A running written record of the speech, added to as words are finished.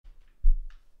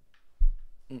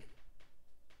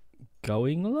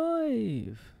Going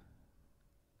live.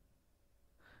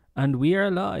 And we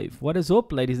are live. What is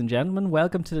up, ladies and gentlemen?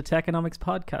 Welcome to the Techonomics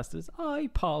Podcast. It's I,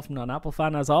 Paul from Non-Apple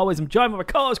Fan. As always, I'm joined by my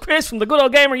co-host Chris from the Good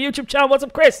Old Gamer YouTube channel. What's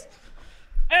up, Chris?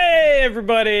 Hey,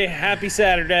 everybody. Happy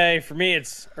Saturday. For me,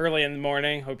 it's early in the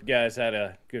morning. Hope you guys had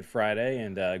a good Friday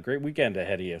and a great weekend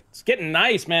ahead of you. It's getting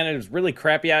nice, man. It was really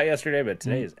crappy out yesterday, but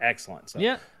today is excellent. So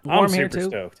yeah, I'm warm here super too.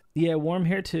 stoked. Yeah, warm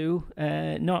here too.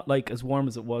 Not like as warm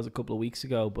as it was a couple of weeks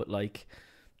ago, but like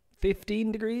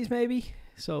 15 degrees maybe.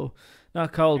 So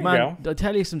not cold, man. I'll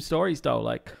tell you some stories though.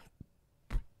 Like,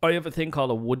 I have a thing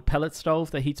called a wood pellet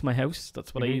stove that heats my house.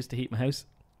 That's what I use to heat my house.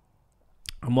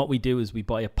 And what we do is we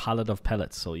buy a pallet of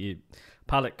pellets. So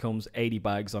pallet comes 80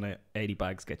 bags on it. 80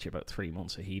 bags get you about 3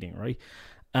 months of heating, right?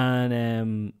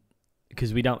 And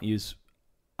because we don't use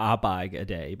a bag a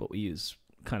day, but we use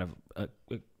kind of a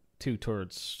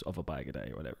 2/3 of a bag a day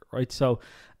or whatever, right? So,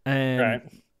 Right.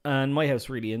 and my house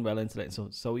really in well into that.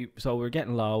 So we're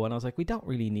getting low, and I was like, we don't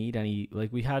really need any.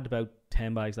 Like, we had about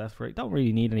 10 bags left for it. Don't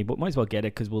really need any, but might as well get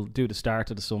it because we'll do the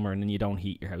start of the summer, and then you don't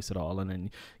heat your house at all, and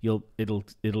then it'll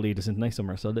lead us into next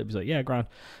summer. So it was like, yeah, grand.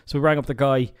 So we rang up the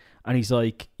guy, and he's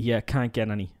like, yeah, can't get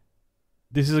any.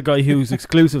 This is a guy whose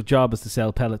exclusive job is to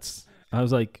sell pellets. I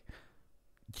was like,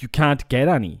 you can't get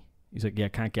any. He's like, yeah,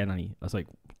 can't get any. I was like,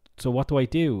 so what do I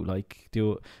do? Like,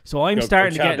 so I'm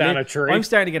starting to get down a tree. I'm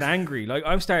starting to get angry. Like,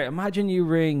 imagine you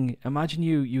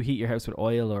heat your house with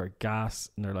oil or gas,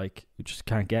 and they're like, you just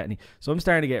can't get any. So I'm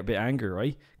starting to get a bit angry,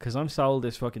 right? Because I'm sold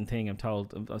this fucking thing.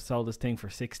 I sold this thing for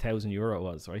 €6,000 it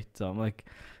was, right? So I'm like,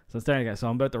 so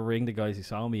I'm about to ring the guys who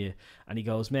sold me it, and he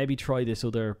goes, maybe try this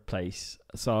other place.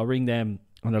 So I'll ring them,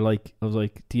 and they're like, I was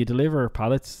like, do you deliver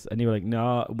pallets? And they were like,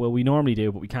 no, well, we normally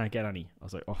do, but we can't get any. I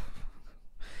was like, oh.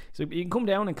 So you can come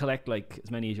down and collect like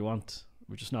as many as you want.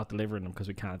 We're just not delivering them because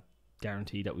we can't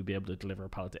guarantee that we'd be able to deliver a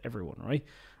pallet to everyone, right?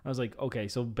 I was like, okay,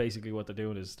 so basically what they're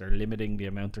doing is they're limiting the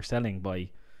amount they're selling by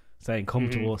saying, come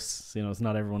to us. You know, it's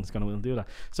not everyone's going to will do that.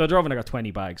 So I drove and I got 20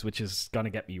 bags, which is going to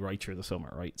get me right through the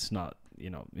summer, right? It's not,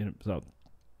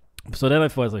 so then I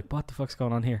was like, what the fuck's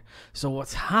going on here? So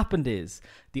what's happened is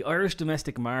the Irish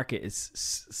domestic market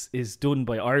is done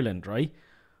by Ireland, right?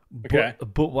 Okay.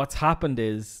 But what's happened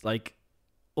is, like,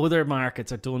 other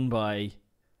markets are done by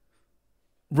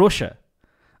Russia,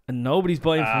 and nobody's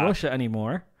buying from Russia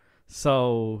anymore.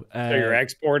 So you're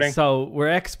exporting? So we're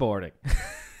exporting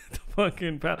the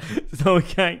fucking pellets. So we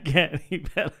can't get any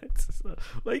pellets. So,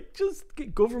 like, just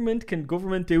government. Can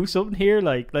government do something here?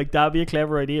 Like that'd be a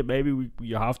clever idea. Maybe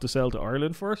you have to sell to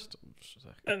Ireland first.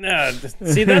 No,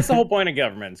 see, that's the whole point of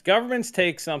governments. Governments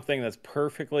take something that's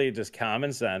perfectly just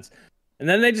common sense, and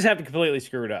then they just have to completely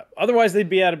screw it up. Otherwise, they'd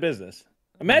be out of business.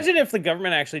 Imagine if the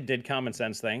government actually did common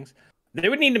sense things. They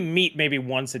would need to meet maybe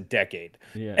once a decade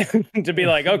to be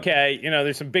like, okay,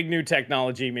 there's some big new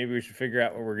technology. Maybe we should figure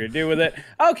out what we're going to do with it.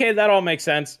 Okay, that all makes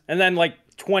sense. And then like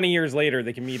 20 years later,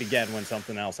 they can meet again when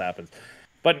something else happens.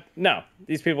 But no,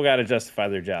 these people got to justify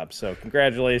their jobs. So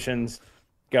congratulations,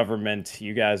 government.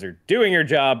 You guys are doing your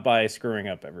job by screwing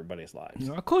up everybody's lives.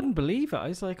 I couldn't believe it. I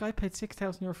was like, I paid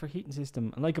 €6,000 for a heating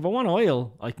system. And like, if I want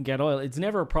oil, I can get oil. It's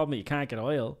never a problem that you can't get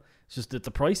oil. It's just that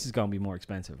the price is going to be more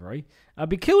expensive, right? It'd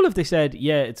be cool if they said,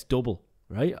 yeah, it's double,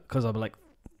 right? Because I'd be like,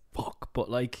 fuck. But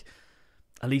like,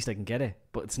 at least I can get it.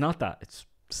 But it's not that. It's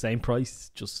the same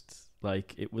price. Just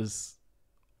like, it was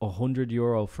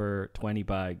 €100 for 20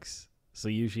 bags. So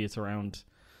usually it's around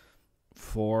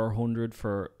 400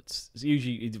 for,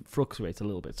 it fluctuates a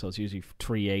little bit. So it's usually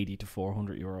 €380 to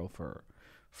 €400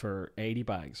 for 80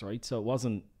 bags, right? So it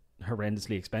wasn't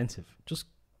horrendously expensive. Just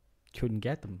couldn't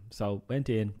get them. So went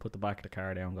in, put the back of the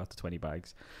car down, got the 20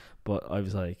 bags. But I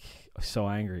was like, I was so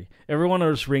angry. Everyone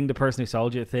would just ring the person who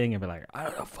sold you a thing and be like, I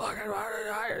don't know, fucking.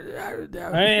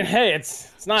 I mean, hey,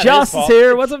 it's not Joss his fault. is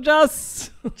here. What's up,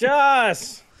 Joss?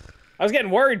 Joss! I was getting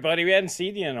worried, buddy. We hadn't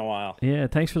seen you in a while. Yeah,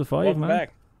 thanks for the 5, Welcome man.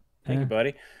 back. Thank you,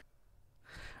 buddy.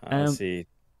 Let's see.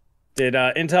 Did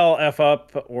Intel F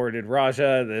up, or did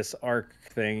Raja? This ARC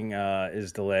thing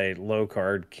is delayed, low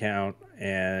card count,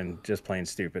 and just plain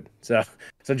stupid. So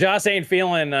Joss ain't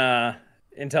feeling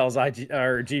Intel's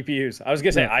GPUs. I was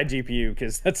gonna say iGPU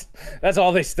because that's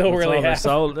all they still really have. That's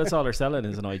all they're selling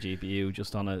is an iGPU.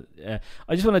 Just on a.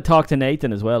 I just want to talk to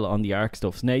Nathan as well on the ARC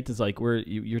stuff. Nathan's like,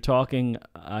 you're talking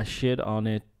shit on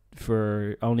it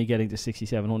for only getting to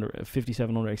 5700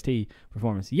 XT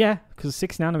performance. Yeah, because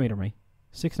 6 nanometer, mate.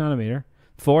 6 nanometer,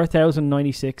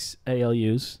 4096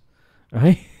 ALUs,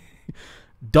 right?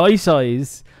 Die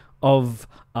size of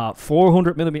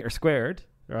 400 millimeter squared,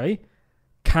 right?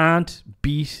 Can't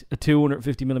beat a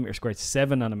 250 millimeter squared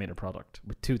 7 nanometer product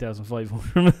with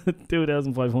 2500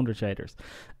 shaders.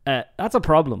 That's a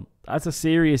problem. That's a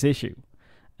serious issue.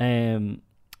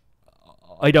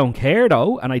 I don't care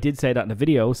though, and I did say that in the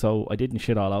video, so I didn't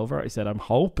shit all over. I said I'm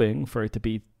hoping for it to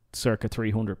be circa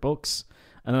 $300,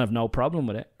 and I have no problem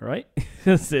with it. Right?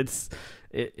 it's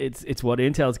what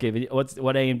Intel's giving you, what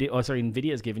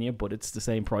Nvidia's giving you, but it's the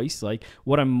same price. Like,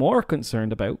 what I'm more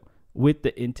concerned about with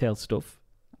the Intel stuff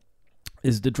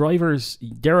is the drivers.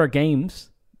 There are games,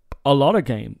 a lot of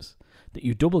games, that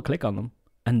you double click on them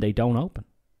and they don't open.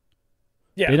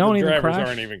 Yeah, they don't the even drivers crash.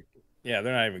 aren't even. Yeah,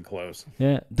 they're not even close.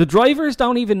 Yeah, the drivers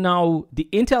don't even know. The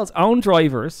Intel's own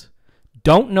drivers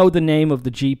don't know the name of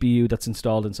the GPU that's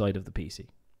installed inside of the PC.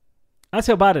 That's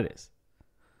how bad it is.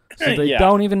 So they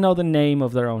don't even know the name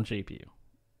of their own GPU.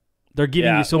 They're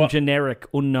giving you some generic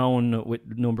unknown with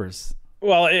numbers.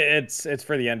 Well, it's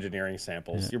for the engineering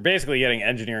samples. Yeah. You're basically getting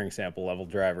engineering sample level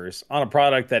drivers on a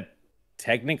product that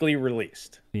technically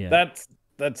released. Yeah.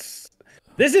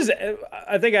 This is,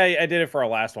 I think I did it for our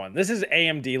last one. This is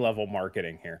AMD level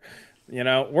marketing here. You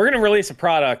know, we're going to release a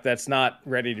product that's not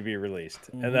ready to be released.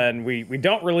 Mm-hmm. And then we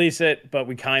don't release it, but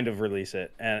we kind of release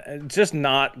it. And it's just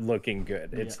not looking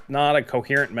good. It's not a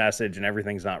coherent message and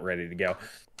everything's not ready to go.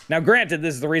 Now, granted,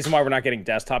 this is the reason why we're not getting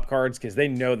desktop cards, because they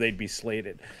know they'd be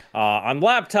slated. On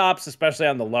laptops, especially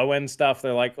on the low-end stuff,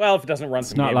 they're like, well, if it doesn't run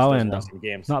some games, it doesn't run some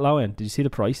games. It's not low-end. Did you see the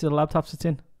price of the laptops it's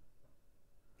in?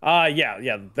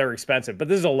 Yeah, they're expensive, but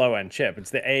this is a low-end chip.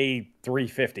 It's the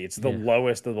A350. It's the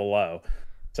lowest of the low.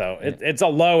 So it's a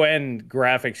low-end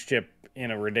graphics chip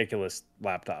in a ridiculous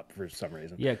laptop for some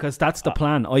reason. Yeah, because that's the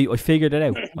plan. I figured it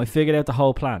out. I figured out the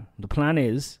whole plan. The plan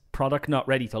is product not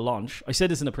ready to launch. I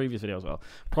said this in the previous video as well.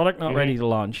 Product not ready to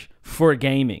launch for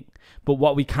gaming. But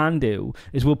what we can do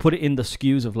is we'll put it in the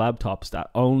SKUs of laptops that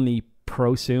only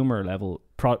prosumer level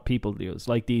people use,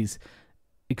 like these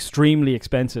extremely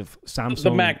expensive Samsung,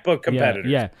 the MacBook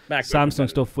competitors. Yeah, MacBook Samsung competitors.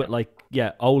 Stuff with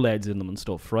OLEDs in them and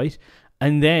stuff, right?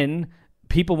 And then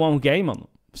people won't game on them,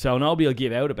 so nobody will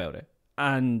give out about it.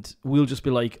 And we'll just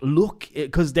be like, look,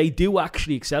 because they do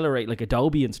actually accelerate, like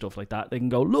Adobe and stuff like that. They can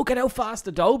go, look at how fast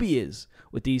Adobe is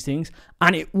with these things.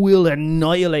 And it will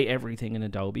annihilate everything in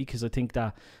Adobe, because I think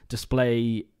that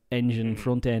display engine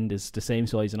front end is the same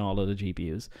size in all of the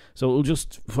GPUs. So it'll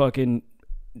just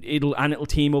it'll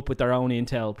team up with their own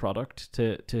Intel product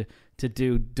to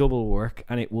do double work,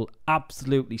 and it will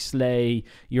absolutely slay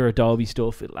your Adobe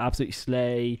stuff. It'll absolutely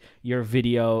slay your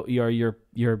video, your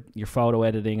photo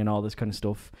editing and all this kind of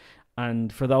stuff.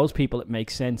 And for those people it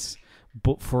makes sense,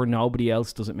 but for nobody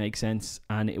else does it make sense,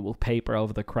 and it will paper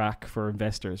over the crack for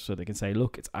investors, so they can say,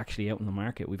 look, it's actually out in the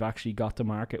market. We've actually got to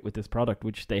market with this product,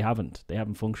 which they haven't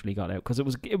functionally got out, because it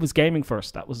was gaming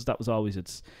first. That was always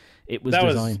it was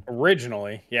design. Was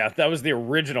originally, that was the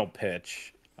original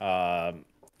pitch.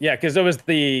 Yeah, because it was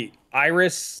the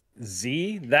Iris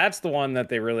Z. That's the one that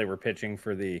they really were pitching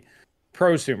for the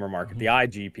prosumer market, the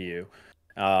iGPU.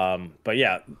 But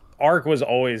yeah, Arc was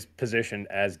always positioned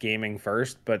as gaming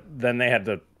first, but then they had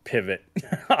to pivot,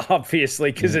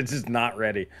 obviously, because it's just not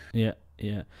ready. Yeah.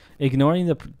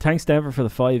 Thanks Denver for the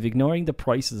 5. Ignoring the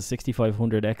price of the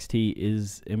 6500 XT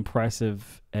is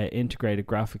impressive. Integrated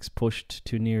graphics pushed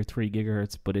to near 3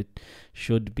 gigahertz, but it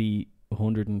should be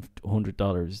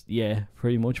 $100. Yeah,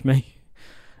 pretty much, mate.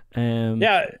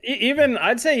 Even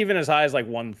I'd say even as high as like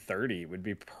 130 would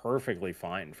be perfectly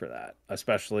fine for that,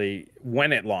 especially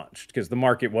when it launched, because the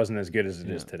market wasn't as good as it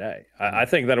is today. I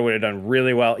think that it would have done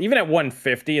really well, even at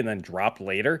 150 and then dropped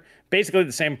later. Basically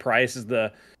the same price as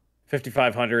the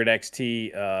 5500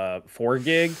 XT 4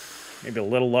 gig, maybe a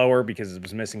little lower because it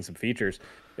was missing some features.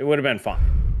 It would have been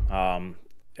fine.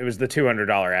 It was the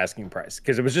 $200 asking price,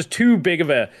 because it was just too big of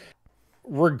a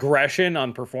regression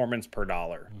on performance per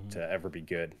dollar to ever be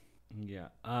good.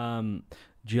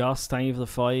 Joss, thank you for the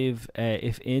 5.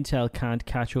 If Intel can't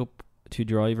catch up to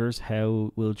drivers,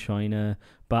 how will China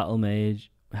battle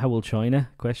Mage? How will China?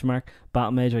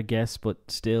 Battle Mage, I guess, but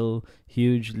still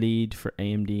huge lead for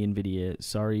AMD, Nvidia.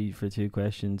 Sorry for 2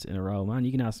 questions in a row, man.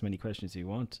 You can ask as many questions as you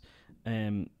want.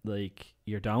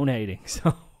 You're donating,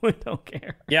 so I don't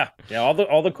care. Yeah. All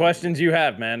the questions you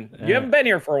have, man. You haven't been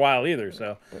here for a while either,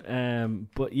 so.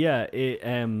 But yeah,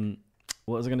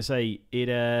 what was I going to say?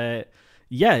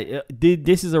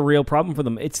 This is a real problem for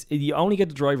them. You only get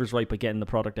the drivers right by getting the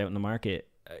product out in the market.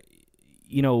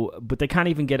 But they can't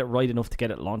even get it right enough to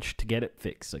get it launched, to get it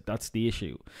fixed. Like, that's the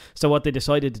issue. So what they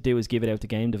decided to do is give it out to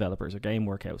game developers or game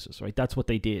workhouses, right? That's what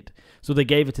they did. So they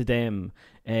gave it to them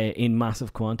in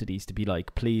massive quantities to be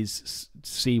like, please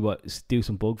do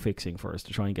some bug fixing for us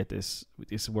to try and get this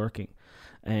working.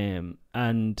 And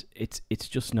it's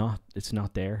just not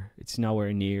there. It's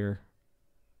nowhere near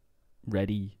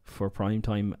ready for prime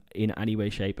time in any way,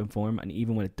 shape and form. And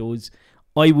even when it does,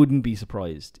 I wouldn't be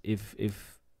surprised if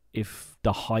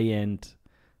the high end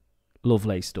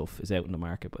Lovelace stuff is out in the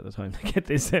market by the time they get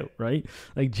this out, right?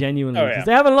 Like genuinely, because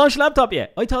they haven't launched a laptop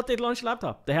yet. I thought they'd launch a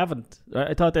laptop. They haven't.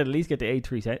 I thought they'd at least get the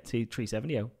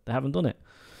A370 out. They haven't done it.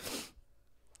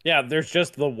 Yeah, there's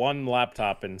just the one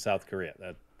laptop in South Korea.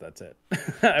 That's it.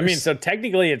 I mean, so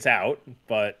technically it's out,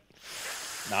 but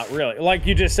not really. Like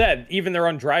you just said, even their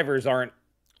own drivers aren't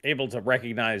able to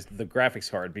recognize the graphics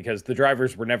card because the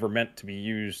drivers were never meant to be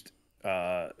used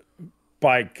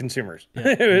by consumers.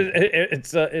 Yeah.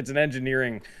 It's an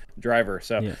engineering driver.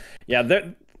 So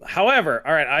however,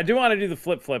 all right, I do want to do the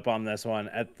flip on this one.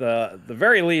 At the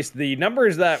very least, the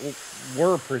numbers that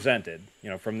were presented,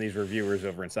 from these reviewers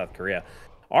over in South Korea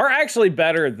are actually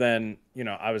better than,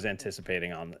 I was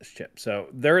anticipating on this chip. So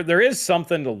there is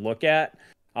something to look at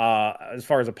as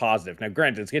far as a positive. Now,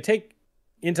 granted, it's going to take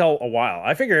Intel a while.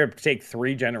 I figure it would take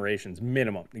 3 generations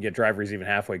minimum to get drivers even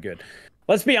halfway good.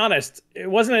 Let's be honest, it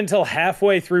wasn't until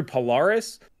halfway through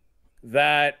Polaris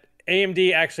that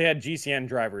AMD actually had GCN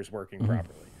drivers working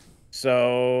properly.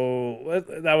 So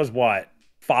that was what,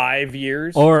 5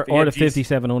 years? Or the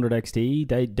 5700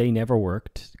 XT, they never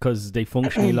worked because they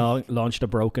functionally launched a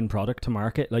broken product to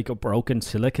market, like a broken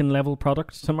silicon level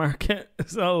product to market.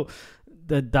 So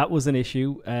that was an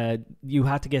issue. You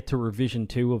had to get to revision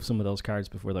 2 of some of those cards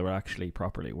before they were actually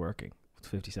properly working.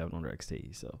 5700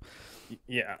 XT. So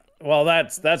yeah, well,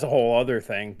 that's a whole other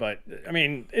thing. But I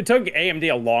mean, it took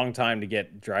AMD a long time to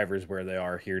get drivers where they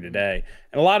are here today,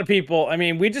 and a lot of people. I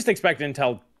mean, we just expect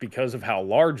Intel, because of how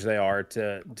large they are,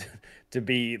 to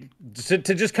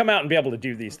just come out and be able to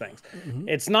do these things. Mm-hmm.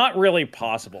 It's not really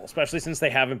possible, especially since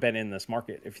they haven't been in this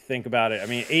market. If you think about it, I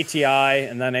mean, ATI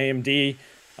and then AMD,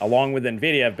 along with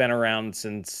NVIDIA, have been around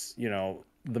since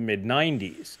the mid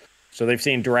 90s. So they've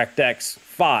seen DirectX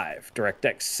 5,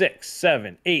 DirectX 6,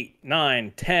 7, 8,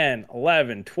 9, 10,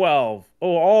 11, 12.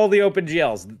 Oh, all the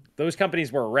OpenGLs. Those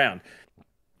companies were around.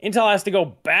 Intel has to go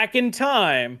back in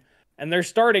time, and they're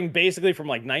starting basically from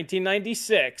like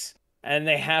 1996, and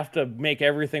they have to make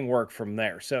everything work from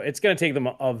there. So it's going to take them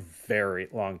a very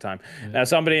long time. Mm-hmm. Now,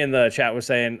 somebody in the chat was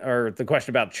saying, or the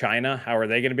question about China, how are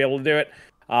they going to be able to do it?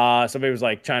 Somebody was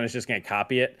like, China's just going to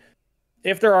copy it.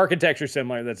 If their architecture is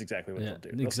similar, that's exactly what they'll do.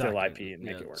 They'll steal IP and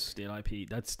make it work. Steal IP.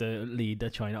 That's the lead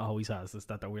that China always has, is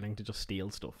that they're willing to just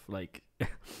steal stuff. Like,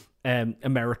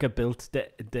 America built the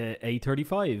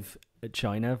A35.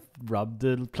 China robbed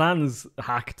the plans,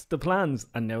 hacked the plans,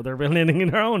 and now they're building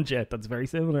their own jet that's very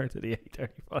similar to the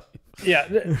A35.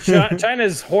 Yeah,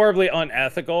 China's horribly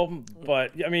unethical,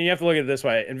 but I mean, you have to look at it this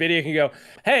way. NVIDIA can go,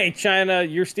 hey, China,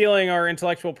 you're stealing our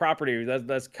intellectual property.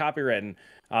 That's copywritten.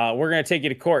 We're going to take you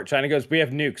to court. China goes, we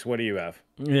have nukes. What do you have?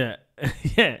 Yeah.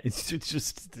 Yeah. It's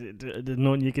just there's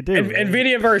nothing you could do.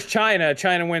 NVIDIA versus China.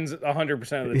 China wins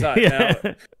 100% of the time. Yeah.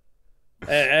 Now,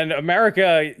 and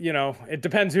America, it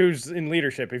depends who's in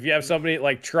leadership. If you have somebody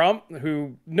like Trump,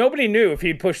 who nobody knew if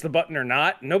he'd push the button or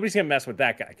not, nobody's going to mess with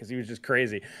that guy because he was just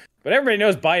crazy. But everybody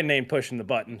knows Biden ain't pushing the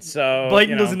button. So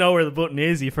Biden doesn't know where the button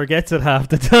is. He forgets it half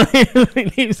the time. He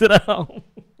leaves it at home.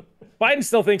 Biden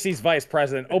still thinks he's vice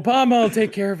president. Obama will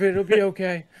take care of it. It'll be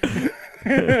okay.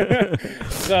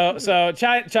 So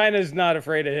China's not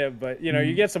afraid of him, but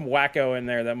you get some wacko in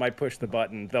there that might push the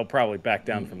button. They'll probably back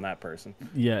down from that person.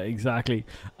 Yeah, exactly.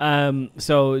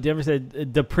 So you ever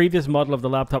said the previous model of the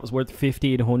laptop was worth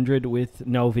 $1,500 with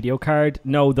no video card?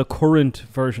 No, the current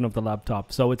version of the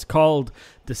laptop. So it's called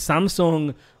the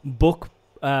Samsung Book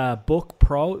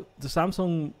Pro, the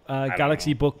Samsung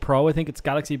Galaxy Book Pro. I think it's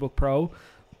Galaxy Book Pro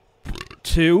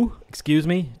 2,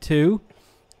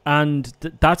 and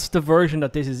that's the version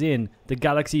that this is in, the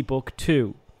Galaxy Book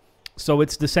 2. So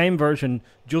it's the same version,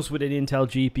 just with an Intel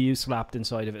GPU slapped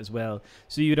inside of it as well.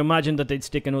 So you'd imagine that they'd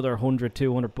stick another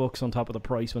 $100-200 on top of the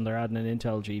price when they're adding an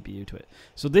Intel GPU to it.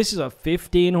 So this is a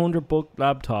 $1,500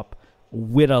 laptop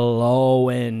with a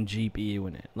low-end GPU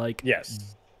in it. Like,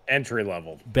 yes. Entry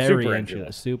level, very super entry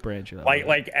level, super entry level,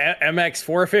 like MX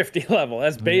 450 level.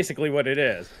 That's basically what it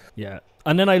is. Yeah,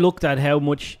 and then I looked at how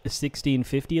much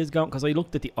 1650 has gone, because I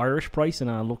looked at the Irish price, and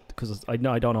I looked, because I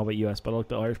don't know about US, but I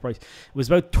looked at the Irish price. It was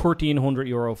about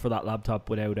 €1,300 for that laptop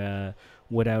without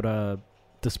a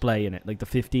display in it, like the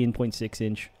 15.6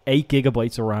 inch, 8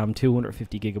 gigabytes of RAM,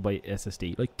 250 gigabyte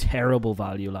SSD, like terrible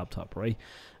value laptop, right?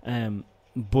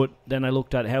 But then I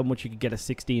looked at how much you could get a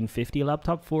 1650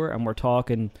 laptop for, and we're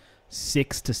talking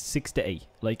 6 to 8,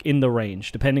 like in the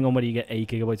range, depending on whether you get 8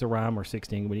 gigabytes of RAM or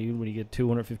 16. When you get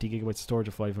 250 gigabytes of storage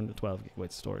or 512 gigabytes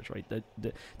of storage, right?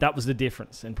 That was the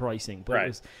difference in pricing. But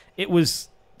right. It was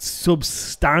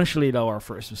substantially lower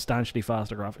for a substantially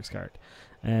faster graphics card.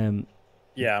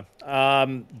 Yeah.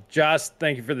 Josh,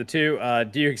 thank you for the 2.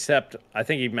 Do you accept? I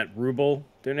think he meant ruble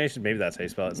donation. Maybe that's how you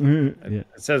spell it. Yeah. It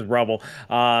says rubble.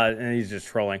 And he's just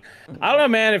trolling. I don't know,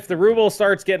 man. If the ruble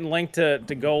starts getting linked to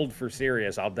gold for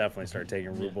Sirius, I'll definitely start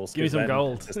taking rubles. Give me 'cause some then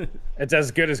gold. it's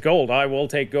as good as gold. I will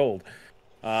take gold.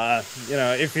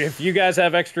 If you guys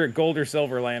have extra gold or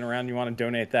silver laying around, you want to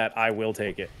donate that, I will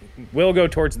take it. Will go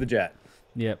towards the jet.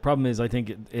 Yeah, problem is I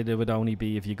think it would only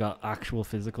be if you got actual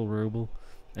physical ruble.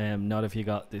 Not if you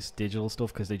got this digital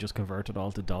stuff, because they just convert it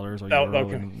all to dollars or euro.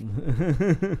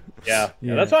 Okay. Yeah,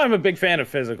 that's why I'm a big fan of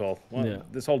physical.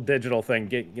 This whole digital thing,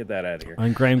 get that out of here.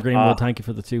 And Graham Greenwood, thank you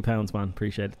for the £2, man.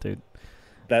 Appreciate it, dude.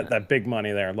 That big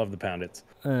money there. Love the pound it's.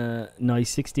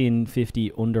 Nice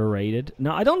 1650 underrated.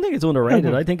 No, I don't think it's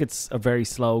underrated. I think it's a very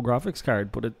slow graphics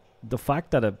card, but the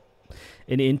fact that an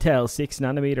Intel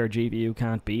 6nm GPU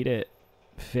can't beat it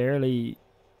fairly.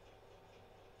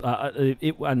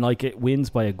 It wins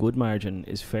by a good margin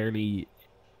is fairly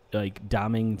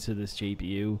damning to this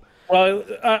GPU. Well,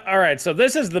 all right. So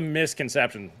this is the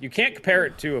misconception. You can't compare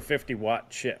it to a 50-watt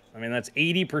chip. I mean, that's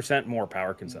 80% more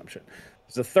power consumption.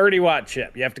 It's a 30-watt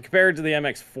chip. You have to compare it to the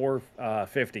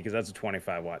MX450 because that's a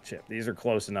 25-watt chip. These are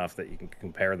close enough that you can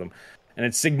compare them. And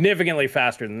it's significantly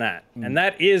faster than that. And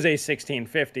that is a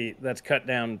 1650 that's cut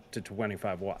down to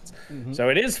 25 watts. So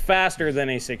it is faster than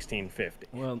a 1650.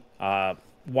 Well,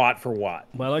 watt for watt.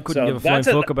 Well, I couldn't give a flying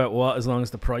fuck about what as long as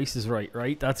the price is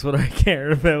right? That's what I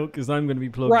care about because I'm going to be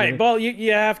plugged in. Right. Well,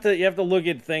 you have to look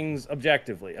at things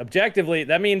objectively. Objectively,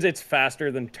 that means it's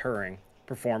faster than Turing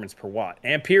performance per watt.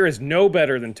 Ampere is no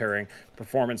better than Turing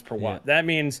performance per watt. That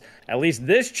means at least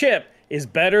this chip is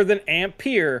better than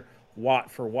Ampere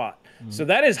watt for watt. So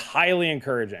that is highly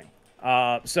encouraging.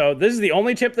 So this is the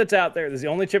only chip that's out there. This is the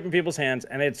only chip in people's hands,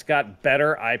 and it's got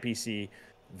better IPC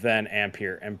than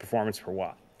Ampere and performance per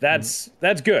watt. That's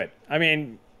good. I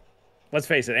mean, let's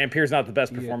face it, Ampere's not the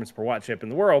best performance per watt chip in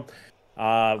the world.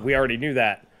 We already knew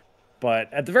that.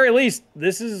 But at the very least,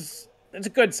 it's a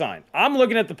good sign. I'm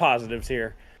looking at the positives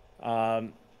here.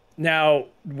 Now,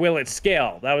 will it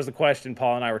scale? That was the question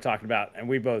Paul and I were talking about, and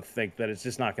we both think that it's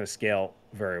just not going to scale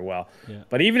very well.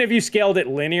 But even if you scaled it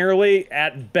linearly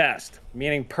at best,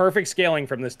 meaning perfect scaling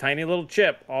from this tiny little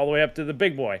chip all the way up to the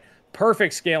big boy,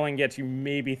 perfect scaling gets you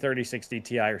maybe 3060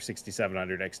 Ti or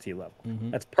 6700 XT level.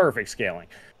 That's perfect scaling.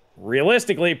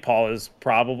 Realistically, Paul is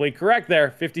probably correct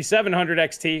there. 5700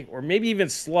 XT or maybe even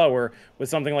slower with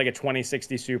something like a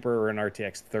 2060 Super or an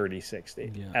RTX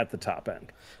 3060 at the top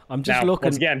end. I'm just looking.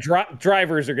 Once again,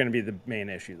 drivers are going to be the main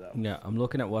issue, though. Yeah, I'm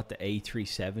looking at what the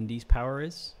A370's power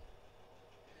is.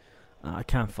 I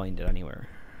can't find it anywhere.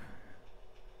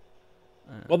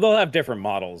 Well, they'll have different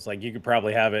models. Like you could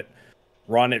probably have it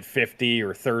run at 50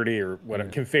 or 30 or whatever,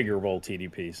 configurable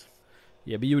TDPs.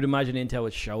 Yeah, but you would imagine Intel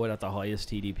would show it at the highest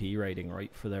TDP rating,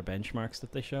 right, for their benchmarks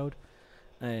that they showed.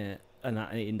 And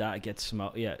in that it gets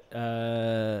small. Yeah.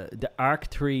 The Arc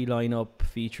 3 lineup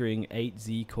featuring 8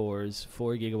 Z cores,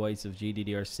 4 gigabytes of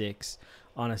GDDR6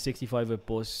 on a 65-watt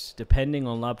bus, depending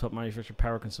on laptop manufacturer,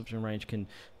 power consumption range can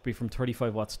be from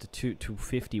 35 watts to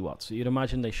 50 watts. So you'd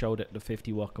imagine they showed it the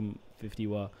 50 watt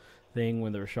thing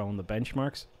when they were showing the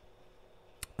benchmarks.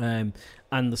 And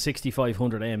the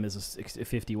 6500M is a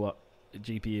 50 watt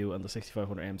GPU, and the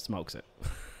 6500M smokes it.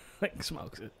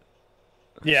 Smokes it.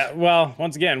 Yeah, well,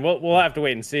 once again, we'll have to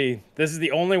wait and see. This is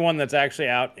the only one that's actually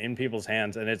out in people's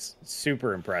hands, and it's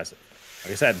super impressive.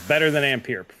 Like I said, better than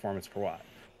Ampere performance per watt.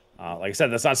 Like I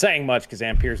said, that's not saying much because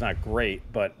Ampere's not great,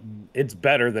 but it's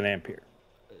better than Ampere.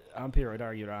 Ampere, I'd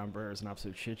argue that Ampere is an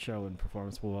absolute shit show in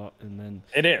performance per watt, and then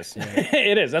it is.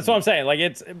 It is. That's what I'm saying.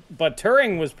 But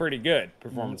Turing was pretty good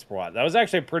performance per watt. That was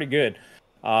actually a pretty good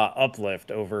uplift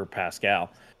over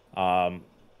Pascal.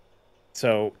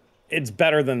 So it's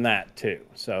better than that too.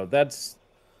 So that's,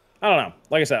 I don't know.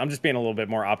 Like I said, I'm just being a little bit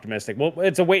more optimistic. Well,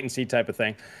 it's a wait and see type of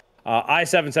thing.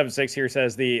 I776 here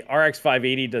says the RX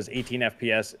 580 does 18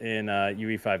 FPS in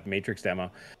UE5 Matrix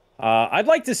demo. I'd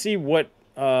like to see what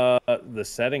the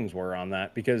settings were on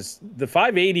that, because the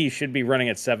 580 should be running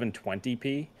at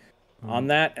 720p on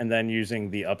that, and then using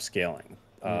the upscaling.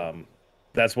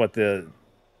 That's what the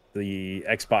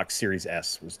Xbox Series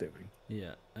S was doing.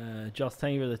 Yeah. Just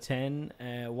thank you for the 10.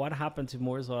 What happened to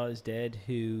Morzawa is Dead,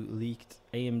 who leaked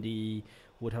AMD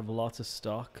would have lots of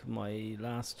stock? My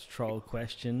last troll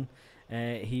question.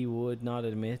 He would not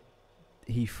admit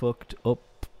he fucked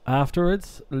up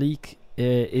afterwards. Leak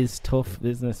is tough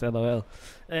business, lol.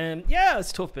 Yeah,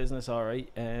 it's tough business, alright.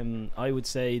 I would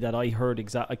say that I heard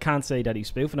I can't say that he's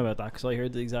spoofing about that, because I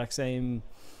heard the exact same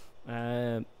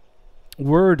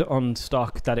word on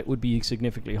stock that it would be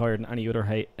significantly higher than any other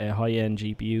high-end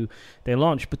GPU they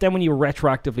launch. But then when you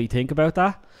retroactively think about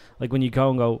that, like when you go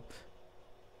and go,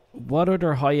 what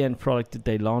other high-end product did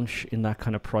they launch in that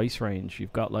kind of price range?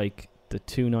 You've got like the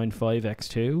 295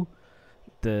 X2,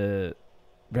 the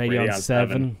Radeon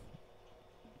 7.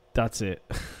 That's it.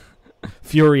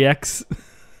 Fury X.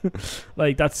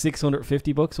 Like that's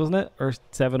 $650, wasn't it? Or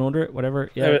 700, whatever.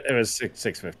 Yeah, it was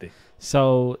 650.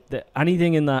 So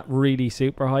anything in that really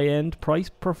super high end price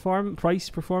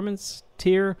performance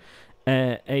tier,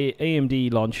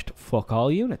 AMD launched fuck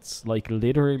all units, like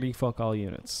literally fuck all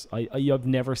units. I've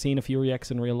never seen a Fury X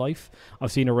in real life.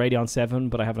 I've seen a Radeon 7,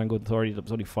 but I have it on good authority that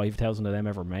there's only 5,000 of them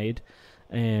ever made.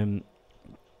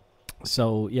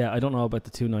 So yeah, I don't know about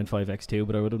the 295 X2,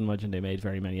 but I would imagine they made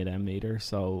very many of them either.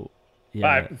 So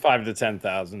yeah, 5 to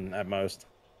 10,000 at most.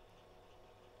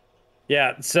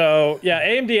 Yeah, so yeah,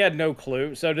 AMD had no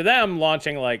clue. So to them,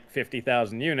 launching like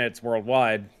 50,000 units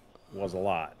worldwide was a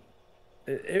lot.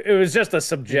 It was just a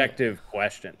subjective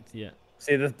question. Yeah.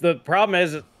 See, the problem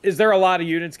is there a lot of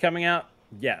units coming out?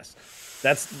 Yes.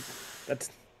 That's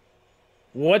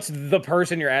what's the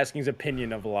person you're asking's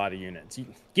opinion of a lot of units.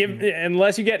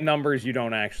 Unless you get numbers, you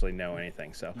don't actually know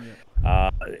anything. So,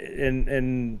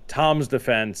 in Tom's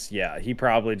defense, yeah, he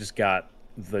probably just got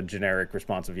the generic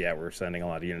response of, yeah, we're sending a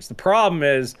lot of units. The problem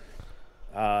is,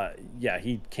 yeah,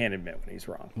 he can't admit when he's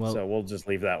wrong. Well, so we'll just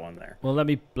leave that one there. Well, let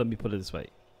me put it this way.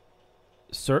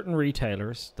 Certain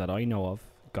retailers that I know of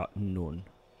got none.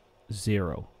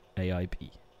 0 AIB.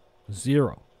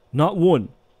 0. Not one.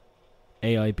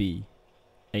 AIB.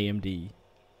 AMD.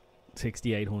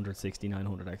 6800,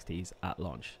 6900 XTs at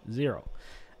launch. 0.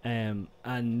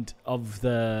 And of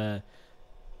the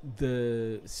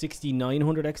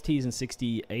 6900 XTs and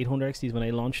 6800 XTs, when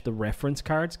they launched the reference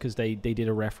cards, because they did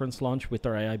a reference launch with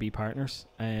their AIB partners,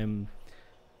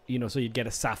 you know, so you'd get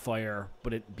a Sapphire,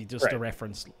 but it'd be just a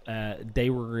reference. They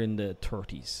were in the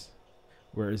 30s,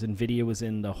 whereas Nvidia was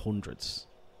in the hundreds.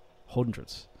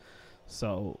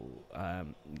 So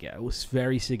yeah, it was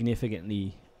very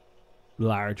significantly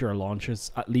larger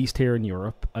launches, at least here in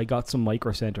Europe. I got some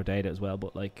Micro Center data as well,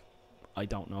 but like, I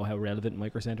don't know how relevant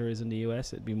Micro Center is in the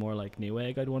US. It'd be more like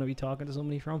Newegg I'd want to be talking to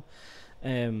somebody from.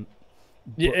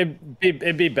 Yeah,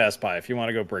 it'd be Best Buy if you want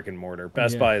to go brick and mortar.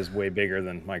 Best Buy is way bigger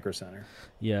than Micro Center.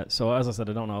 Yeah, so as I said,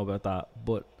 I don't know about that,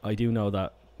 but I do know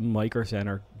that Micro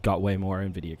Center got way more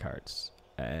NVIDIA cards.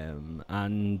 Well, I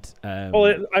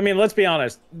mean, let's be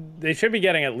honest. They should be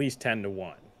getting at least 10 to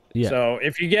 1. Yeah. So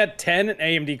if you get 10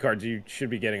 AMD cards, you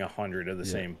should be getting 100 of the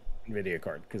same NVIDIA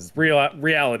card. Because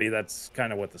reality, that's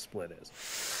kind of what the split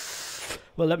is.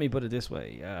 Well, let me put it this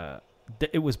way.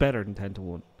 It was better than 10 to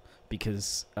 1.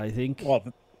 Because I think... Well,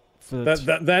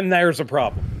 then there's a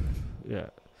problem. Yeah.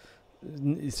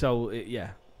 So,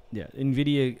 yeah.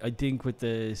 NVIDIA, I think with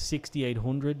the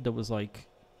 6800, there was like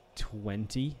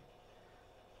 20.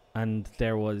 And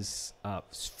there was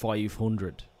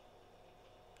 500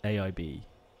 AIB.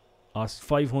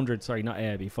 500, sorry, not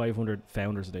AIB, 500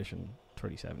 Founders Edition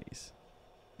 3070s.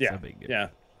 Yeah, yeah.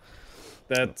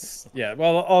 That's, yeah.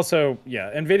 Well, also,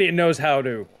 yeah, NVIDIA knows how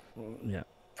to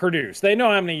produce. They know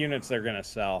how many units they're going to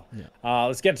sell. Yeah.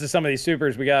 Let's get to some of these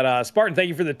supers. We got Spartan, thank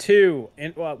you for the 2.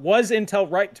 Was Intel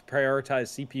right to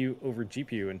prioritize CPU over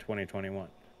GPU in 2021?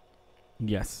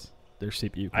 Yes, they're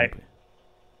CPU company.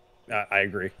 I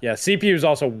agree. Yeah, CPU is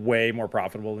also way more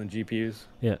profitable than GPUs.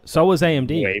 Yeah, so was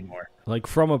AMD. Way more. Like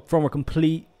from a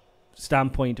complete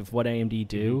standpoint of what AMD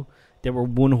do, they were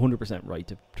 100% right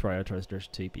to prioritize their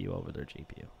CPU over their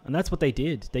GPU, and that's what they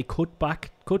did. They cut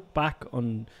back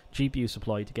on GPU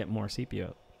supply to get more CPU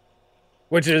out.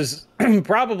 Which is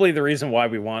probably the reason why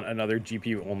we want another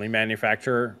GPU only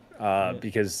manufacturer,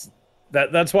 because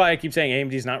that's why I keep saying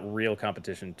AMD is not real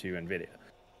competition to NVIDIA.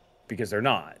 Because they're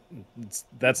not.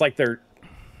 That's like their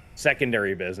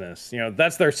secondary business. You know,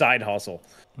 that's their side hustle.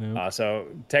 Yeah. So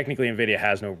technically, NVIDIA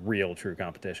has no real true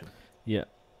competition. Yeah.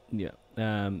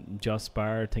 Just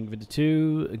Bar, think of it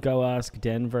 2. Go ask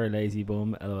Denver, lazy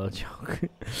bum, LOL joke.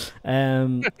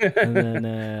 And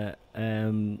then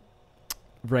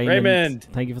Raymond,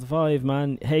 thank you for the 5,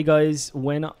 man. Hey guys,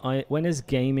 when is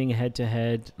gaming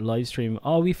head-to-head live stream?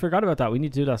 Oh, we forgot about that. We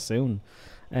need to do that soon.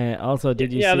 Also,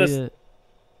 did you see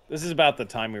This is about the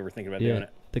time we were thinking about doing it.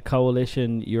 The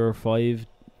Coalition Euro 5,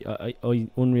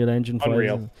 Unreal Engine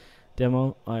 5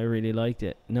 demo. I really liked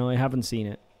it. No, I haven't seen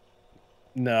it.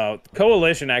 No,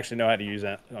 Coalition actually know how to use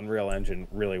Unreal Engine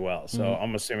really well. So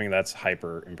I'm assuming that's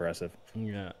hyper impressive.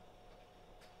 Yeah.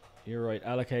 You're right.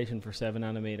 Allocation for 7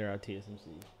 nanometer at TSMC.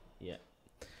 Yeah.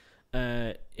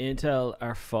 Intel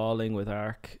are falling with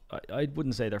Arc. I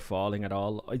wouldn't say they're falling at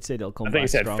all. I'd say they'll come I think back you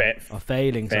said strong.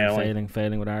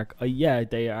 Failing with Arc. Yeah,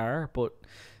 they are, but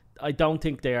I don't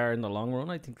think they are in the long run.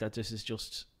 I think that this is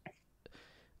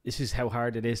how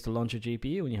hard it is to launch a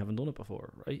GPU when you haven't done it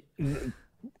before, right?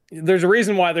 There's a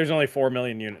reason why there's only 4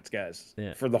 million units, guys,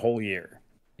 Yeah. for the whole year.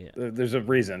 Yeah. There's a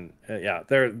reason. Yeah,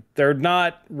 they're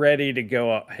not ready to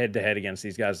go head to head against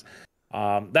these guys.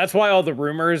 That's why all the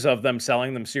rumors of them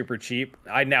selling them super cheap,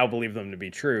 I now believe them to be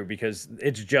true, because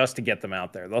it's just to get them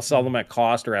out there. They'll sell them at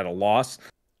cost or at a loss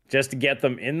just to get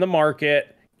them in the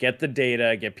market, get the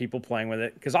data, get people playing with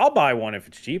it. Because I'll buy one if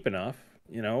it's cheap enough.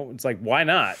 You know, it's like, why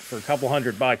not? For a couple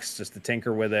 $100 just to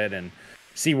tinker with it and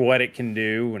see what it can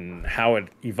do and how it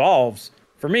evolves.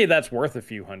 For me, that's worth a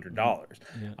few $100.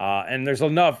 Yeah. And there's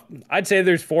enough. I'd say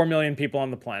there's 4 million people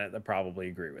on the planet that probably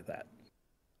agree with that.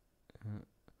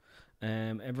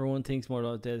 Everyone thinks more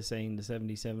about that, saying the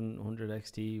 7700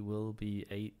 XT will be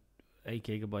 8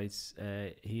 gigabytes.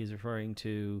 He is referring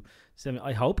to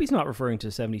I hope he's not referring to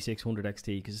 7600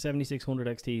 XT, because 7600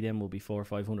 XT then will be $400 or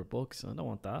 $500. I don't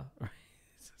want that.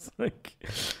 It's like,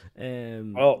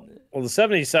 well, the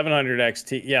 7700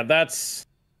 XT, yeah, that's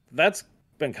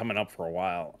been coming up for a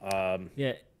while.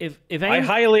 Yeah, if I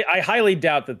highly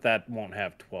doubt that won't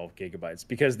have 12 gigabytes,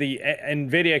 because the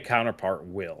NVIDIA counterpart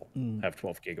will have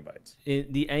 12 gigabytes.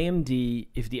 If the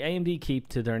AMD keep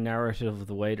to their narrative of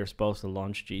the way they're supposed to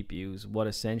launch GPUs, what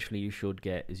essentially you should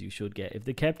get, if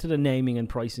they kept to the naming and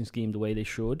pricing scheme the way they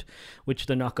should, which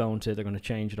they're not going to, they're going to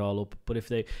change it all up. But if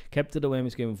they kept to the naming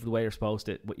scheme of the way they're supposed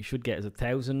to, what you should get is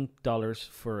 $1,000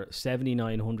 for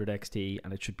 7900 XT,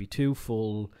 and it should be 2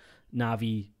 full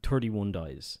Navi 31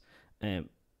 dies.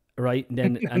 Right,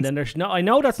 and then there's no. I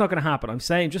know that's not going to happen. I'm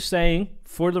just saying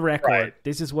for the record, right.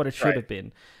 This is what it should have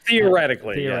been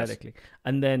theoretically. Yes.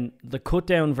 And then the cut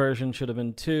down version should have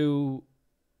been 2,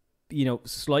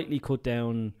 slightly cut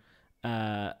down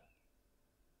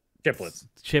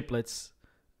chiplets.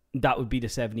 That would be the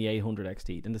 7800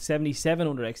 XT. Then the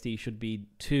 7700 XT should be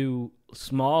 2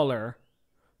 smaller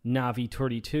Navi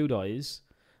 32 dies,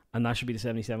 and that should be the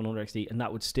 7700 XT, and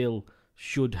that would still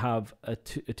should have a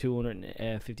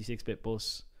 256-bit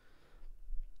bus,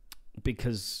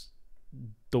 because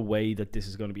the way that this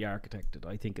is going to be architected,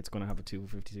 I think it's going to have a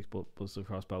 256-bit bus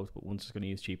across both, but one's just going to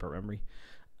use cheaper memory.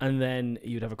 And then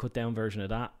you'd have a cut-down version of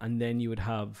that, and then you would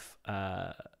have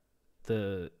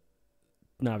the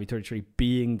Navi 33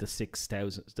 being the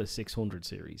 600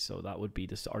 series, so that would be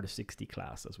the 60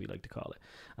 class, as we like to call it,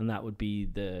 and that would be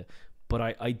the.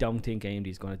 But I don't think AMD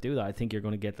is going to do that. I think you're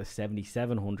going to get the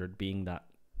 7700 being that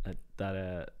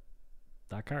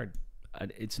card.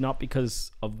 And it's not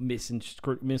because of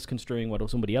misconstruing what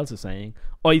somebody else is saying.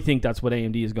 I think that's what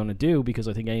AMD is going to do, because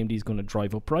I think AMD is going to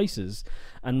drive up prices.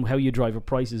 And how you drive up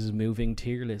prices is moving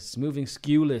tier lists, moving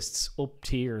SKU lists up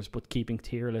tiers, but keeping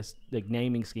tier lists, like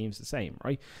naming schemes, the same,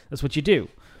 right? That's what you do.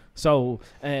 So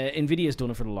NVIDIA has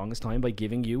done it for the longest time by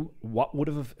giving you what would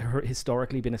have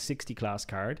historically been a 60 class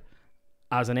card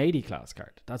as an 80 class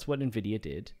card. That's what NVIDIA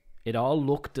did. It all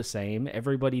looked the same.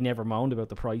 Everybody never moaned about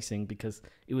the pricing, because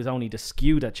it was only the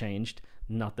SKU that changed,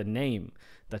 not the name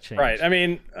that changed. Right. I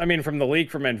mean, from the leak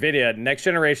from NVIDIA, next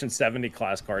generation 70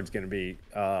 class card is going to be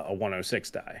a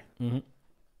 106 die. Mm-hmm.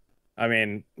 I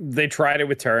mean, they tried it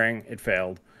with Turing. It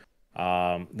failed.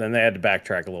 Then they had to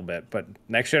backtrack a little bit. But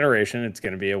next generation, it's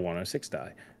going to be a 106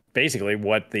 die. Basically,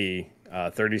 what the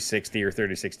 3060 or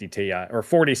 3060 Ti or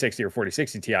 4060 or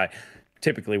 4060 Ti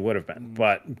typically would have been,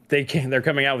 but they're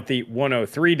coming out with the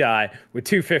 103 die with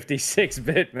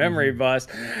 256-bit memory bus,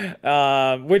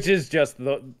 which is just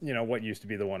what used to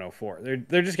be the 104.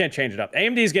 They're just going to change it up.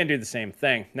 AMD is going to do the same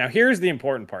thing. Now here's the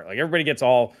important part. Like, everybody gets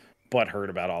all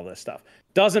butthurt about all this stuff.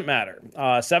 Doesn't matter.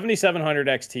 7700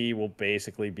 XT will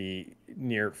basically be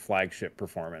near flagship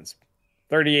performance.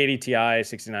 3080 Ti,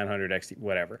 6900 XT,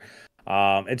 whatever.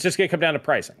 It's just going to come down to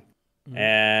pricing.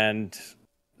 And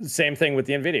same thing with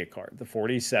the NVIDIA card. The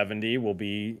 4070 will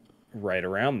be right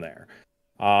around there.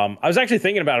 I was actually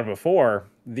thinking about it before.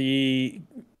 To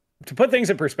put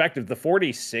things in perspective, the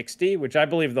 4060, which I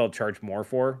believe they'll charge more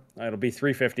for, it'll be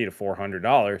 $350 to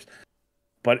 $400,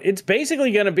 but it's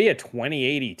basically going to be a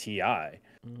 2080 Ti.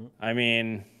 Mm-hmm. I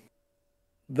mean,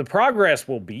 the progress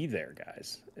will be there,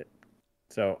 guys.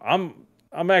 So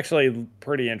I'm actually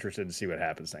pretty interested to see what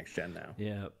happens next gen now.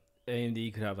 Yeah,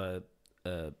 AMD could have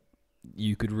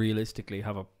you could realistically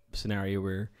have a scenario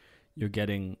where you're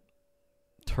getting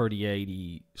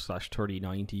 3080 /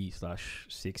 3090 /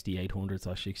 6800 /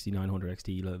 6900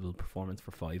 XT level performance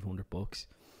for $500.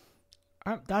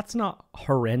 That's not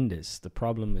horrendous. The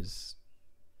problem is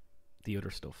the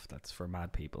other stuff that's for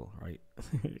mad people, right?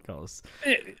 Because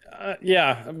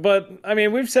Yeah, but I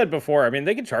mean, we've said before. I mean,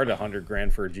 they could charge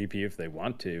 $100,000 for a GPU if they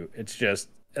want to. It's just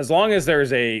as long as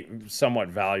there's a somewhat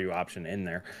value option in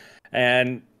there,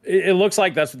 and it looks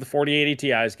like that's what the 4080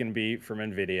 Ti is going to be from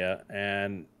NVIDIA,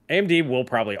 and AMD will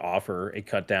probably offer a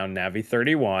cut down Navi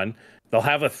 31. They'll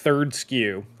have a third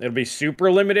SKU. It'll be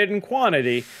super limited in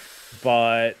quantity,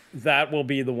 but that will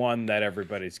be the one that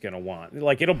everybody's going to want.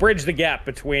 Like, it'll bridge the gap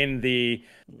between the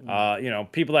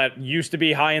people that used to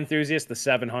be high enthusiasts, the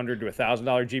 $700 to $1,000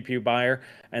 GPU buyer,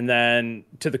 and then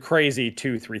to the crazy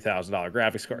 $2,000-$3,000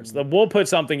 graphics cards. We'll put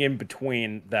something in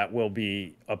between that will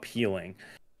be appealing.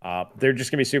 They're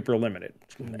just gonna be super limited.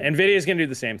 NVIDIA is gonna do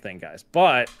the same thing, guys.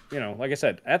 But like I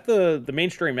said, at the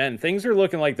mainstream end, things are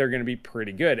looking like they're gonna be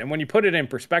pretty good. And when you put it in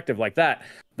perspective like that,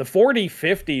 the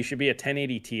 4050 should be a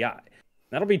 1080 Ti.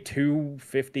 That'll be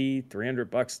 $250,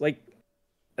 $300. Like,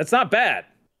 that's not bad.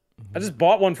 I just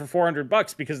bought one for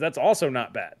 $400 because that's also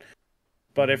not bad.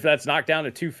 But if that's knocked down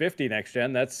to $250 next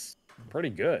gen, that's pretty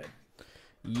good.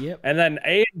 Yep. And then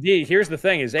AMD, here's the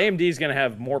thing, is AMD is going to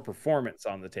have more performance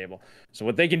on the table. So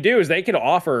what they can do is they could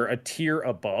offer a tier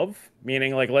above,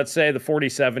 meaning, like, let's say the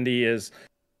 4070 is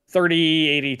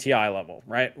 3080 Ti level,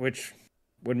 right? Which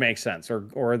would make sense,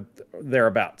 or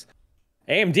thereabouts.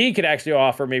 AMD could actually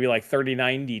offer maybe like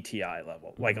 3090 Ti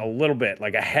level, like a little bit,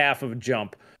 like a half of a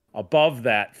jump above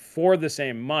that for the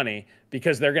same money,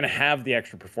 because they're going to have the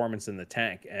extra performance in the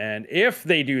tank. And if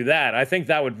they do that, I think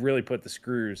that would really put the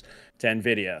screws to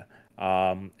NVIDIA.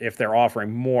 If they're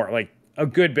offering more, like a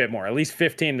good bit more, at least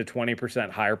 15 to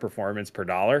 20% higher performance per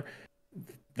dollar,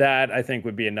 that I think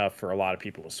would be enough for a lot of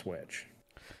people to switch.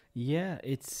 Yeah,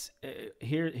 it's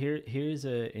here's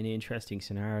an interesting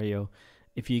scenario.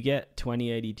 If you get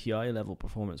 2080 Ti level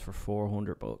performance for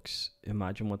 $400,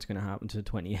 imagine what's going to happen to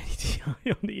 2080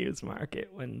 Ti on the used market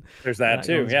when there's that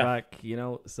too. Goes yeah, back,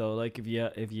 So like if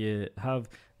you have,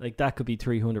 like, that could be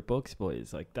 $300,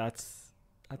 boys. Like that's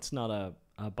not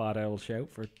a bad old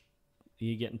shout for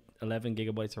you getting 11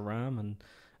 gigabytes of RAM and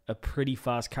a pretty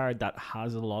fast card that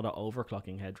has a lot of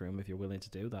overclocking headroom if you're willing to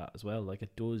do that as well. Like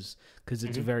it does, because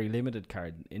it's a very limited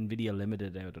card. NVIDIA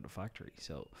limited out of the factory.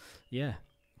 So yeah,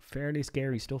 fairly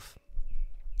scary stuff.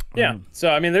 Yeah.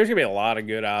 So, I mean, there's going to be a lot of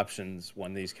good options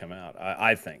when these come out,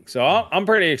 I think. So I'm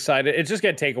pretty excited. It's just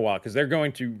going to take a while because they're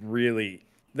going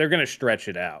to stretch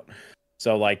it out.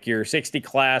 So like your 60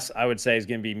 class, I would say, is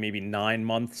going to be maybe 9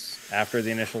 months after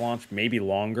the initial launch, maybe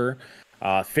longer.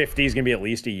 50 is going to be at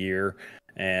least a year.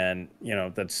 And,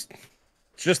 it's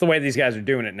just the way these guys are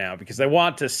doing it now, because they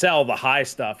want to sell the high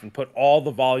stuff and put all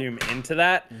the volume into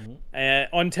that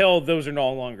until those are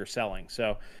no longer selling.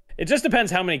 So it just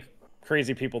depends how many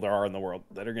crazy people there are in the world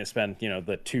that are going to spend, the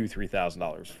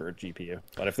 $2,000-$3,000 for a GPU.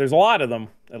 But if there's a lot of them,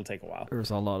 it'll take a while.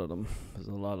 There's a lot of them. There's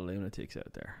a lot of lunatics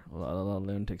out there. A lot of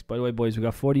lunatics. By the way, boys, we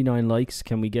got 49 likes.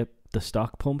 Can we get the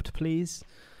stock pumped, please?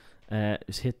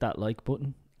 Just hit that like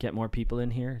button. Get more people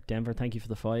in here. Denver, thank you for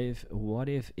the 5. What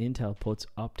if Intel puts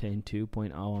Optane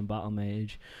 2.0 on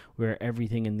Battlemage, where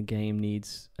everything in the game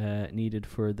needed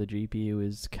for the GPU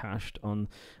is cached on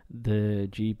the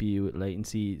GPU with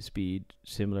latency speed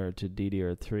similar to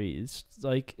DDR3? It's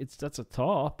like that's a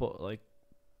thought, but like,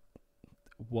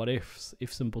 what if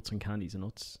some butts and candies and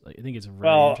nuts? Like, I think it's a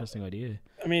really interesting idea.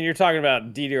 I mean, you're talking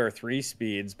about DDR3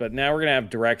 speeds, but now we're gonna have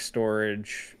direct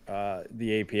storage,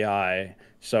 the API.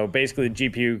 So basically, the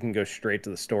GPU can go straight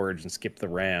to the storage and skip the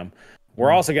RAM.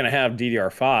 We're also going to have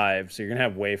DDR5, so you're going to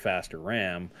have way faster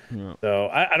RAM. Yeah. So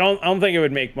I don't think it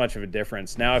would make much of a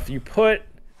difference. Now, if you put,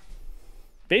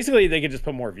 basically, they could just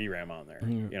put more VRAM on there.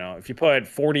 If you put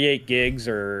 48 gigs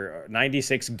or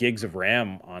 96 gigs of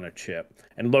RAM on a chip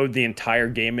and load the entire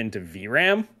game into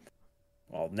VRAM,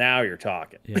 well, now you're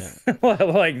talking. Yeah.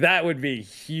 Like, that would be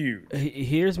huge.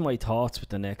 Here's my thoughts with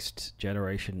the next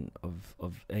generation of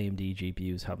AMD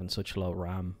GPUs having such low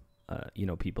RAM.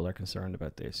 People are concerned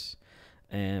about this.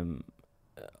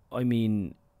 I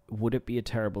mean, would it be a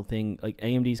terrible thing? Like,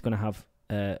 AMD's going to have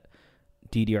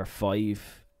DDR5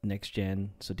 next gen.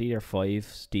 So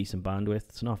DDR5's decent bandwidth.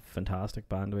 It's not fantastic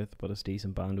bandwidth, but it's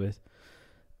decent bandwidth.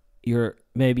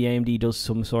 Maybe AMD does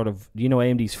some sort of,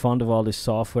 AMD's fond of all this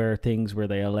software things where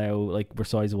they allow like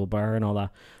resizable bar and all that,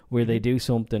 where they do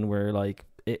something where, like,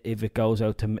 if it goes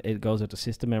out to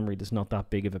system memory, there's not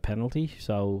that big of a penalty.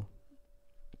 So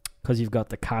because you've got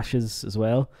the caches as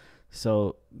well,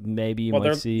 so maybe you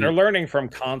might see they're learning from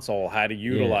console how to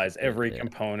utilize every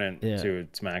component to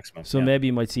its maximum. So maybe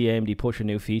you might see AMD push a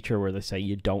new feature where they say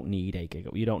you don't need 8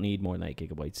 gigabytes, you don't need more than 8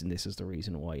 gigabytes, and this is the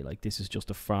reason why. Like, this is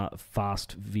just a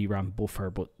fast VRAM buffer,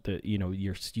 but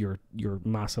your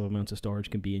massive amounts of storage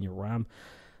can be in your RAM.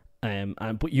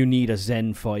 but you need a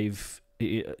Zen 5,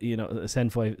 a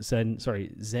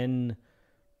Zen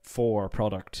 4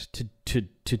 product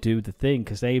to do the thing,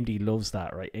 because AMD loves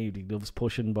that, right? AMD loves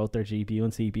pushing both their GPU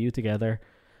and CPU together.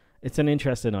 It's an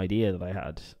interesting idea that I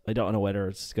had. I don't know whether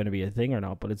it's going to be a thing or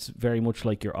not, but it's very much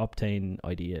like your Optane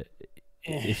idea.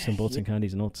 If some butts and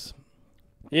candies and nuts.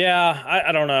 Yeah,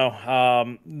 I don't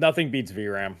know. Nothing beats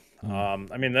VRAM.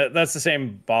 I mean, that's the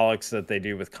same bollocks that they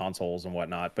do with consoles and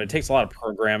whatnot, but it takes a lot of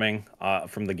programming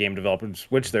from the game developers,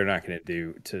 which they're not going to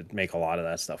do to make a lot of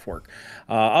that stuff work.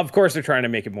 Of course, they're trying to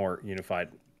make it more unified.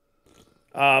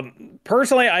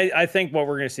 Personally, I think what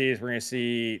we're going to see is we're going to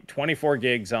see 24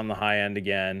 gigs on the high end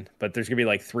again, but there's going to be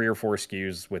like 3 or 4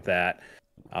 SKUs with that.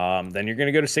 Then you're going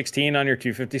to go to 16 on your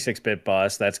 256-bit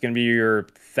bus. That's going to be your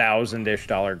 $1,000-ish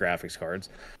graphics cards.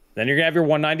 Then you're going to have your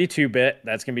 192-bit.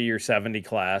 That's going to be your 70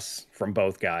 class from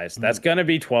both guys. That's going to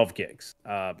be 12 gigs.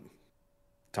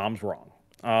 Tom's wrong.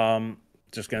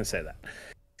 Just going to say that.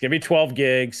 It's going to be 12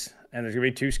 gigs, and there's going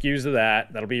to be 2 SKUs of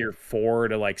that. That'll be your $400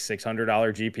 to like $600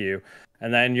 GPU.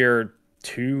 And then your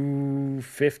 $250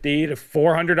 to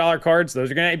 $400 cards,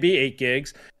 those are going to be 8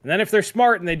 gigs. And then if they're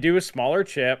smart and they do a smaller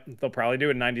chip, they'll probably do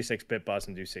a 96-bit bus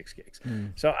and do 6 gigs.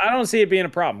 So I don't see it being a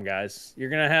problem, guys. You're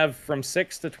going to have from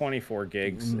 6 to 24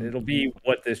 gigs. It'll be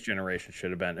what this generation should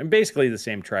have been, and basically the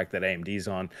same track that AMD's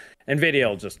on. NVIDIA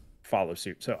will just follow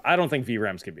suit. So I don't think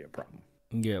VRAM's going to be a problem.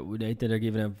 Yeah, would they they're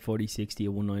giving a 4060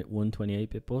 a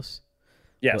 128-bit bus?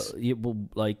 Yes. Well, you will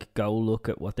go look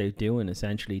at what they're doing.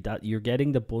 Essentially, that you're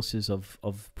getting the buses of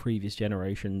previous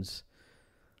generations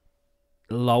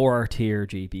lower tier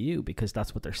GPU, because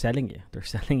that's what they're selling you. They're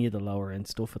selling you the lower end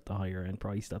stuff at the higher end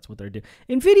price. That's what they're doing.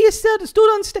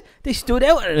 Nvidia they stood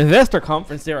out at an investor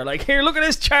conference. They were like, "Here, look at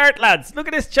this chart, lads. Look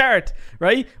at this chart,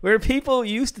 right? Where people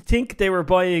used to think they were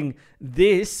buying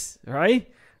this, right?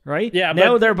 Yeah.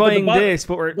 Now they're buying this,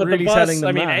 but we're really selling them.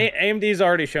 I mean, AMD's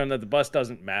already shown that the bus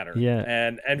doesn't matter. Yeah.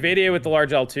 And NVIDIA with the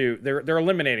large L2, they're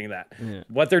eliminating that. Yeah.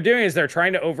 What they're doing is they're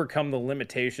trying to overcome the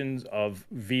limitations of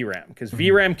VRAM, because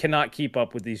VRAM cannot keep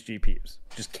up with these GPUs.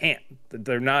 Just can't.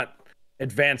 They're not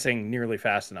advancing nearly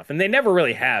fast enough, and they never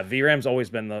really have. VRAM's always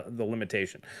been the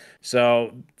limitation.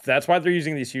 So that's why they're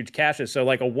using these huge caches. So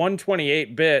like a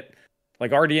 128-bit, like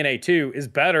RDNA 2, is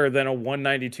better than a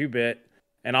 192-bit.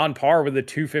 And on par with the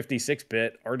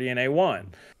 256-bit RDNA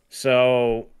 1.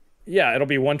 So, yeah, it'll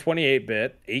be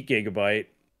 128-bit, 8 gigabyte,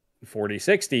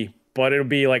 4060, but it'll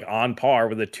be like on par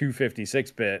with a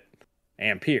 256-bit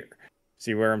Ampere.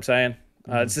 See where I'm saying?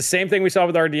 It's the same thing we saw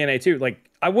with RDNA 2. Like,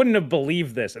 I wouldn't have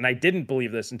believed this, and I didn't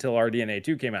believe this until RDNA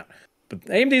 2 came out. But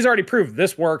AMD's already proved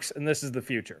this works, and this is the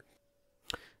future.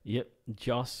 Yep.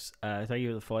 Joss, thank you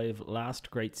for the 5.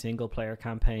 Last great single-player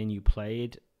campaign you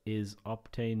played is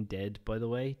Optane dead, by the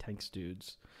way? Thanks,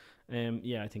 dudes.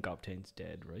 Yeah, I think Optane's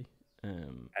dead, right?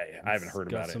 I haven't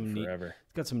heard about it in forever.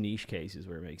 It's got some niche cases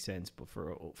where it makes sense, but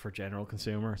for general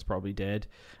consumer, it's probably dead.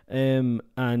 And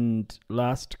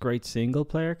last great single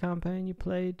player campaign you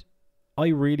played, I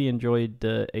really enjoyed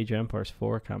the Age of Empires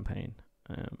 4 campaign.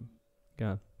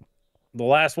 Yeah. The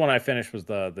last one I finished was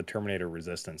the Terminator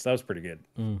Resistance. That was pretty good.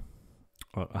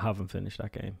 I haven't finished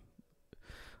that game.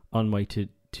 On my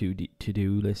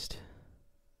to-do list.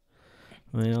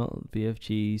 Well,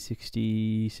 BFG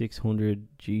 6600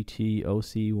 GT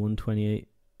OC 128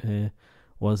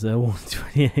 was a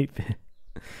 128-bit.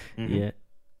 Yeah.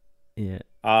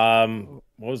 What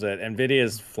was it?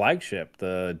 NVIDIA's flagship,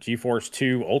 the GeForce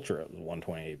 2 Ultra, was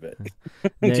 128-bit.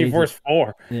 GeForce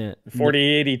 4,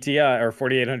 4080 Ti or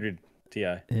 4800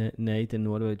 Ti. Nathan,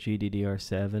 what about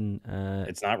GDDR7?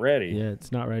 It's not ready. Yeah,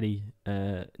 it's not ready.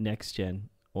 Next gen.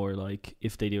 Or like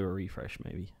if they do a refresh,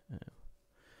 maybe.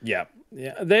 Yeah.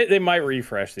 They might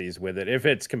refresh these with it if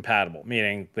it's compatible,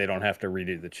 meaning they don't have to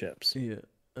redo the chips. Yeah.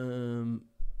 Final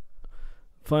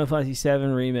Fantasy VII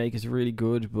Remake is really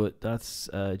good, but that's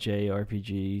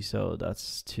JRPG, so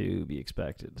that's to be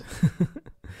expected.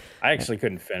 I actually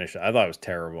couldn't finish it. I thought it was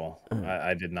terrible.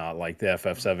 I did not like the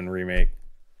FF7 Remake.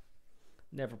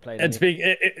 Never played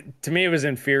it. To me, it was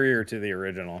inferior to the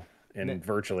original. In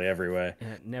virtually every way.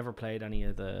 Never played any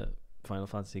of the Final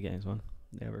Fantasy games, man.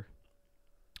 Never.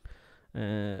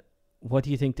 What do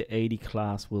you think the 80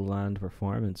 class will land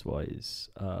performance-wise?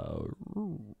 I'm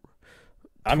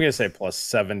going to say plus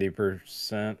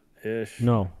 70%-ish.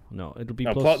 No. It'll be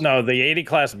the 80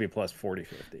 class will be plus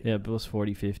 40-50. Yeah, plus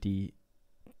 40-50.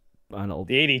 And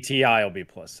the 80 Ti will be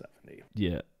plus 70.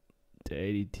 Yeah. The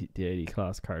 80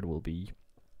 class card will be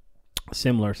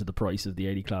similar to the price of the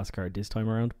 80 class card this time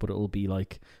around, but it'll be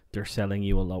like they're selling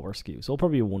you a lower SKU, so it'll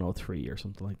probably be a 103 or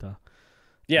something like that.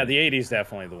 Yeah, the 80 is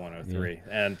definitely the 103,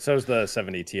 and so is the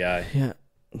 70 Ti. Yeah.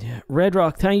 Yeah, Red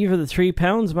Rock, thank you for the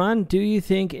 £3, man. Do you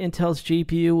think Intel's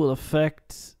GPU will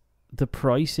affect the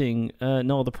pricing?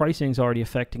 No, the pricing's already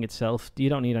affecting itself. You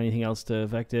don't need anything else to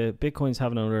affect it. Bitcoin's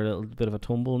having another little bit of a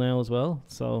tumble now as well.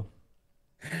 So,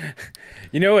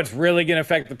 You know what's really going to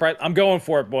affect the price? I'm going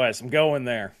for it, boys. I'm going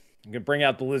there. I'm going to bring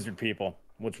out the lizard people.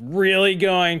 What's really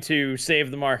going to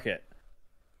save the market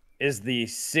is the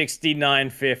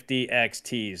 6950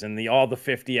 XTs and all the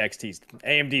 50 XTs.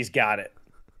 AMD's got it.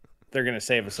 They're going to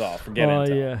save us all. Forget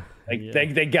Intel.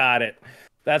 Yeah. They got it.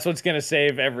 That's what's going to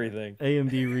save everything.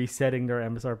 AMD resetting their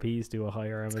MSRPs to a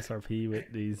higher MSRP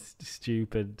with these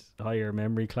stupid higher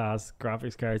memory class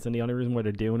graphics cards. And the only reason why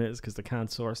they're doing it is because they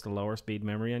can't source the lower speed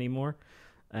memory anymore.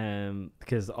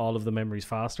 Because all of the memory's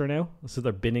faster now. So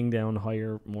they're binning down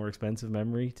higher, more expensive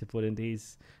memory to put in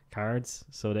these cards.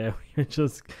 So now you're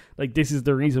just like, this is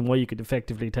the reason why you could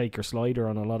effectively take your slider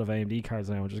on a lot of AMD cards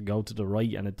now and just go to the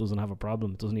right and it doesn't have a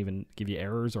problem. It doesn't even give you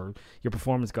errors or your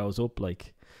performance goes up.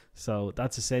 Like, so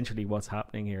that's essentially what's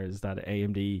happening here, is that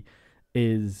AMD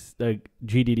is like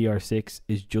GDDR6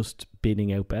 is just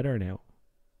bidding out better now.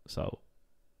 So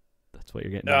that's what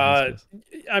you're getting.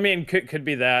 I mean, could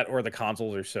be that, or the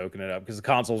consoles are soaking it up, because the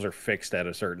consoles are fixed at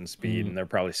a certain speed and they're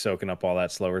probably soaking up all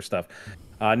that slower stuff.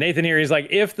 Nathan here, he's like,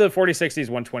 if the 4060 is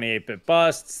 128-bit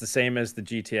bus, it's the same as the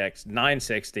GTX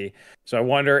 960. So I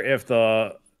wonder if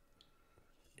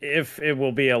it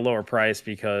will be a lower price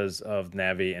because of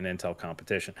Navi and Intel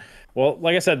competition. Well,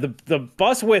 like I said, the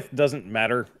bus width doesn't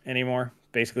matter anymore.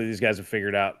 Basically, these guys have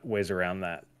figured out ways around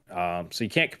that. So you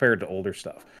can't compare it to older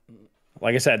stuff.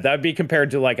 Like I said, that would be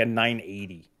compared to like a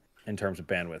 980 in terms of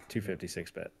bandwidth,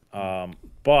 256-bit.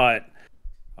 But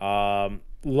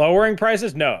lowering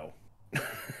prices, no.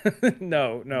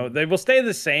 No. They will stay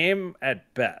the same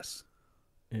at best.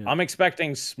 Yeah. I'm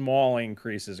expecting small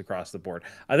increases across the board.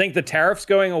 I think the tariffs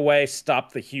going away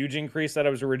stopped the huge increase that I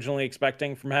was originally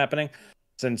expecting from happening,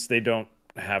 since they don't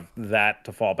have that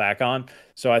to fall back on.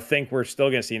 So I think we're still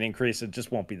going to see an increase. It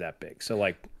just won't be that big. So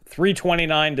like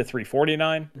 329 to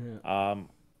 349,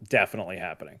 definitely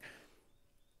happening.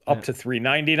 Up to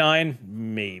 399,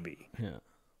 maybe.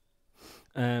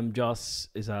 Yeah. Joss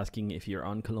is asking if you're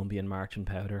on Colombian marching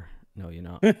powder. No, you're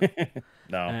not.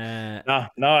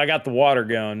 No, I got the water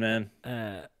going, man.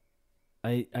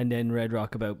 And then Red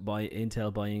Rock about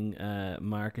Intel buying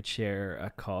market share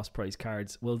at cost price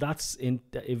cards. Well, that's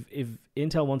if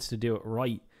Intel wants to do it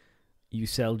right, you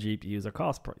sell GPUs at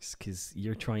cost price because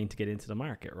you're trying to get into the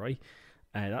market, right?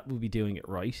 That would be doing it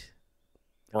right.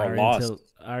 Or a loss.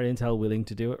 Are Intel willing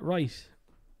to do it right?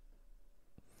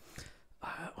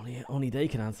 Only they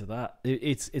can answer that.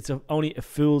 It's only a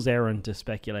fool's errand to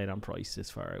speculate on price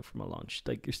this far out from a launch.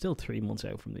 Like, you're still 3 months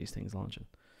out from these things launching.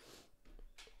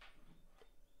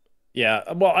 Yeah,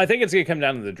 well, I think it's going to come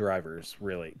down to the drivers,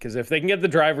 really. Because if they can get the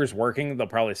drivers working, they'll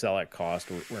probably sell at cost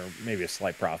or maybe a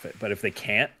slight profit. But if they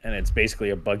can't, and it's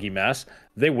basically a buggy mess,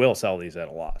 they will sell these at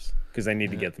a loss because they need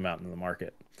to get them out into the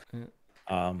market.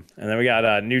 And then we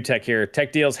got New Tech here.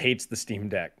 Tech Deals hates the Steam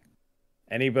Deck.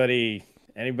 Anybody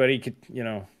could,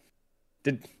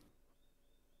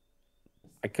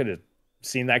 I could have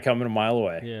seen that coming a mile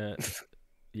away.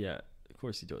 Yeah, of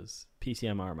course he does.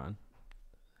 PCMR, man.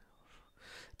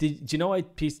 Do you know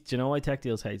why Tech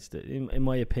Deals hates it? In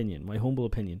my opinion, my humble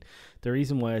opinion, the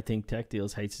reason why I think Tech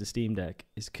Deals hates the Steam Deck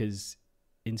is because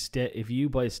instead, if you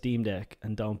buy a Steam Deck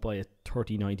and don't buy a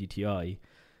 3090 Ti,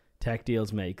 Tech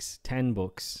Deals makes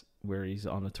 $10, where he's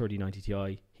on a 3090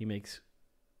 Ti, he makes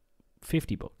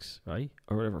 $50, right?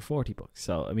 Or whatever, $40.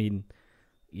 So, I mean,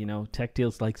 Tech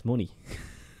Deals likes money.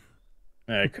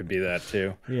 It could be that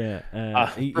too. Yeah,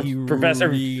 he Professor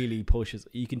really pushes.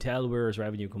 You can tell where his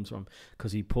revenue comes from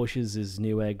because he pushes his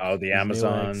Newegg. The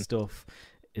Amazon stuff,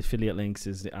 affiliate links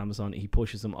is the Amazon. He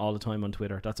pushes them all the time on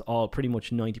Twitter. That's all. Pretty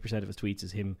much 90% of his tweets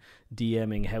is him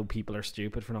DMing how people are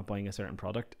stupid for not buying a certain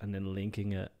product and then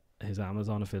linking his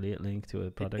Amazon affiliate link to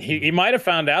a product. He might have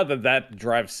found out that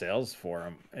drives sales for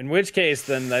him. In which case,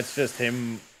 then that's just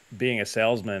him being a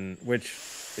salesman, which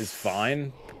is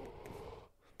fine.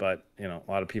 But, a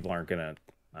lot of people aren't going to,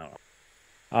 I don't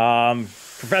know.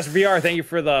 Professor VR, thank you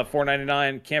for the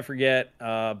 $4.99. Can't forget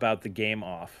about the game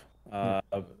off.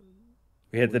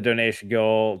 We hit the donation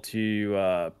goal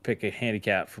to pick a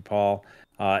handicap for Paul.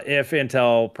 If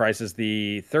Intel prices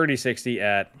the 3060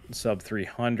 at sub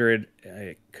 300,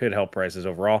 it could help prices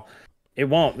overall. It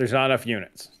won't. There's not enough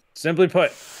units. Simply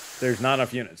put, there's not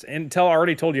enough units. Intel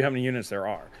already told you how many units there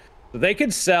are. So they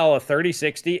could sell a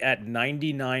 3060 at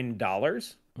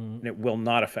 $99. And it will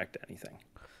not affect anything.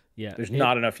 Yeah, there's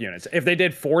not enough units. If they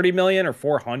did 40 million or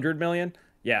 400 million,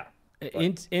 yeah.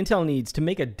 Intel needs to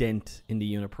make a dent in the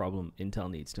unit problem. Intel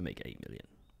needs to make 8 million.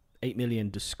 8 million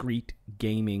discrete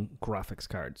gaming graphics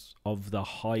cards of the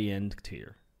high end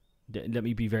tier. Let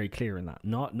me be very clear in that.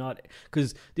 Not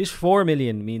because this 4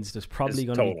 million means there's probably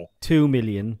going to be 2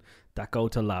 million that go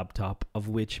to laptop, of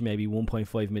which maybe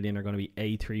 1.5 million are going to be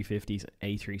A350s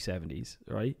and A370s,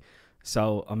 right?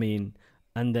 So, I mean,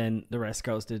 and then the rest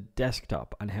goes to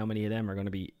desktop, and how many of them are going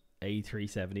to be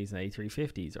A370s and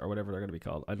A350s or whatever they're going to be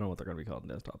called? I don't know what they're going to be called in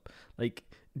desktop. Like,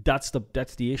 that's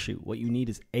the issue. What you need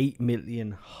is 8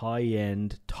 million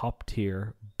high-end,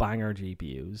 top-tier banger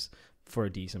GPUs for a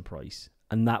decent price.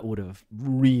 And that would have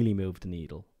really moved the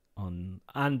needle on,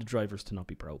 and the drivers to not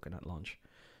be broken at launch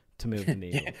to move the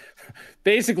needle. Yeah.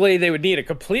 Basically, they would need a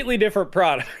completely different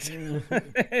product.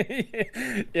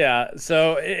 Yeah,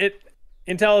 so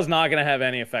Intel is not going to have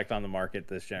any effect on the market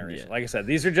this generation. Yeah. Like I said,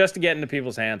 these are just to get into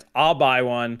people's hands. I'll buy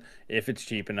one if it's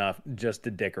cheap enough just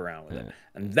to dick around with it.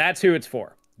 And that's who it's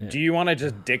for. Yeah. Do you want to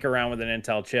just dick around with an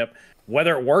Intel chip?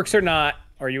 Whether it works or not,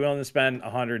 are you willing to spend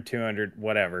 100, 200,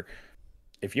 whatever?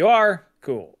 If you are,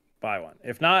 cool, buy one.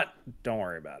 If not, don't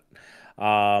worry about it.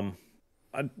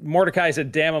 Mordecai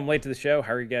said, damn, I'm late to the show.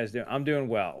 How are you guys doing? I'm doing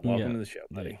well. Welcome to the show,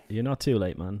 buddy. You're not too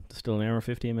late, man. Still an hour and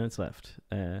 15 minutes left.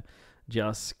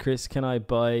 Joss, Chris, can I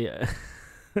buy...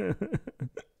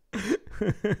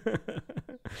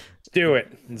 do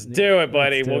it. Let's do it,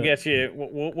 buddy. We'll get you.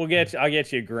 We'll get you. I'll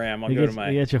get you a gram. I'll go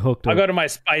to my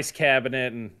spice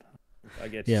cabinet and...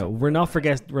 we're not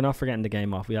forgetting the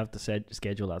game off. We have to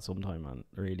schedule that sometime, man.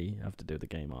 Really have to do the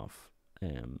game off.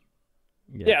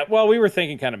 Well, we were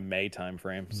thinking kind of May time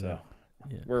frame, so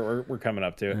we're coming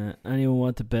up to it. Anyone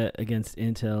want to bet against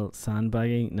Intel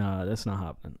sandbagging? No, that's not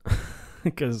happening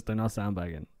because they're not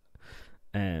sandbagging.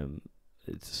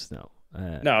 It's just no.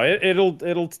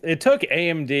 It took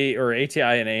AMD or ATI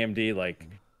and AMD like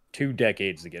 2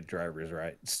 decades to get drivers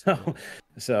right. So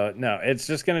no, it's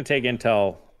just going to take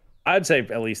Intel. I'd say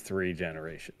at least 3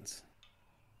 generations.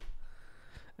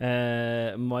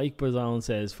 Mike Brazone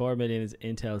says 4 million is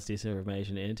Intel's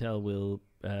disinformation. Intel will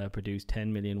produce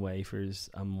 10 million wafers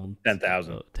a month.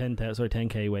 10,000.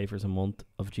 10K wafers a month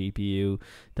of GPU.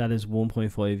 That is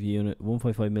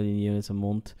 1.5 million units a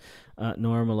month at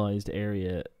normalized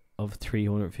area of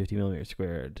 350 millimeters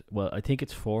squared. Well, I think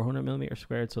it's 400 millimeters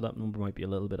squared, so that number might be a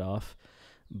little bit off.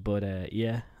 But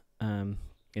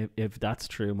if that's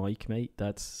true, Mike, mate,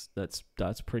 that's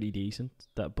pretty decent.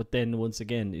 But then once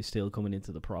again, you're still coming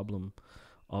into the problem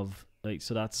of like,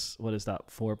 so that's, what is that,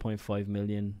 4.5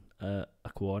 million a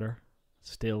quarter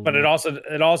still. But it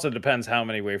also depends how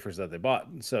many wafers that they bought.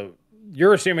 So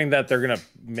you're assuming that they're gonna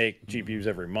make GPUs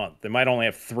every month. They might only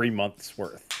have 3 months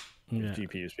worth of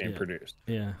GPUs being produced.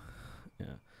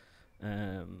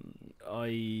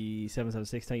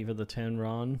 I776, thank you for the 10,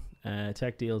 Ron.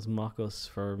 Tech Deals mock us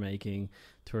for making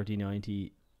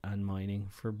 3090 and mining,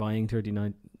 for buying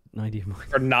 3090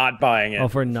 for not buying it.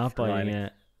 For not buying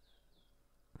it.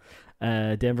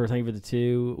 Denver, thank you for the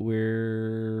 2.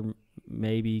 We're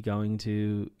maybe going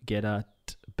to get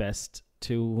at best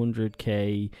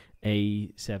 200k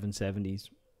A770s.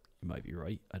 You might be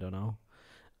right. I don't know.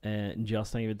 And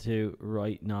just thank you for the 2.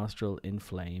 Right nostril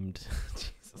inflamed.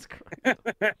 Jesus Christ.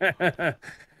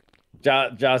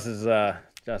 Joss is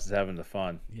having the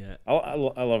fun. Yeah. I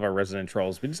love our resident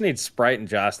trolls. We just need Sprite and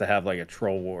Joss to have like a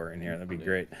troll war in here. That'd be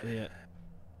great. Yeah.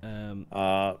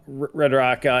 Red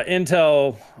Rock,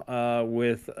 Intel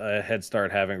with a head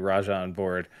start having Raja on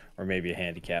board, or maybe a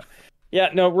handicap. Yeah,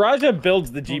 no, Raja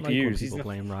builds the GPUs. People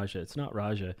blame Raja. It's not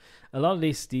Raja. A lot of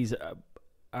these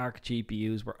Arc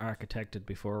GPUs were architected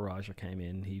before Raja came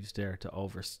in. He was there to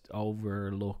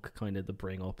overlook kind of the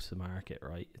bring up to market,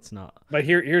 right? It's not. But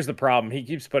here's the problem. He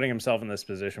keeps putting himself in this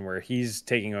position where he's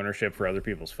taking ownership for other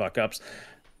people's fuck ups.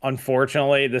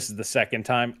 Unfortunately, this is the second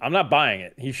time. I'm not buying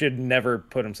it. He should never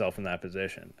put himself in that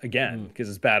position again because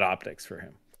it's bad optics for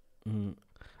him.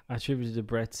 Attributed to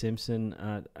Brett Simpson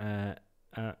at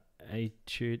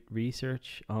Atitude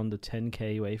Research on the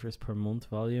 10K wafers per month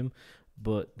volume,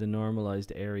 but the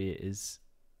normalized area is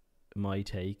my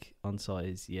take on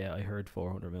size. Yeah, I heard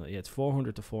 400 million. Yeah, it's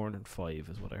 400 to 405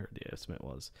 is what I heard the estimate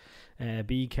was.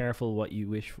 Be careful what you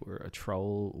wish for. A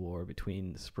troll war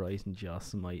between Sprite and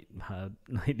Joss might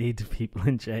lead to people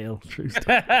in jail. True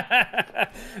story.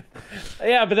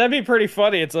 Yeah, but that'd be pretty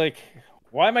funny. It's like,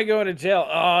 why am I going to jail?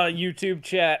 Oh, YouTube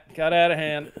chat got out of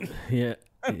hand. Yeah.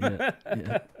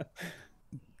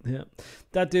 Yeah,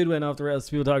 that dude went off the rails.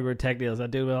 People talking about Tech Deals.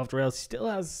 That dude went off the rails. He still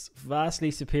has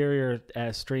vastly superior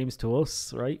streams to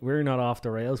us, right? We're not off the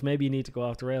rails. Maybe you need to go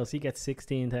off the rails. He gets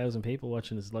 16,000 people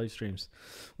watching his live streams.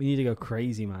 We need to go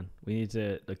crazy, man. We need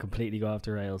to completely go off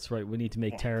the rails, right? We need to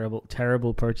make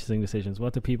terrible purchasing decisions.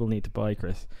 What do people need to buy,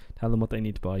 Chris? Tell them what they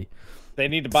need to buy. They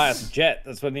need to buy us a jet.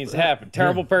 That's what needs to happen.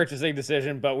 Terrible purchasing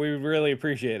decision, but we really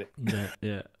appreciate it.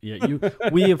 Yeah.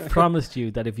 We have promised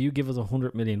you that if you give us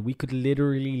 100 million, we could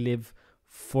literally live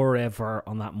forever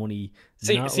on that money.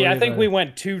 See, I think we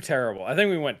went too terrible. I think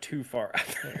we went too far.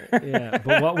 Yeah,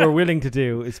 but what we're willing to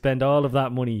do is spend all of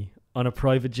that money on a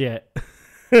private jet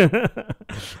and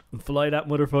fly that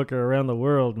motherfucker around the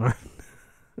world, man.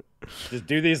 Just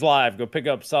do these live. Go pick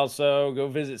up Salso. Go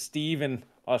visit Steve in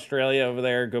Australia over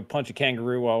there. Go punch a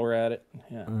kangaroo while we're at it.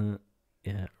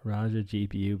 Yeah. Raja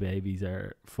GPU babies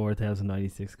are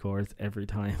 4096 cores every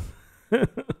time.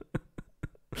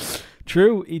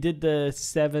 True, he did the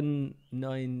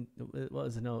 7-9. What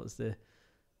was it? No, it was the.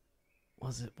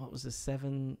 What was the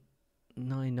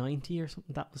 7990 or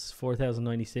something? That was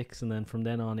 4096, and then from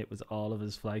then on, it was all of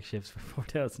his flagships for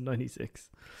 4096.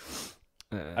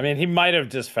 I mean, he might have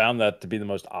just found that to be the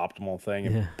most optimal thing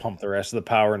and pumped the rest of the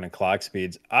power into clock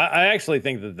speeds. I actually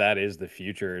think that is the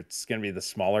future. It's going to be the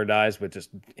smaller dies with just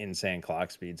insane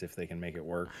clock speeds if they can make it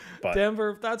work. But Denver,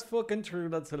 if that's fucking true,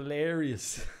 that's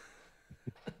hilarious.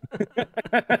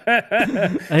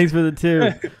 Thanks for the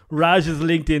two. Raj's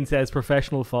LinkedIn says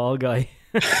professional fall guy.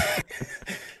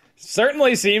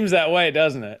 Certainly seems that way,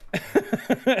 doesn't it?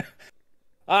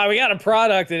 We got a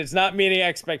product and it's not meeting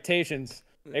expectations.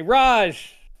 Hey,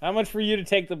 Raj, how much for you to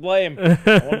take the blame? I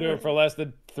won't do it for less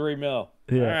than $3 million.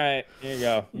 Yeah. All right, here you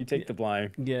go. You take the blame.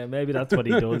 Yeah, maybe that's what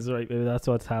he does, right? Maybe that's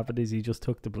what's happened is he just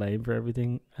took the blame for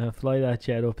everything. Fly that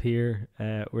jet up here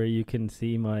where you can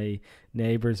see my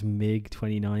neighbour's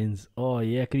MiG-29s. Oh,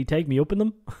 yeah. Can he take me up in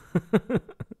them?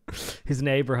 His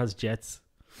neighbour has jets.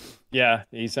 Yeah,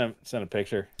 he sent a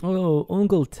picture. Oh,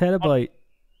 Uncle Terabyte.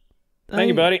 Thank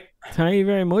you, buddy. Thank you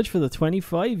very much for the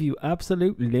 25, you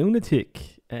absolute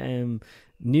lunatic. New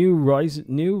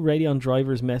Radeon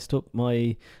drivers messed up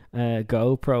my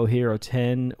GoPro Hero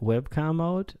 10 webcam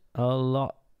mode. A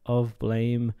lot of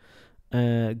blame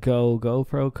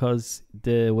GoPro because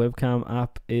the webcam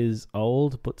app is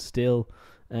old, but still.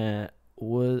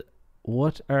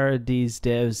 What are these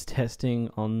devs testing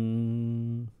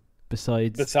on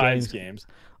besides games?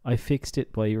 I fixed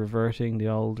it by reverting the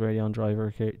old Radeon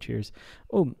driver. Cheers.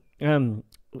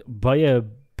 Buy a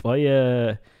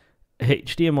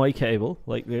HDMI cable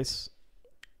like this,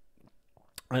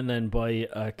 and then buy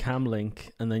a cam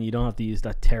link, and then you don't have to use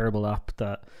that terrible app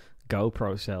that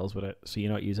GoPro sells with it. So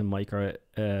you're not using micro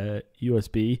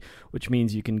USB, which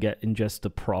means you can get in just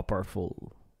the proper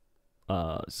full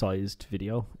sized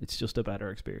video. It's just a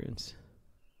better experience.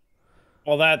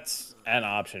 Well, that's an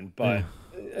option, but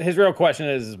his real question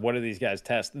is, what do these guys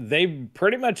test? They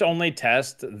pretty much only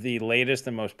test the latest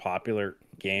and most popular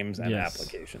games and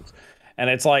applications. And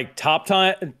it's like top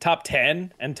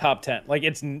 10 and top 10. Like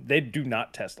they do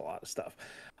not test a lot of stuff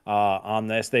on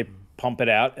this. They pump it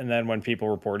out, and then when people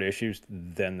report issues,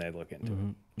 then they look into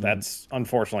it. That's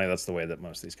unfortunately that's the way that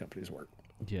most of these companies work.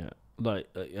 Yeah, like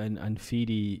and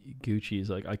Fidi Gucci is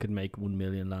like, I could make 1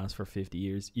 million last for 50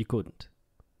 years. You couldn't.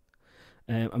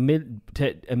 A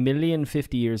million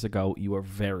 50 years ago, you were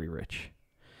very rich.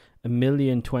 1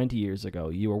 million 20 years ago,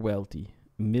 you were wealthy.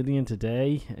 1 million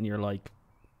today, and you're like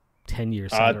 10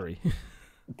 years salary.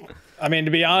 I mean,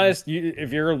 to be honest,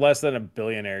 if you're less than a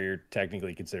billionaire, you're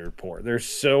technically considered poor. There's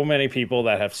so many people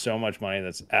that have so much money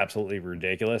that's absolutely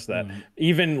ridiculous that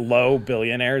even low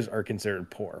billionaires are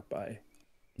considered poor by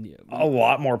a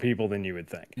lot more people than you would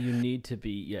think. You need to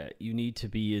be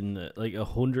in the, like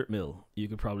 100 mil. You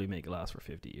could probably make it last for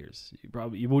 50 years.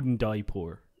 You wouldn't die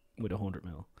poor with 100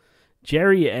 mil.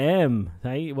 Jerry M.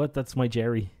 That's my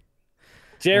Jerry.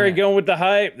 Jerry going with the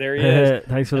hype. There he is.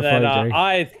 Thanks for the follow, Jerry.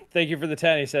 I thank you for the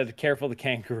 10. He said, careful, the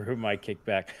kangaroo might kick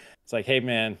back. It's like, hey,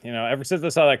 man, ever since I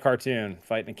saw that cartoon,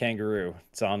 fighting a kangaroo,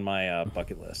 it's on my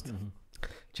bucket list.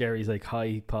 Jerry's like,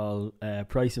 hi, Paul.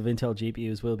 Price of Intel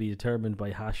GPUs will be determined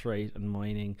by hash rate and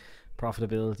mining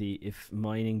profitability. If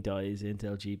mining dies,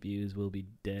 Intel GPUs will be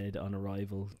dead on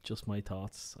arrival. Just my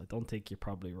thoughts. I don't think you're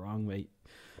probably wrong, mate.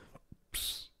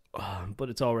 But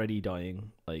it's already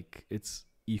dying. Like,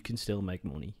 you can still make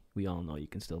money. We all know you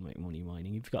can still make money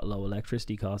mining. If you've got low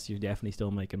electricity costs, you're definitely still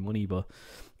making money. But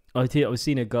I was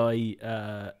seeing a guy,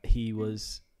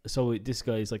 this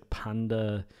guy is like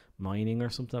Panda Mining or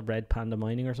something, Red Panda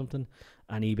Mining or something,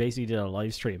 and he basically did a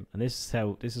live stream, and this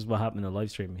is what happened in the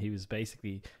live stream. He was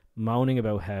basically moaning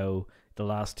about how the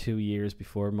last 2 years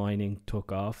before mining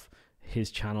took off,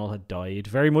 his channel had died,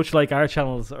 very much like our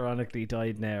channels ironically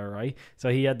died now, right? So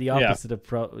he had the opposite of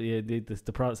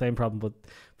same problem, but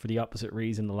for the opposite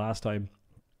reason the last time.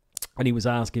 And he was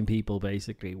asking people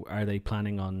basically, are they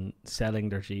planning on selling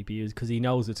their GPUs? Because he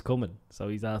knows it's coming. So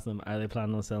he's asking them, are they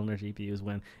planning on selling their GPUs?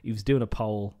 When he was doing a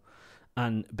poll,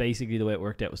 And basically the way it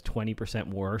worked out was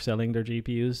 20% were selling their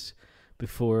GPUs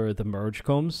before the merge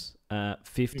comes.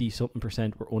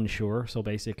 50-something% were unsure. So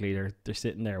basically they're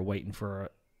sitting there waiting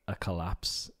for a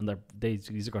collapse. And these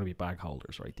are going to be bag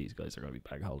holders, right? These guys are going to be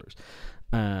bag holders.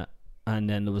 And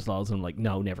then there was loads of them like,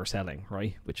 no, never selling,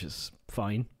 right? Which is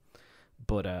fine.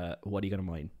 But what are you going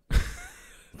to mine?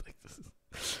 Like, this is,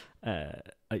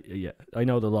 I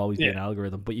know there'll always be an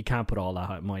algorithm, but you can't put all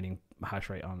that mining hash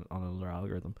rate on another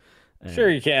algorithm.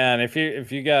 Sure, you can if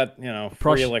you got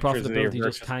free electricity. Profitability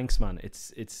just tanks, man.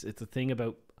 It's a thing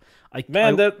about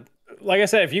like I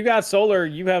said, if you got solar,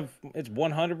 it's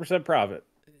 100% profit.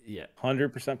 Yeah,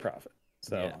 100% profit.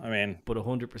 So yeah. I mean, but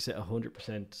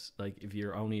 100%, like if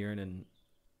you're only earning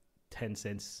 10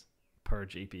 cents per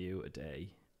GPU a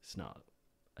day, it's not,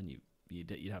 and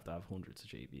you'd have to have hundreds of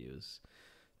GPUs.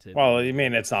 Well, you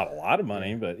mean it's not a lot of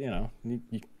money, but you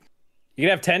can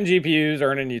have 10 GPUs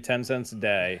earning you 10 cents a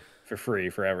day for free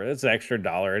forever. That's an extra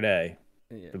 $1 a day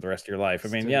for the rest of your life.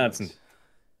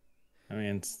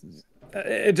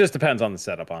 It just depends on the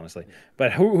setup, honestly.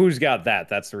 But who's got that?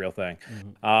 That's the real thing. Mm-hmm.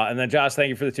 And then Josh, thank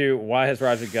you for the 2. Why has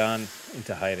Raja gone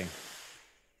into hiding?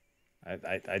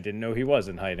 I didn't know he was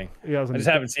in hiding. I just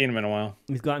haven't seen him in a while.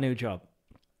 He's got a new job.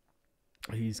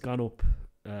 He's gone up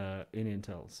in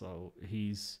Intel, so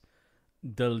he's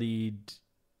the lead.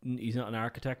 He's not an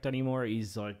architect anymore.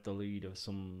 He's like the lead of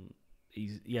some.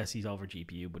 He's over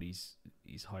GPU, but he's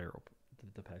higher up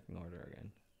the pecking order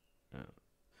again.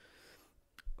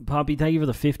 Poppy, thank you for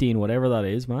the 15, whatever that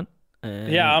is, man.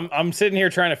 I'm sitting here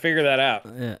trying to figure that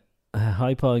out.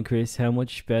 Hi, Paul and Chris. How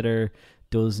much better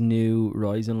does new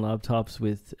Ryzen laptops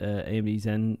with AMD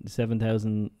Zen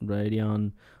 7000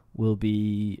 Radeon will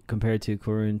be compared to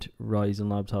current Ryzen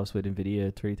laptops with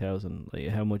NVIDIA 3000? Like,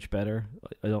 how much better?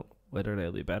 I don't whether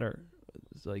they'll be better.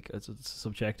 It's a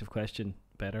subjective question.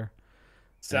 Better.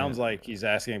 Sounds like he's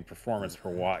asking performance per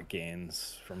watt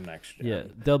gains from next gen. Yeah,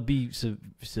 they'll be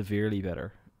severely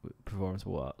better performance per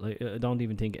watt. Like, I don't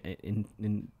even think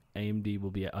in AMD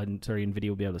will be. NVIDIA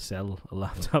will be able to sell a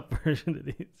laptop version of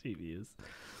these CPUs.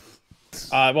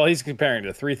 Well, he's comparing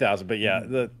to 3000, but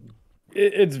yeah,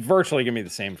 it's virtually gonna be the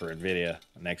same for NVIDIA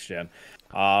next gen.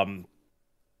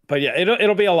 But yeah,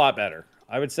 it'll be a lot better.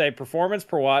 I would say performance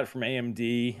per watt from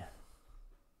AMD,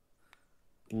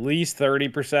 at least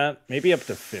 30%, maybe up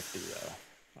to 50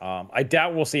 though. I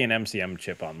doubt we'll see an MCM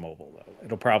chip on mobile though.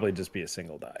 It'll probably just be a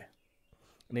single die.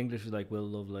 In English, is like, will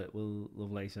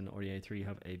Lovelace and RDA3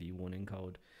 have AV1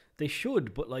 encode? They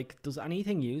should, but like, does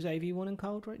anything use AV1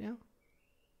 encode right now?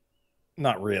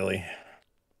 Not really.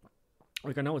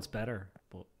 Like, I know it's better,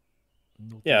 but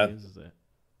nothing uses it.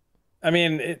 I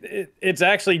mean, it's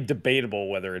actually debatable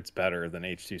whether it's better than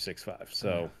H.265.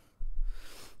 So,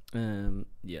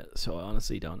 so I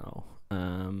honestly don't know.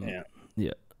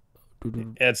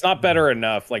 It's not better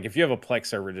enough. Like, if you have a Plex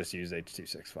server, just use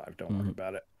H.265. Don't worry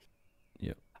about it.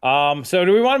 So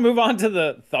do we want to move on to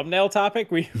the thumbnail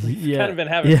topic? We've kind of been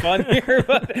having fun here,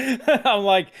 but I'm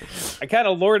like, I kind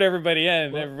of lured everybody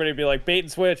in. Everybody be like, bait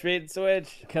and switch.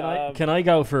 Can I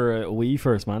go for a Wii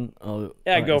first, man?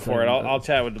 Go for it. I'll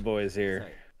chat with the boys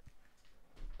here.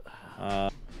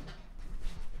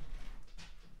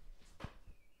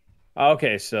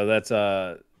 Okay, so that's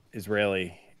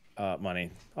Israeli money.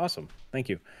 Awesome. Thank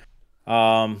you.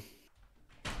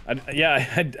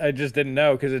 I just didn't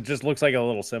know because it just looks like a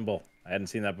little symbol. I hadn't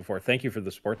seen that before. Thank you for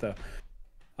the support, though.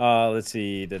 Let's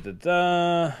see.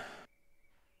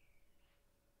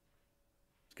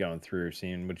 Going through,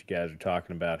 seeing what you guys are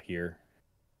talking about here.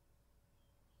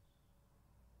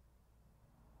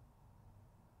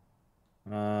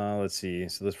 Let's see.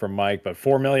 So this from Mike, but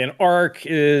 4 million ARC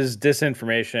is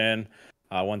disinformation.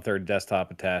 1/3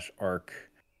 desktop attached ARC.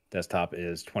 Desktop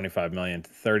is 25 million to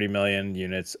 30 million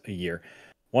units a year.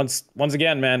 Once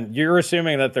again, man, you're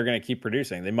assuming that they're going to keep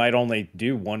producing. They might only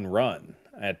do one run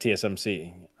at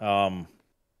TSMC. So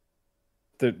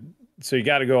you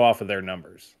got to go off of their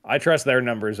numbers. I trust their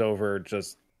numbers over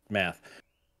just math.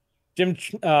 Jim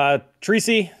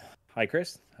Tracy. Hi,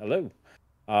 Chris. Hello.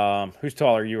 Who's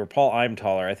taller? You or Paul? I'm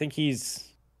taller. I think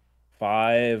he's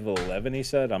 5'11", he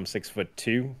said. I'm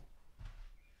 6'2".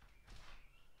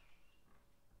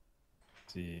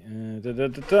 Let's see.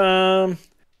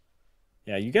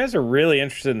 Yeah, you guys are really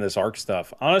interested in this ARC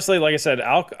stuff. Honestly, like I said,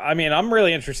 I'm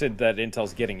really interested that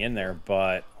Intel's getting in there,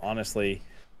 but honestly,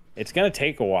 it's going to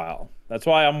take a while. That's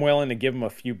why I'm willing to give them a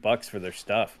few bucks for their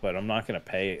stuff, but I'm not going to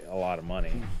pay a lot of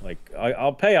money. Like,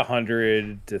 I'll pay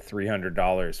 $100 to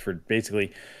 $300 for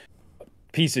basically a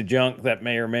piece of junk that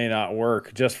may or may not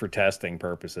work just for testing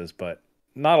purposes, but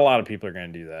not a lot of people are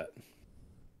going to do that.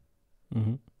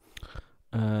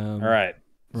 Mm-hmm. All right.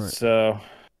 Right. So,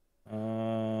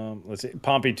 let's see.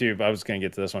 PompeyTube. I was going to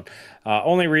get to this one.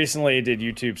 Only recently did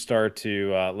YouTube start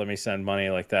to let me send money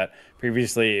like that.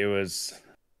 Previously,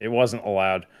 it wasn't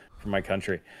allowed for my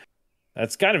country.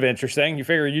 That's kind of interesting. You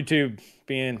figure YouTube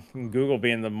being Google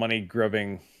being the money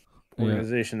grubbing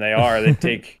organization they are, they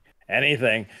take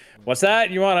anything. What's that?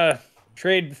 You want to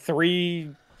trade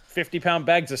 3 50-pound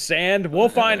bags of sand? We'll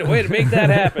find a way to make that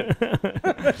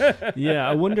happen. Yeah,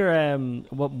 I wonder.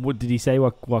 What did he say?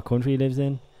 What country he lives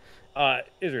in?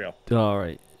 Israel. All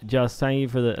right. Just thank you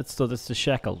for the. So that's the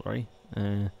shekel, right?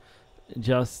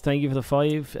 Just thank you for the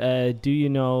 5. Do you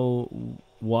know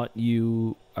what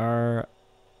you are?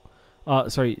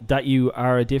 Sorry, that you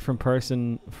are a different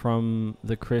person from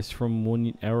the Chris from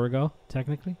 1 hour ago,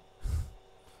 technically.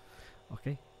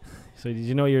 Okay. So did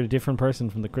you know you're a different person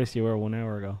from the Chris you were 1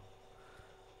 hour ago?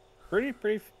 Pretty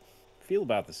feel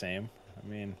about the same. I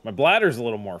mean, my bladder's a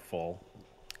little more full.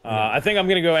 I think I'm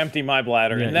gonna go empty my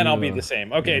bladder, and then I'll be the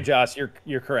same. Okay, Josh,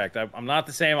 you're correct. I'm not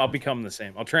the same. I'll become the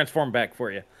same. I'll transform back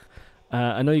for you.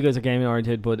 I know you guys are gaming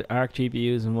oriented, but Arc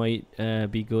GPUs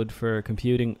might be good for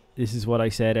computing. This is what I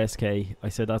said, SK. I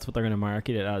said that's what they're going to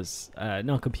market it as.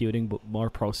 Not computing, but more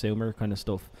prosumer kind of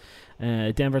stuff.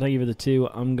 Denver, thank you for the 2.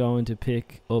 I'm going to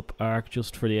pick up Arc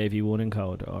just for the AV1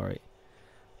 encode. All right.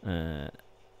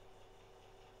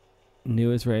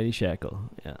 New Israeli shekel.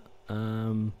 Yeah.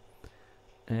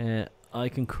 I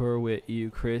concur with you,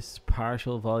 Chris.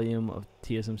 Partial volume of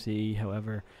TSMC,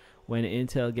 however. When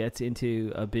Intel gets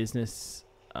into a business,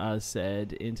 as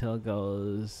said, Intel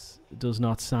does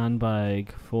not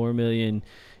sandbag. 4 million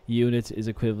units is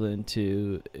equivalent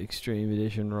to Extreme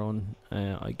Edition run.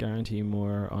 I guarantee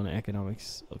more on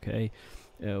economics. Okay,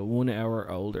 1 hour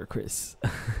older, Chris.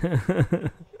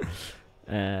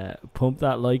 Pump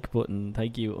that like button.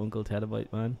 Thank you, Uncle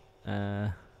Terabyte Man.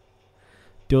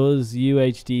 Does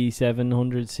UHD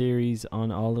 700 series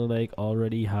on Alder Lake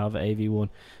already have AV1?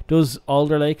 Does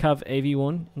Alder Lake have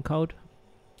AV1 in code?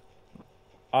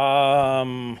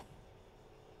 I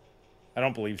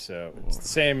don't believe so. It's the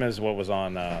same as what was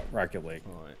on Rocket Lake.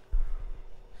 All right.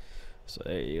 So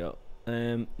there you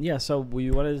go. Yeah. So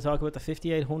we wanted to talk about the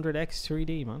 5800X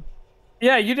 3D, man.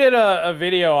 Yeah, you did a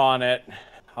video on it.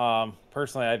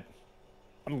 Personally,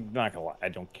 I'm not gonna lie, I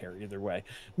don't care either way.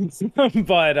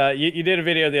 But you did a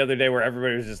video the other day where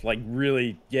everybody was just like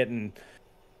really getting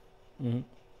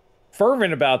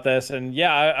fervent about this, and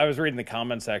yeah, I was reading the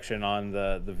comment section on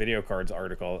the video cards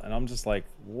article, and I'm just like,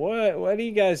 what do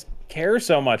you guys care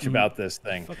so much about this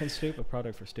thing? Fucking stupid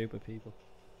product for stupid people.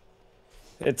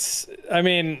 I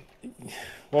mean,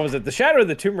 what was it? The Shadow of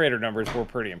the Tomb Raider numbers were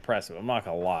pretty impressive. I'm not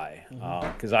gonna lie,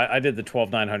 because I did the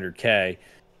 12900K.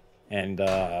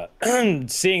 And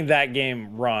seeing that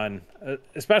game run,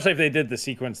 especially if they did the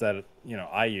sequence that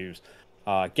I use,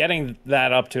 getting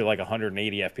that up to like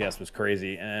 180 FPS was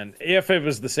crazy. And if it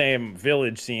was the same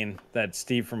village scene that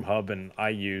Steve from Hub and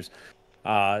I use,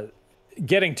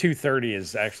 getting 230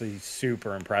 is actually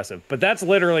super impressive. But that's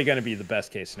literally going to be the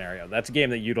best case scenario. That's a game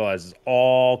that utilizes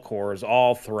all cores,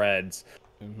 all threads,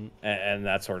 and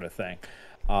that sort of thing.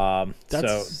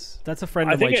 That's a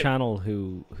friend of my channel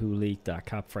who leaked that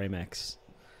Capframe X,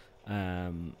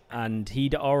 and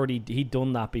he'd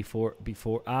done that before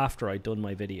after I'd done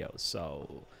my videos,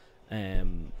 so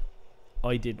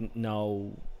I didn't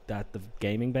know that the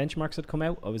gaming benchmarks had come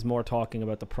out. I was more talking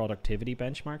about the productivity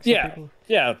benchmarks.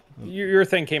 Yeah. Your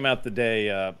thing came out the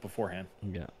day beforehand.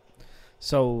 Yeah.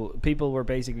 So people were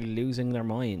basically losing their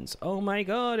minds. Oh my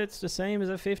god, it's the same as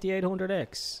a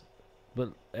 5800X.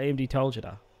 But AMD told you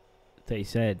that. They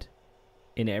said,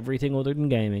 in everything other than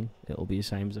gaming, it'll be the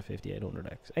same as a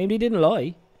 5800X. AMD didn't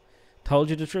lie. Told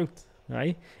you the truth,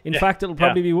 right? In fact, it'll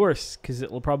probably be worse, because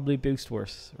it'll probably boost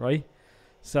worse, right?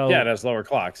 So yeah, it has lower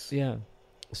clocks. Yeah.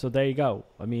 So there you go.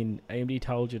 I mean, AMD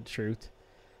told you the truth,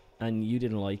 and you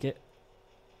didn't like it.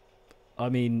 I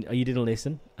mean, you didn't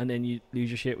listen, and then you lose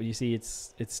your shit when you see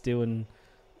it's doing,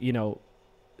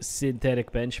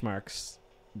 synthetic benchmarks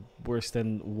worse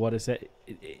than what is it?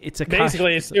 It's a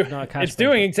basically it's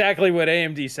doing exactly what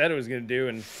AMD said it was going to do,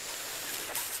 and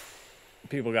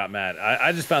people got mad.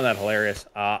 I just found that hilarious.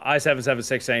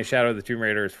 I776 saying Shadow of the Tomb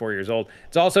Raider is 4 years old.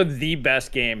 It's also the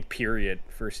best game, period,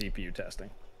 for CPU testing.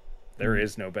 There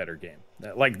is no better game.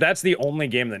 Like, that's the only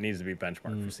game that needs to be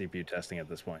benchmarked for CPU testing at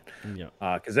this point. Yeah.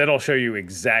 Because it'll show you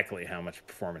exactly how much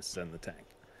performance is in the tank.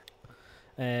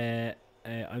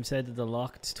 I'm said that the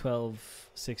locked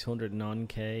 12600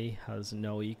 non-K has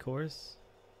no E-cores.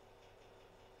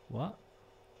 What?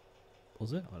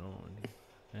 Was it? I don't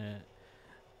know.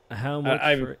 How much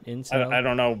for Intel? I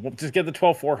don't know. Just get the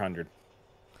 12400.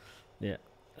 Yeah.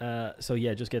 So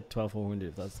yeah, just get 12400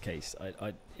 if that's the case.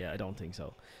 I don't think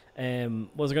so.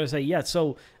 What was I going to say? Yeah,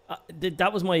 so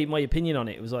that was my opinion on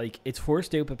it. It was like, it's for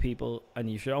stupid people, and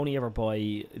you should only ever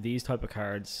buy these type of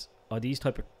cards or these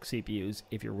type of CPUs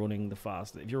if you're running the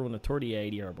fast. If you're running a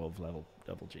 3080 or above level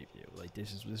GPU, like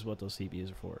this is what those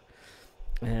CPUs are for.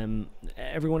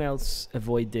 Everyone else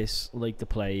avoid this like the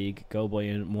plague. Go buy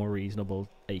a more reasonable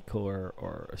 8 core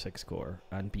or a 6 core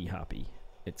and be happy.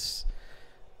 It's,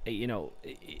 you know,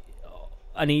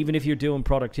 and even if you're doing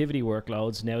productivity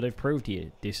workloads, now they've proved to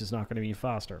you this is not going to be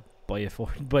faster. Buy a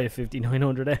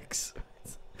 5900X.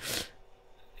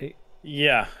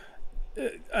 Yeah.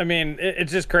 I mean,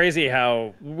 it's just crazy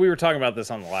how we were talking about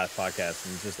this on the last podcast,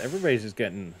 and just everybody's just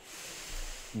getting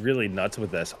really nuts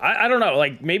with this. I don't know.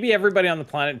 Like, maybe everybody on the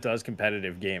planet does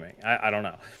competitive gaming. I don't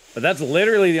know. But that's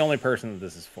literally the only person that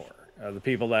this is for. The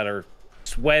people that are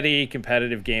sweaty,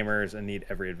 competitive gamers and need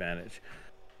every advantage.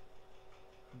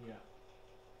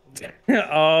 Yeah.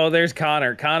 Oh, there's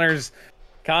Connor. Connor is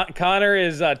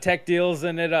tech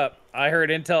dealsing it up. I heard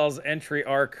Intel's entry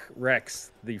Arc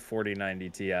Rex, the 4090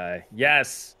 Ti.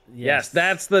 Yes,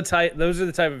 that's the type. Those are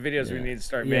the type of videos we need to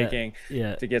start making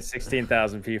to get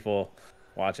 16,000 people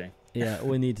watching. Yeah,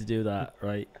 we need to do that,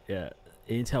 right? Yeah,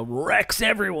 Intel wrecks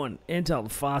everyone. Intel, the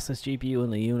fastest GPU in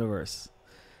the universe.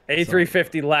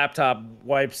 A350 laptop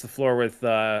wipes the floor with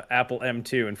Apple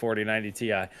M2 and 4090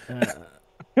 Ti.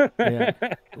 Yeah,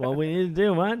 what we need to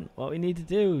do, man. What we need to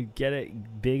do, get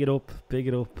it, big it up.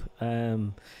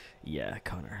 Yeah,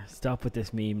 Connor, stop with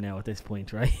this meme now at this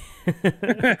point, right?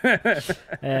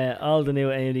 All the new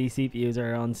AMD CPUs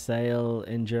are on sale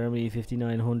in Germany.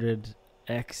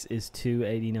 5900X is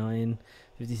 $289.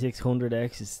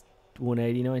 5600X is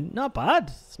 $189. Not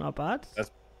bad. It's not bad.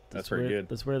 That's pretty good.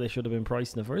 That's where they should have been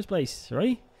priced in the first place,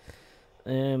 right?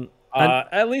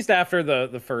 At least after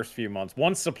the first few months,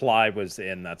 once supply was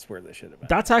in, that's where they should have been.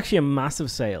 That's actually a massive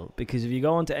sale, because if you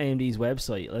go onto AMD's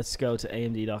website, let's go to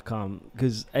AMD.com,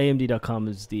 because AMD.com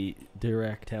is the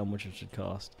direct how much it should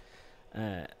cost.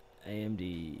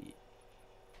 AMD.com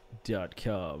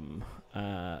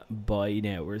buy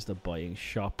now. Where's the buying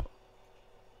shop?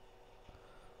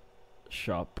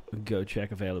 Go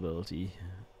check availability.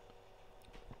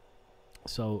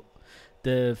 So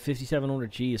the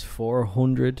 5700G is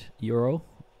 €400,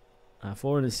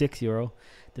 406 euro.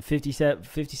 The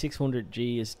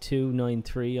 5600G is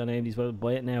 293 on AMD's website.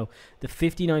 Buy it now. The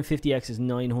 5950X is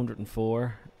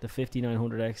 904. The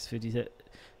 5900X,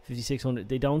 5600.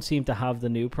 They don't seem to have the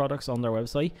new products on their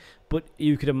website, but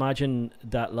you could imagine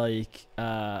that, like,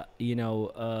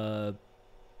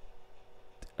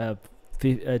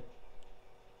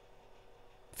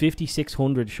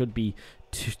 5600 should be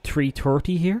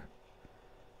 330 here.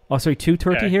 Oh, sorry,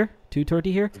 230 here.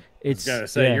 230 here. It's gonna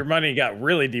say your money got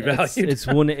really devalued. It's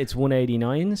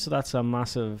 189, so that's a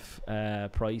massive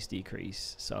price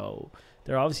decrease. So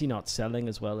they're obviously not selling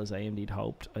as well as AMD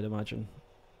hoped, I'd imagine.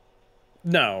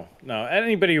 No.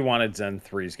 Anybody who wanted Zen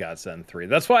 3's got Zen 3.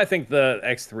 That's why I think the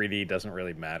X3D doesn't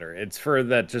really matter. It's for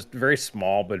that just very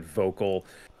small but vocal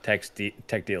Tech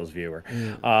Deals viewer.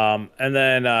 And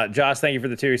then Josh, thank you for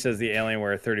the 2. He says the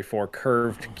Alienware 34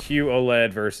 curved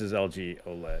QOLED versus LG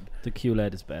OLED. The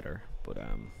QLED is better, but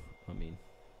I mean,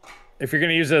 if you're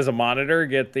gonna use it as a monitor,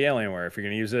 get the Alienware. If you're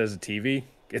gonna use it as a TV,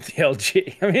 get the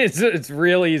LG. I mean, it's a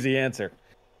real easy answer.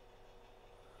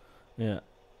 Yeah.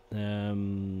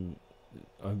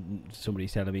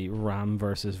 Somebody's telling me RAM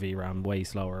versus VRAM, way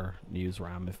slower. Use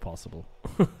RAM if possible.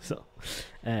 So,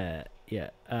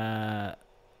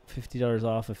 $50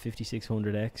 off of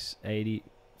 5600X,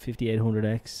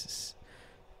 5800X.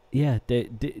 Yeah,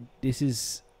 this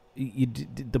is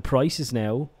the prices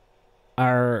now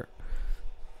are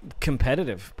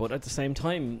competitive, but at the same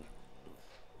time,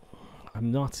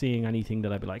 I'm not seeing anything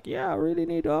that I'd be like, yeah, I really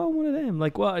need one of them.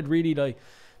 Like, what I'd really like.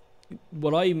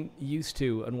 What I'm used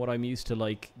to, and what I'm used to,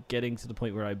 like, getting to the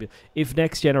point where if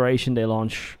next generation they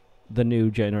launch the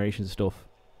new generation stuff,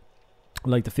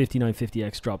 like the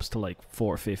 5950X drops to like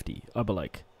 450, I'll be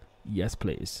like, yes,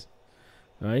 please,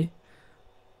 right?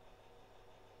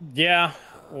 Yeah,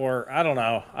 or I don't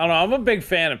know. I'm a big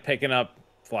fan of picking up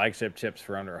flagship chips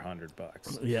for under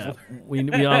 $100. Yeah,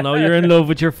 we all know you're in love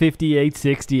with your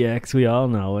 5860X. We all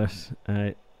know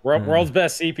it. World's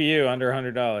best CPU under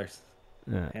 $100.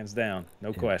 Hands down,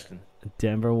 no question.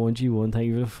 Denver 1G1, thank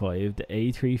you for the 5. The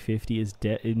A350 is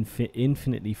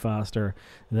infinitely faster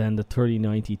than the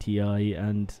 3090 Ti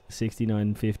and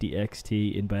 6950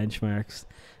 XT in benchmarks.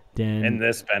 Then in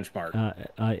this benchmark,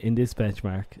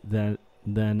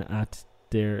 then at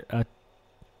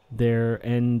their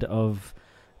end of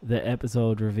the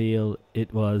episode reveal,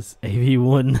 it was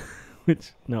AV1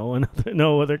 which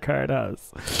no other card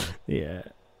has. Yeah.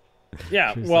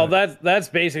 Yeah, well, that's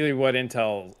basically what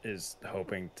Intel is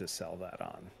hoping to sell that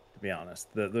on, to be honest.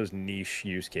 Those niche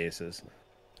use cases.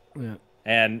 Yeah.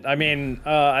 And I mean,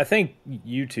 I think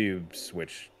YouTube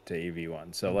switched to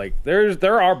AV1. So like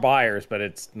there are buyers, but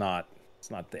it's not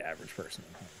the average person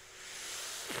at home.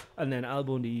 And then Al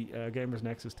Bundy, Gamers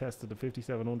Nexus tested the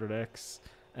 5700X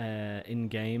in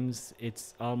games.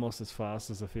 It's almost as fast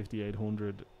as a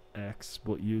 5800X,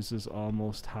 but uses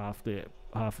almost half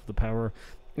of the power.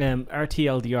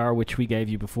 RTLDR, which we gave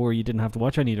you before, you didn't have to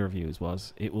watch any of the reviews,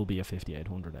 it will be a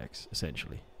 5800X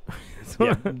essentially. So,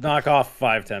 yeah, knock off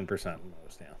 5-10%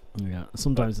 most. Yeah,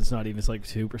 sometimes it's not even, it's like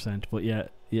 2%, but yeah,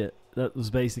 that was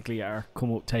basically our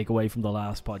takeaway from the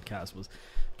last podcast, was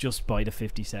just buy the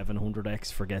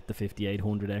 5700X, forget the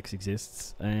 5800X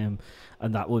exists, and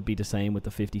that would be the same with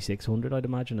the 5600, I'd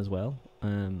imagine, as well.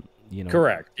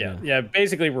 Correct. Yeah.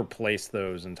 Basically replace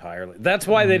those entirely. That's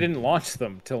why they didn't launch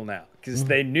them till now, because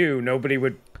they knew nobody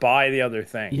would buy the other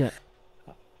thing.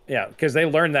 Yeah, because they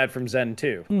learned that from Zen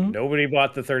 2. Nobody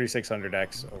bought the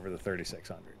 3600X over the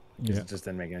 3600. It just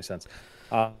didn't make any sense.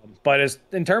 But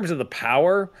in terms of the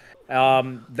power,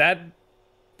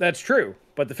 that's true.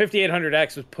 But the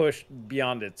 5800X was pushed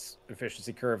beyond its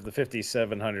efficiency curve. The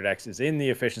 5700X is in the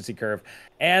efficiency curve.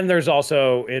 And there's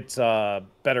also its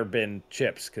better bin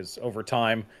chips, because over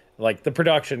time, like, the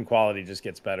production quality just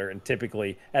gets better. And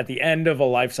typically, at the end of a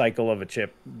life cycle of a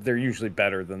chip, they're usually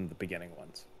better than the beginning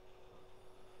ones.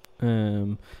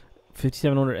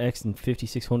 5700X and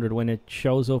 5600, when it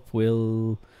shows up,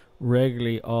 will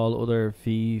regularly all other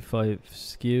V5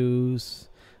 SKUs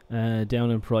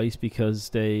down in price, because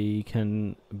they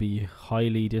can be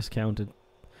highly discounted,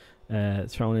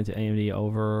 thrown into AMD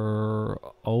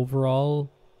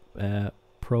overall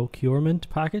procurement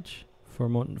package for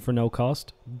no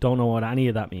cost. Don't know what any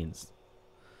of that means.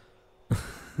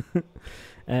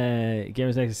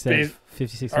 Gamers Nexus says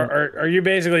 5600. Are you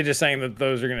basically just saying that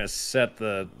those are going to set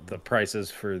the prices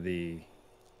for the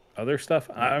other stuff?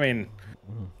 I mean,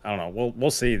 I don't know. We'll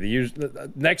see.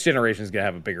 The next generation is going to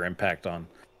have a bigger impact on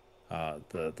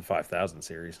the 5000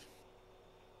 series.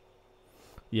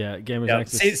 Yeah, Gamers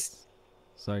Nexus.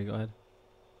 Sorry, go ahead.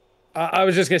 I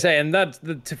was just going to say, and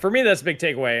for me, that's a big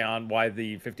takeaway on why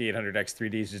the 5800X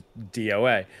 3D is just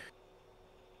DOA.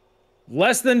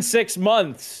 Less than 6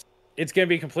 months, it's going to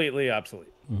be completely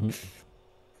obsolete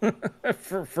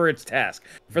for its task.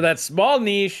 For that small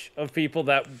niche of people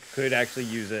that could actually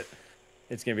use it,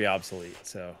 it's going to be obsolete.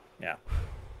 So, yeah.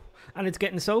 And it's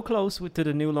getting so close to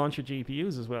the new launcher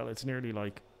GPUs as well. It's nearly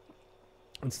like,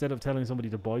 instead of telling somebody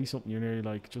to buy something, you're nearly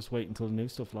like, just wait until the new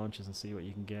stuff launches and see what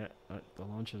you can get at the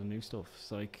launch of the new stuff.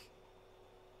 It's like,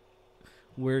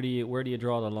 where do you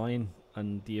draw the line?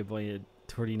 And do you buy a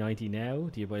 3090 now?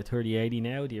 Do you buy a 3080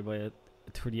 now? Do you buy a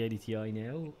 3080 Ti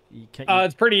now?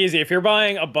 It's pretty easy. If you're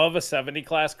buying above a 70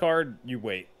 class card, you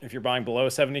wait. If you're buying below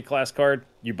a 70 class card,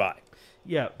 you buy.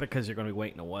 Yeah, because you're going to be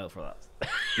waiting a while for that.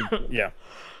 Yeah.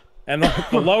 And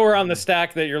the lower on the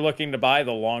stack that you're looking to buy,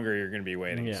 the longer you're going to be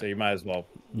waiting. Yeah. So you might as well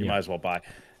buy.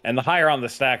 And the higher on the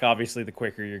stack, obviously, the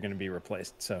quicker you're going to be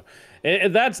replaced. So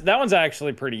that one's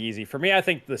actually pretty easy. For me, I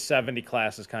think the 70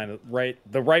 class is kind of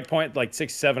the right point, like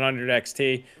 6700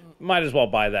 XT. Might as well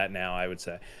buy that now, I would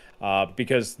say.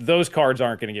 Because those cards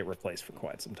aren't going to get replaced for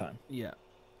quite some time. Yeah.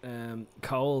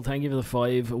 Cole, thank you for the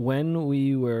 5. When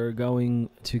we were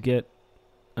going to get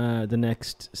the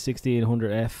next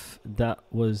 6800F, that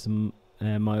was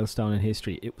a milestone in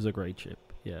history. It was a great chip.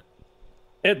 Yeah.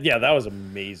 That was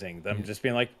amazing. Them just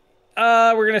being like,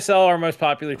 we're going to sell our most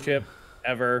popular chip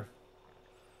ever.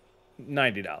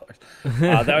 $90.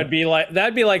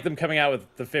 That'd be like them coming out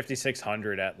with the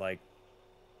 5600 at like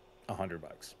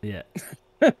 $100. Yeah.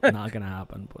 Not gonna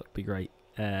happen, but it'd be great.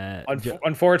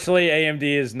 Unfortunately, AMD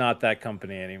is not that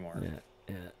company anymore.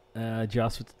 Yeah.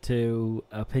 Joss with the 2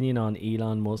 opinion on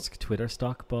Elon Musk Twitter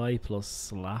stock buy plus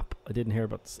slap. I didn't hear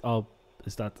about.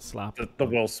 Is that the slap? The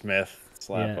Will Smith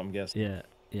slap. I'm guessing.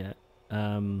 Yeah.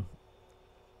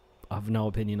 I have no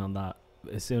opinion on that.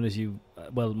 As soon as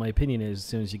my opinion is, as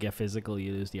soon as you get physical,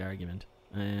 you lose the argument.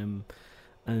 And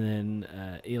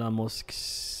then Elon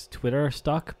Musk's Twitter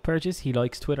stock purchase. He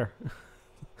likes Twitter.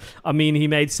 I mean, he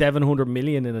made 700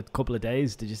 million in a couple of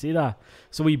days. Did you see that?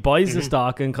 So he buys the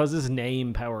stock, and because his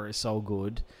name power is so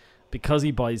good, because he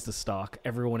buys the stock,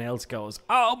 everyone else goes,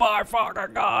 "Oh my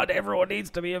fucking god! Everyone needs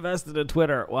to be invested in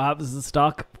Twitter." What happens to the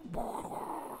stock?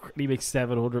 He makes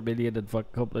 700 million in a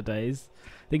couple of days.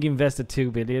 I think he invested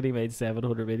 2 billion. He made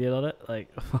 700 million on it.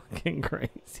 Like, fucking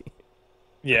crazy.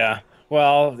 Yeah.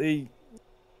 Well,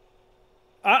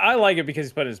 I like it because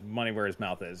he's putting his money where his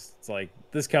mouth is. It's like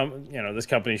this this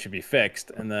company should be fixed,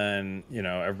 and then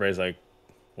everybody's like,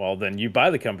 well, then you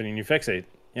buy the company and you fix it.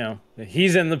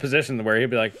 He's in the position where he'd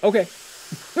be like, okay,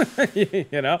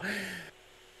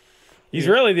 He's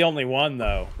really the only one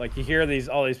though. Like you hear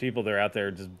all these people that are out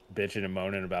there just bitching and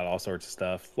moaning about all sorts of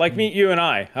stuff. Like me, you and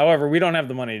I. However, we don't have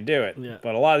the money to do it. Yeah.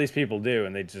 But a lot of these people do,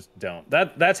 and they just don't.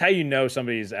 That's how you know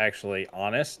somebody's actually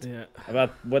honest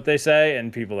about what they say,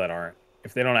 and people that aren't.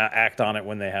 If they don't act on it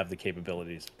when they have the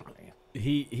capabilities.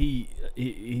 He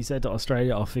said to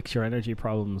Australia, "I'll fix your energy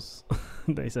problems."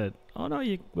 They said, "Oh no,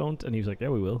 you won't," and he was like, "Yeah,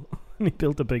 we will." And he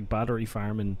built a big battery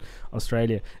farm in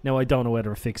Australia. Now I don't know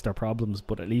whether it fixed their problems,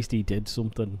 but at least he did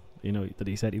something, that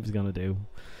he said he was going to do.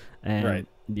 Right.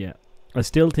 Yeah. I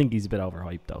still think he's a bit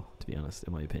overhyped, though, to be honest,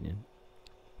 in my opinion.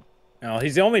 Well,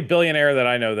 he's the only billionaire that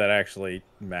I know that actually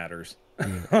matters.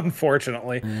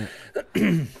 Unfortunately.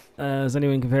 Has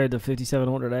anyone compared the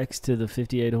 5700X to the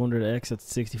 5800X at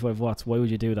 65 watts? Why would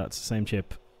you do that? It's the same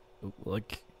chip.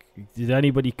 Like, did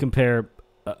anybody compare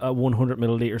a 100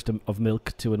 milliliters of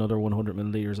milk to another 100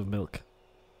 milliliters of milk?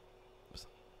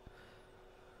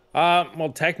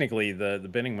 Well, technically, the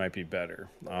binning might be better.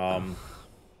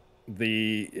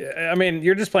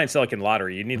 You're just playing Silicon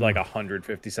Lottery. You need like 100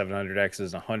 5700Xs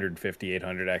and 150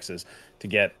 800Xs to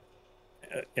get,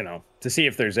 to see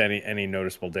if there's any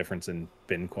noticeable difference in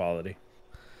bin quality.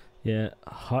 Yeah,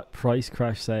 hot price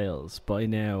crash sales by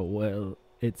now. Well,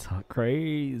 it's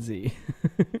crazy.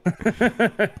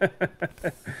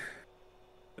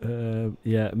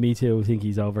 Yeah, me too. I think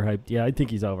he's overhyped. Yeah, I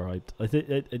think he's overhyped. I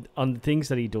think on the things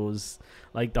that he does,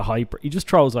 like the hyper, he just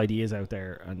throws ideas out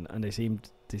there, and they seem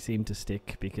to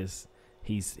stick because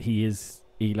he is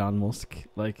Elon Musk.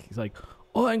 Like he's like,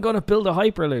 oh, I'm gonna build a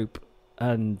hyperloop,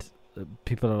 and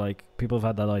people have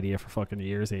had that idea for fucking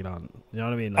years, Elon. You know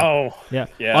what I mean? Like,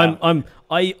 yeah.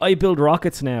 I build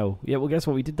rockets now. Yeah, well, guess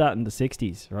what? We did that in the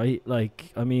 60s, right?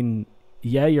 Like, I mean,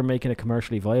 yeah, you're making it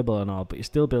commercially viable and all, but you're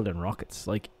still building rockets.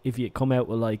 Like, if you come out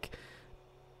with like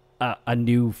a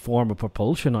new form of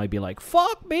propulsion, I'd be like,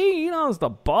 fuck me, Elon's the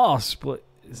boss. But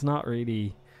it's not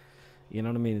really. You know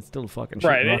what I mean? It's still fucking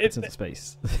shooting rockets into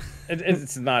space.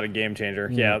 It's not a game changer.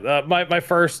 Yeah, my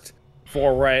first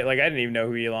foray, like I didn't even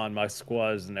know who Elon Musk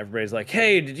was, and everybody's like,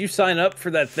 "Hey, did you sign up for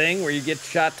that thing where you get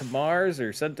shot to Mars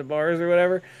or sent to Mars or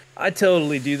whatever?" I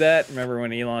totally do that. Remember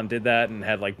when Elon did that and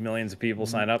had like millions of people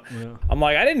sign up? Yeah. I'm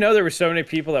like, I didn't know there were so many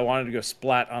people that wanted to go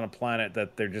splat on a planet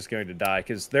that they're just going to die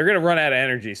because they're going to run out of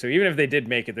energy. So even if they did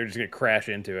make it, they're just going to crash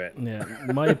into it. Yeah,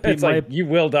 you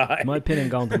will die. My opinion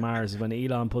going to Mars is when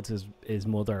Elon puts his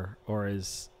mother or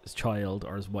his child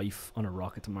or his wife on a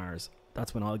rocket to Mars.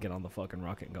 That's when I'll get on the fucking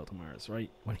rocket and go to Mars, right?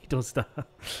 When he does that.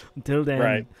 Until then,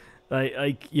 right.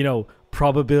 Like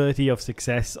probability of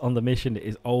success on the mission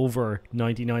is over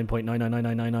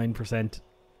 99.99999%.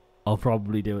 I'll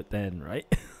probably do it then, right?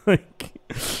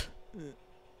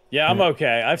 Yeah, I'm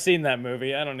okay. I've seen that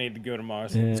movie. I don't need to go to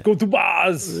Mars. Let's go to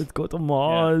Mars. Let's go to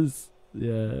Mars.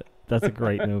 Yeah, that's a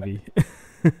great movie.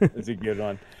 It's a good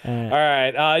one. All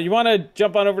right. You want to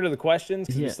jump on over to the questions?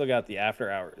 Because we still got the after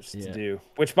hours to do.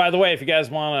 Which, by the way, if you guys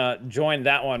want to join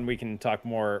that one, we can talk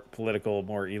more political,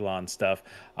 more Elon stuff.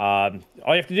 All you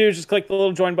have to do is just click the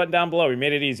little join button down below. We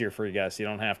made it easier for you guys. So you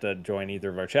don't have to join either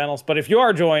of our channels. But if you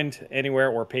are joined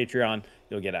anywhere or Patreon,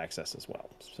 you'll get access as well.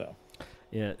 So.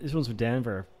 Yeah, this one's from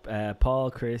Denver. Paul,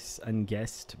 Chris, and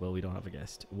guest. Well, we don't have a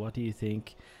guest. What do you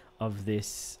think of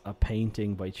this? A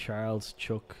painting by Charles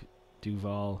Chuck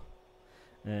Duval.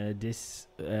 This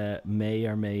may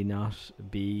or may not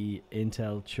be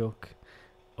Intel Chuck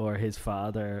or his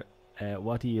father.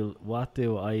 What do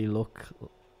I look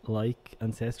like?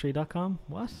 Ancestry.com?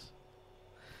 What?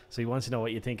 So he wants to know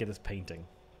what you think of this painting.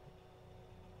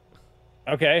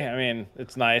 Okay, I mean,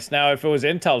 it's nice. Now, if it was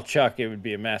Intel Chuck, it would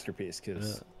be a masterpiece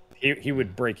because he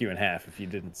would break you in half if you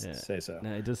didn't say so.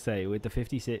 Now, it does say, with the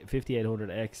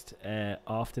 5800X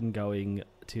often going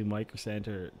to Micro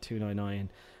Center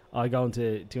 299, I go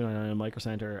into 299 Micro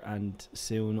Center and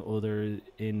soon other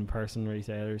in-person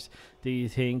retailers. Do you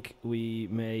think we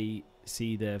may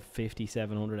see the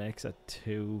 5700X at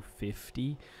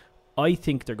 250? I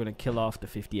think they're going to kill off the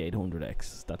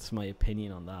 5800X. That's my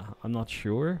opinion on that. I'm not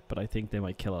sure, but I think they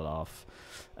might kill it off.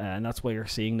 And that's why you're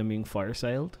seeing them being fire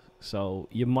sailed. So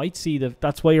you might see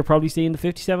that's why you're probably seeing the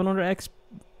 5700X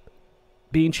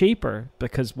being cheaper,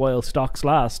 because while stocks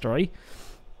last, right?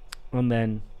 And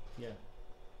then,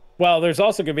 well, there's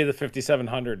also going to be the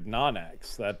 5700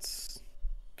 non-X that's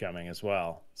coming as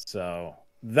well. So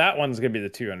That one's going to be the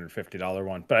 $250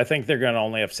 one, but I think they're going to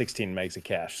only have 16 megs of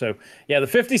cache. So yeah, the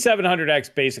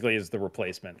 5700X basically is the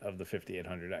replacement of the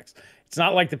 5800X. It's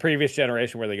not like the previous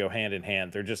generation where they go hand in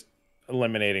hand. They're just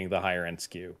eliminating the higher end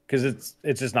SKU because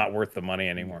it's just not worth the money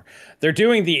anymore. They're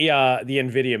doing the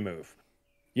Nvidia move.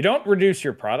 You don't reduce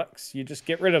your products, you just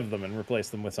get rid of them and replace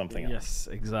them with something else. Yes,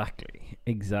 exactly.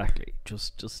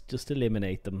 Just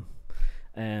eliminate them.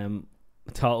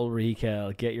 Total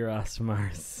recall. Get your ass to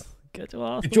Mars. Get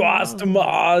your ass to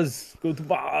Mars. Go to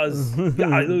Mars. I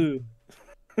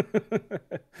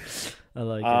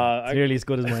like it. It's nearly as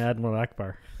good as my Admiral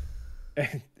Akbar.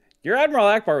 Your Admiral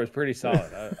Akbar was pretty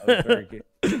solid. I was very good.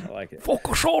 I like it.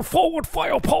 Focus on forward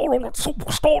firepower on that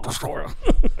Super Star Destroyer.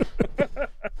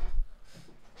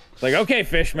 Like, okay,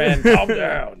 Fishman, calm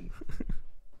down.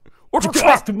 What's a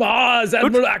trap? To Mars,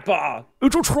 Admiral Akbar.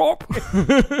 It's a trap.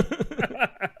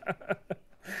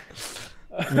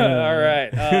 All right.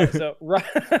 So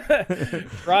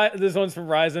this one's from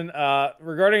Ryzen.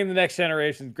 Regarding the next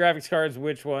generation graphics cards,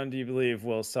 which one do you believe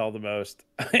will sell the most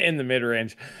in the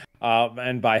mid-range,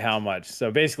 and by how much?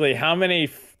 So basically, how many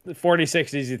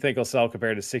 4060s you think will sell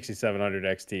compared to 6700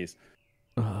 XTs?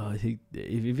 I think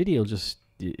video just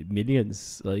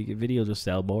millions. Like video just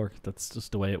sell more. That's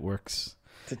just the way it works.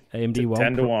 AMD won't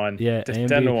 10 to 1. Yeah, AMD,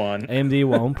 10 to 1. AMD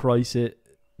won't price it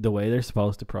the way they're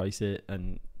supposed to price it,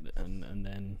 and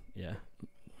then yeah.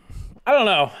 I don't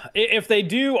know if they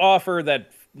do offer that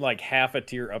like half a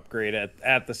tier upgrade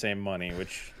at the same money,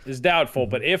 which is doubtful.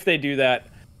 But if they do that,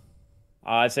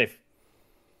 I'd say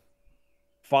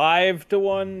 5 to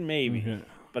 1 maybe. Mm-hmm.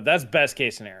 But that's best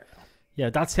case scenario. Yeah,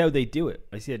 that's how they do it.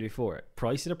 I said before.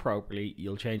 Price it appropriately,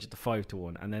 you'll change it to 5 to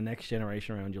 1, and then next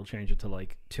generation around you'll change it to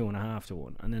like 2.5 to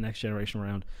 1, and then next generation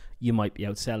around you might be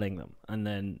outselling them, and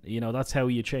then that's how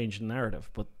you change the narrative.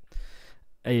 But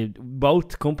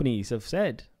both companies have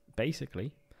said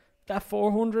basically that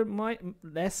 400 might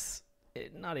less.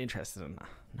 Not interested in that.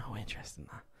 No interest in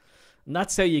that. And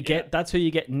that's how you get. Yeah. That's how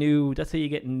you get new. That's how you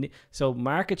get new. So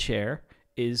market share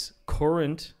is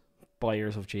current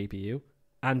buyers of GPU.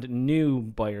 And new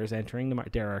buyers entering the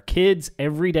market. There are kids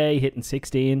every day hitting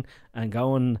 16 and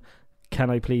going,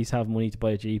 "Can I please have money to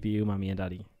buy a GPU, mommy and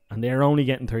daddy?" And they're only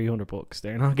getting $300.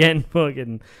 They're not getting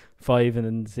fucking $5,000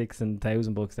 and $6,000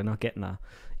 and $1,000. They're not getting that,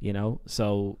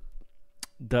 So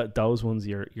those ones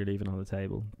you're leaving on the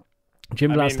table.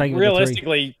 Jim Blast, thank you.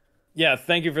 Realistically, yeah,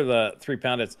 thank you for the 3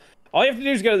 poundits. All you have to do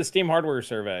is go to the Steam hardware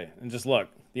survey and just look.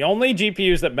 The only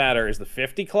GPUs that matter is the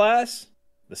 50 class,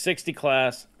 the 60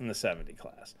 class, and the 70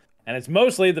 class. And it's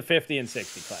mostly the 50 and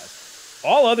 60 class.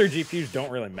 All other GPUs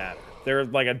don't really matter. They're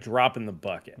like a drop in the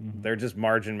bucket. Mm-hmm. They're just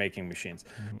margin-making machines.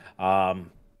 Mm-hmm.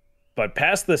 But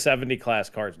past the 70 class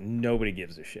cards, nobody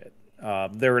gives a shit.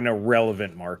 They're an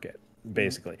irrelevant market,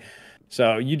 basically. Mm-hmm.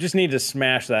 So you just need to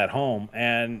smash that home.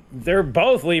 And they're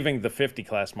both leaving the 50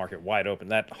 class market wide open.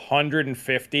 That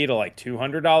 $150 to like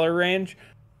 $200 range,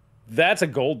 that's a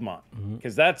gold mine.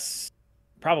 Because that's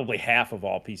probably half of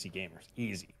all PC gamers.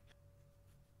 Easy.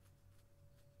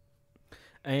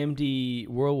 AMD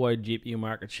worldwide GPU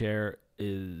market share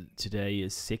today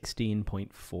is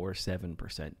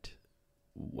 16.47%.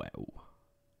 Wow.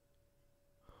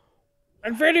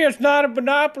 Nvidia's not a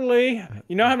monopoly.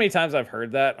 You know how many times I've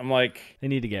heard that? I'm like, they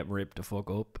need to get ripped the fuck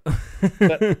up.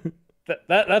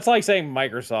 That's like saying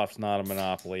Microsoft's not a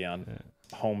monopoly on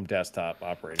home desktop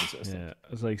operating system. Yeah,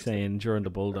 it's like saying during the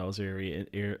Bulldozer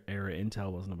era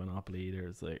Intel wasn't a monopoly either.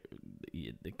 It's like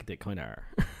they kind of are.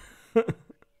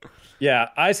 Yeah,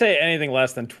 I say anything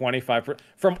less than 25%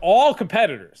 from all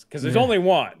competitors because there's only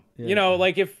one. Yeah.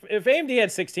 Like if AMD had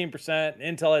 16%,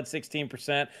 Intel had 16%,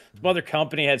 some other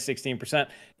company had 16%,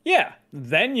 yeah,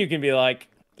 then you can be like,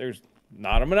 there's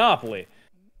not a monopoly.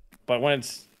 But when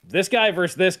it's this guy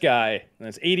versus this guy, and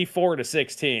it's 84 to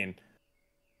 16,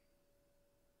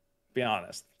 be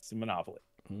honest, it's a monopoly.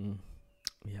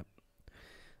 Yep.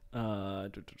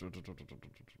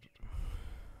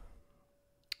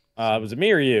 Was it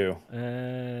me or you?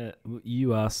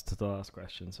 You asked the last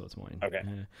question, so it's mine. Okay.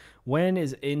 When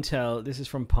is Intel? This is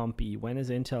from Pompey. When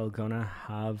is Intel gonna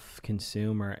have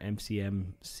consumer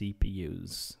MCM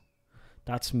CPUs?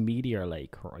 That's Meteor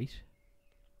Lake, right?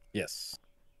 Yes.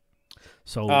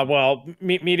 So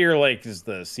Meteor Lake is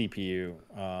the CPU.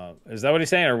 Is that what he's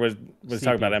saying, or was he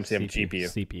talking about MCM GPU?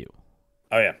 CPU.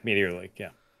 Oh yeah, Meteor Lake. Yeah.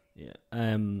 Yeah.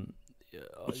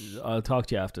 I'll talk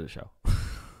to you after the show.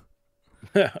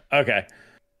 Okay,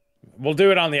 we'll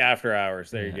do it on the after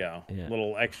hours. There you go. Yeah.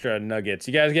 Little extra nuggets.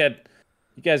 You guys get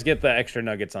the extra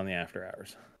nuggets on the after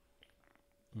hours.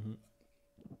 Mm-hmm.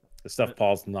 The stuff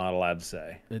Paul's not allowed to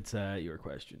say. It's your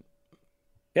question.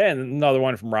 Okay, and another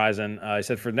one from Ryzen. He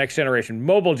said, for next generation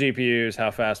mobile GPUs,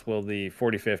 how fast will the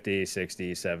 4050,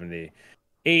 60, 70,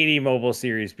 80 mobile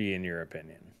series be in your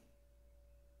opinion?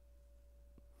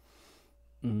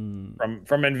 From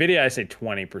NVIDIA, I say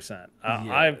 20%.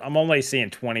 Yeah. I'm only seeing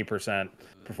 20%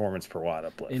 performance per watt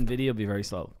uplift. NVIDIA will be very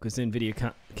slow because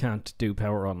NVIDIA can't do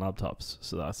power on laptops,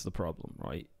 so that's the problem,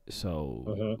 right?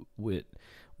 So with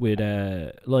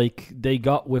like they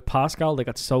got with Pascal, they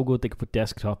got so good they could put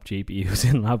desktop GPUs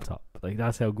in laptop. Like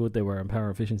that's how good they were in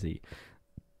power efficiency.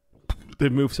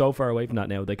 They've moved so far away from that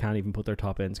now. They can't even put their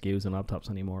top end SKUs in laptops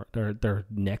anymore. They're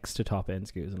next to top end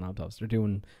SKUs in laptops. They're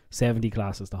doing 70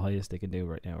 classes, the highest they can do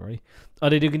right now, right? Oh,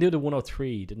 they can do the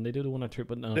 103. Didn't they do the 103?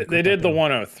 But no, they did the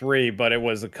 103, but it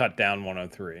was a cut down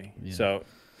 103. Yeah. So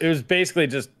it was basically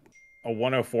just a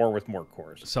 104 with more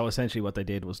cores. So essentially, what they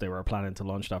did was they were planning to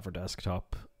launch that for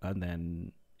desktop, and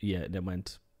then they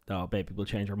went, "Oh, baby, we'll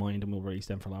change our mind and we'll release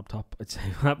them for laptop." I'd say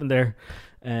what happened there.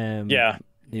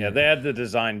 Yeah, they had the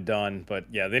design done, but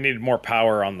yeah, they needed more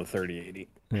power on the 3080.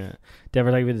 Yeah,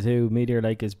 Denver Lake Video 2, Meteor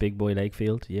Lake is Big Boy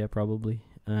Lakefield. Yeah, probably.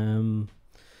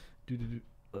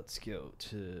 Let's go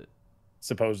to.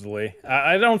 Supposedly,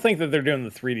 I don't think that they're doing the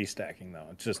 3D stacking though.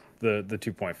 It's just the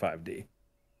 2.5D.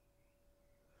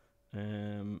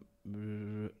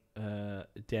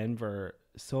 Denver.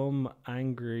 Some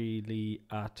angrily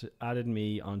added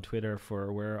me on Twitter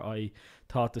for where I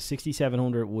thought the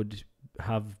 6700 would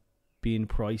have been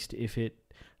priced if it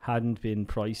hadn't been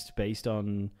priced based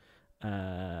on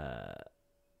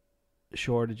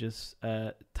shortages.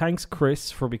 Thanks,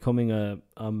 Chris, for becoming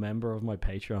a member of my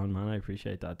Patreon, man. I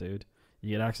appreciate that, dude.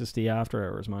 You get access to the after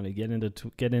hours, man. You get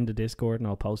into Discord, and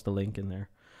I'll post the link in there.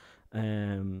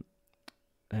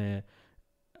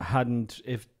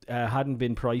 Hadn't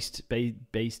been priced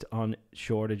based on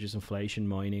shortages, inflation,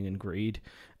 mining, and greed.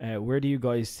 Where do you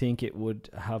guys think it would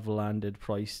have landed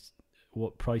price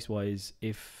wise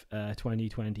if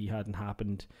 2020 hadn't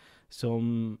happened?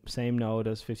 Same node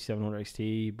as 5700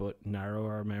 XT, but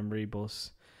narrower memory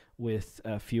bus with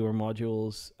fewer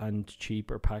modules and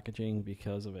cheaper packaging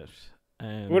because of it.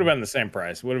 It would have been the same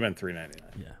price. It would have been $399.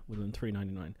 Yeah, would have been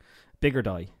 $399. Bigger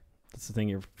die. That's the thing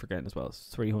you're forgetting as well. It's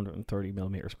 330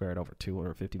 millimeter squared over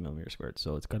 250 millimeter squared,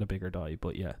 so it's got a bigger die.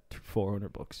 But yeah,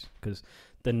 $400 because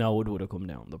the node would have come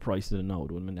down. The price of the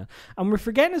node would have been down. And we're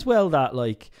forgetting as well that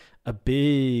like a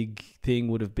big thing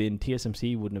would have been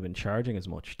TSMC wouldn't have been charging as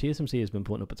much. TSMC has been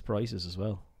putting up its prices as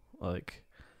well. Like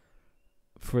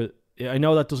I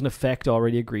know that doesn't affect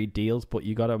already agreed deals, but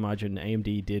you got to imagine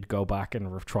AMD did go back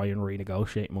and try and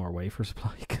renegotiate more wafer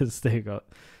supply because they got.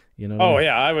 You know. Oh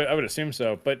yeah, I would assume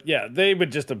so. But yeah, they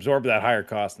would just absorb that higher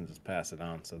cost and just pass it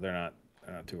on, so they're not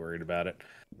too worried about it.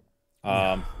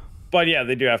 But yeah,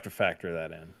 they do have to factor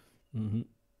that in.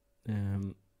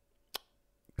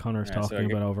 Connor's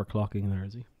talking about overclocking there,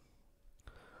 is he?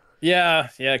 Yeah.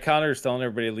 Connor's telling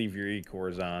everybody to leave your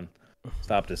E-cores on,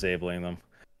 stop disabling them.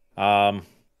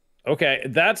 Okay,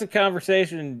 that's a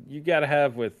conversation you got to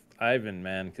have with Ivan,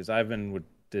 man, because Ivan would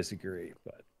disagree,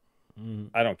 but.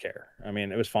 I don't care. I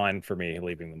mean, it was fine for me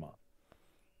leaving them on.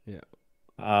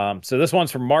 Yeah. So this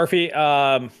one's from Marfy.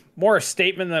 More a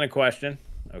statement than a question.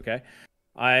 Okay.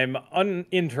 I'm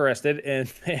uninterested in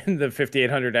the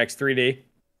 5800X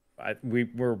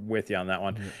 3D. We're with you on that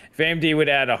one. If AMD would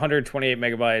add 128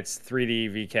 megabytes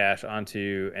 3D Vcache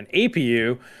onto an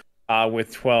APU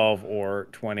with 12 or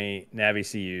 20 Navi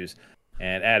CUs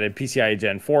and added PCIe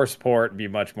Gen 4 support, it'd be a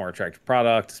much more attractive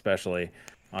product, especially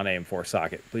on AM4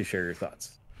 socket. Please share your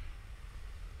thoughts.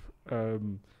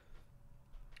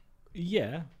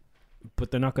 Yeah,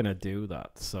 but they're not going to do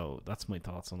that. So that's my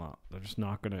thoughts on that. They're just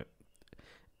not going to.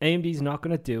 AMD's not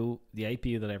going to do the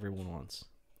APU that everyone wants.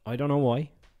 I don't know why.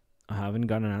 I haven't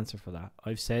got an answer for that.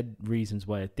 I've said reasons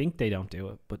why I think they don't do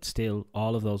it, but still,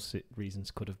 all of those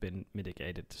reasons could have been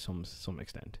mitigated to some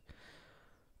extent.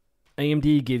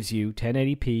 AMD gives you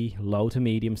 1080p low to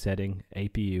medium setting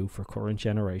APU for current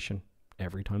generation.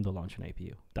 Every time they launch an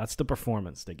APU, that's the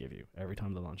performance they give you every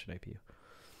time they launch an APU.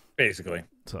 Basically,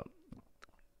 so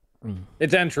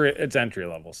it's entry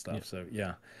level stuff.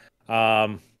 Yeah.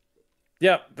 So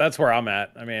yeah, that's where I'm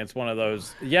at. I mean, it's one of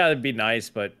those. Yeah, it'd be nice,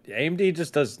 but AMD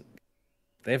just does.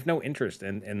 They have no interest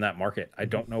in that market. I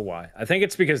don't know why. I think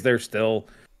it's because they're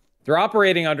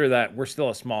operating under that we're still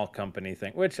a small company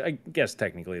thing, which I guess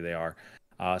technically they are.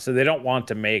 So they don't want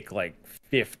to make like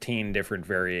 15 different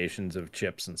variations of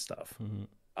chips and stuff.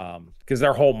 Because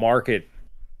their whole market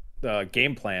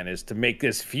game plan is to make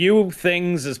as few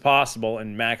things as possible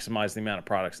and maximize the amount of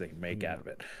products they can make out of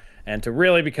it. And to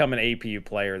really become an APU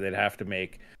player, they'd have to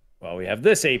make well, we have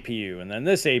this APU, and then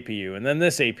this APU, and then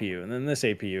this APU, and then this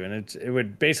APU, and it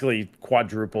would basically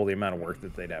quadruple the amount of work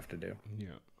that they'd have to do. Yeah.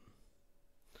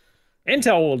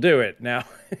 Intel will do it now.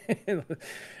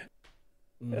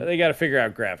 They got to figure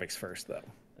out graphics first, though.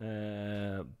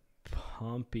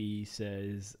 Pompey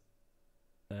says,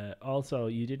 also,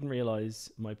 you didn't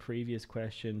realize my previous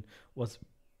question was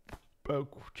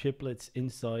about chiplets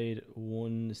inside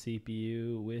one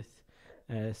CPU with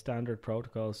standard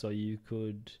protocol, so you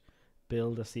could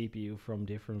build a CPU from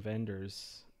different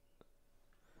vendors.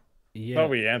 Yeah, I thought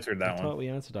we answered that one. I thought we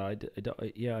answered that.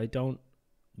 I don't.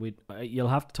 You'll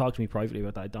have to talk to me privately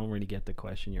about that. I don't really get the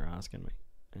question you're asking me.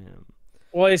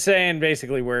 Well, he's saying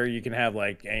basically where you can have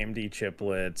like AMD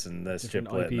chiplets and this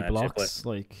chiplet IP and that blocks,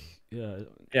 chiplet. like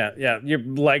Yeah, your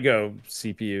Lego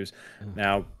CPUs.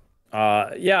 Now,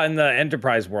 in the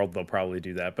enterprise world they'll probably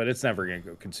do that, but it's never going to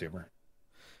go consumer.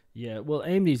 Yeah, well,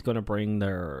 AMD's going to bring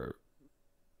their.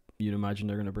 You'd imagine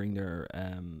they're going to bring their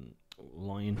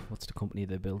line. What's the company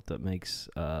they built that makes?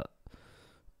 I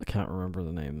can't remember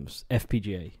the names.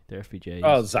 FPGA. Their FPGA.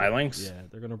 Oh, Xilinx. Yeah,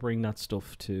 they're going to bring that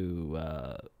stuff to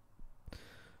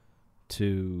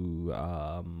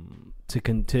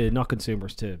not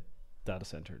consumers, to data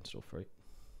center and stuff, right?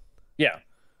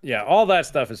 Yeah, all that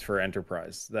stuff is for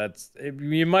enterprise.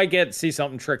 You might see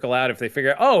something trickle out if they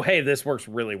figure out, oh, hey, this works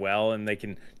really well, and they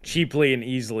can cheaply and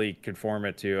easily conform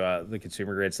it to the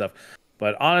consumer grade stuff.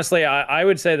 But honestly, I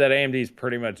would say that AMD is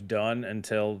pretty much done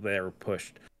until they're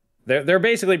pushed. They're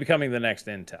basically becoming the next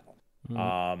Intel.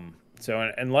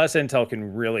 So unless Intel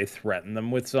can really threaten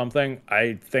them with something,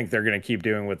 I think they're going to keep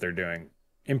doing what they're doing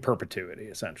in perpetuity,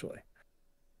 essentially.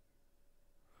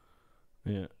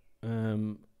 Yeah.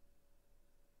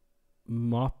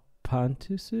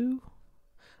 Mapantusu?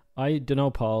 I don't know,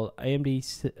 Paul.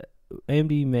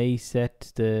 AMD may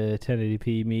set the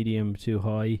 1080p medium to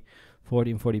high,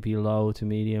 1440p low to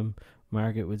medium,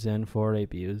 market with Zen 4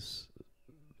 APUs.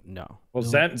 No. Well,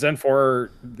 Zen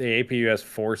 4, the APU has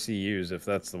 4 CUs, if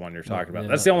that's the one you're talking about.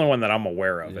 That's the only one that I'm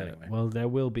aware of, anyway. Well, there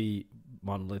will be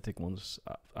monolithic ones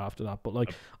after that. But,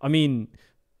 I mean,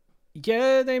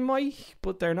 yeah, they might,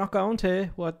 but they're not going to.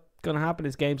 What's going to happen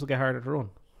is games will get harder to run.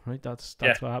 Right, that's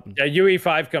what happens. Yeah,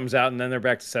 UE5 comes out, and then they're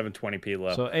back to 720p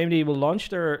low. So AMD will launch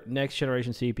their next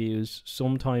generation CPUs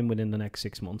sometime within the next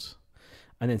 6 months,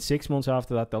 and then 6 months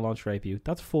after that they'll launch their APU.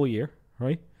 That's a full year,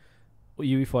 right?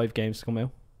 UE5 games come out,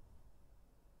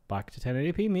 back to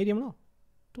 1080p medium low.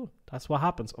 Done. That's what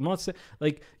happens. I'm not saying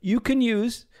you can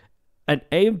use an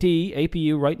AMD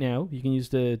APU right now. You can use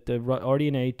the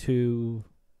RDNA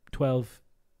 212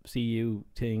 CU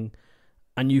thing.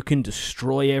 And you can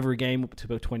destroy every game up to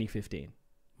about 2015.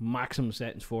 Maximum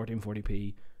settings,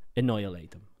 1440p,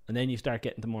 annihilate them. And then you start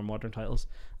getting to more modern titles.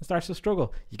 It starts to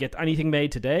struggle. You get anything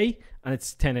made today, and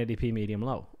it's 1080p medium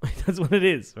low. That's what it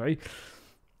is, right?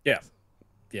 Yeah.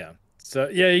 So,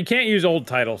 you can't use old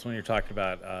titles when you're talking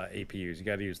about APUs. You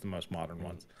got to use the most modern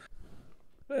ones.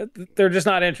 They're just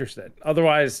not interested.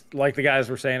 Otherwise, like the guys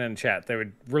were saying in chat, they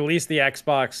would release the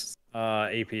Xbox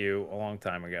APU a long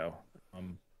time ago.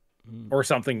 Or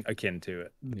something akin to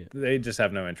it. Yeah. They just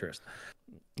have no interest.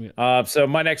 Yeah. So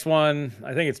my next one,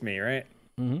 I think it's me, right?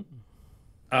 Mm-hmm.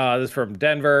 This is from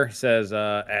Denver. He says,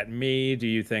 at me, do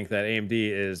you think that AMD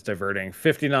is diverting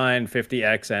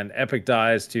 5950X and EPYC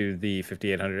dies to the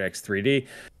 5800X 3D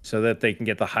so that they can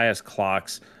get the highest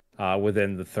clocks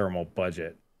within the thermal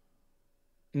budget?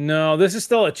 No, this is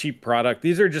still a cheap product.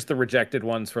 These are just the rejected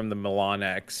ones from the Milan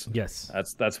X. Yes.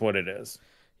 That's what it is.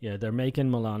 Yeah, they're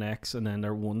making Milan X, and then there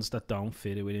are ones that don't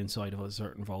fit it inside of a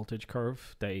certain voltage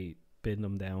curve. They bin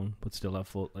them down, but still have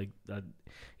full that.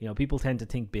 People tend to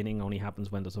think binning only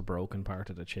happens when there's a broken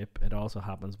part of the chip. It also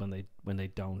happens when they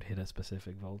don't hit a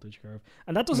specific voltage curve,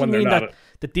 and that doesn't mean that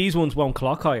these ones won't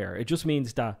clock higher. It just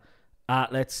means that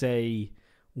at, let's say,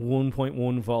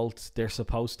 1.1 volts, they're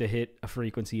supposed to hit a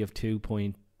frequency of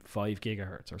 2.5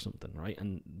 gigahertz or something, right?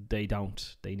 And they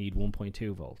don't. They need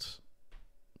 1.2 volts.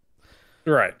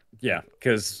 Right. Yeah.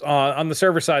 Because on the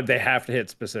server side, they have to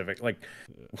hit specific.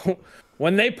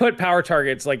 When they put power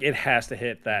targets, it has to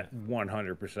hit that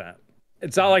 100%.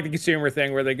 It's not like the consumer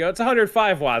thing where they go, it's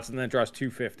 105 watts and then it draws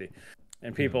 250.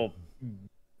 And people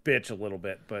bitch a little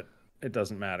bit, but it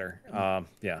doesn't matter.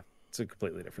 It's a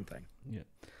completely different thing. Yeah.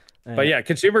 But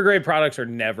consumer grade products are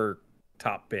never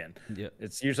top bin. Yeah.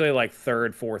 It's usually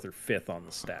third, fourth, or fifth on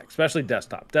the stack, especially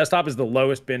desktop. Desktop is the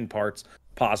lowest bin parts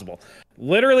possible.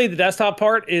 Literally, the desktop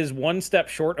part is one step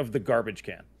short of the garbage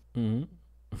can.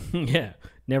 Mm-hmm. Yeah,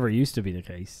 never used to be the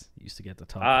case. Used to get the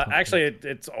top. Actually,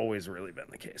 it's always really been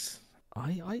the case.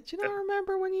 I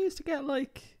remember when you used to get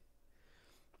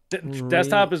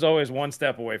desktop is always one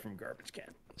step away from garbage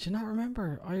can. Do you not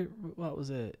remember? What was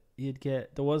it? You'd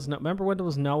get there was no. Remember when there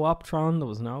was no Optron? There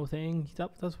was no thing.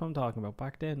 That's what I'm talking about.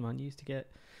 Back then, man, you used to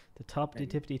get the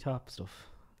tippity top stuff.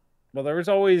 Well, there was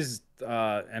always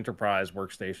enterprise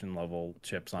workstation level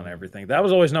chips on everything. That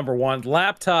was always number one.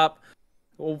 Laptop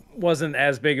wasn't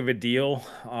as big of a deal,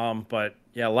 but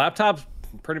yeah, laptops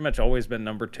pretty much always been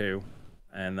number two,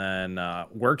 and then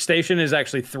workstation is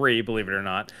actually three. Believe it or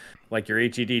not, like your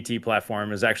HEDT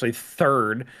platform is actually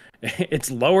third. It's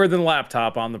lower than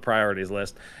laptop on the priorities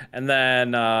list, and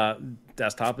then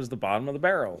desktop is the bottom of the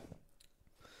barrel.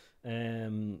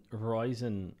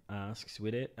 Ryzen asks,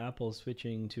 with it Apple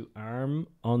switching to ARM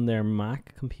on their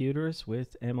Mac computers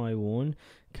with MI1,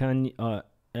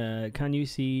 can you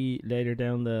see later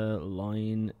down the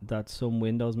line that some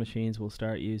Windows machines will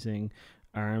start using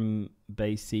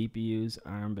ARM-based CPUs,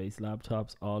 ARM-based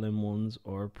laptops, all-in-ones,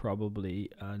 or probably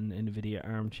an NVIDIA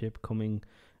ARM chip coming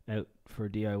out for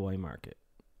DIY market?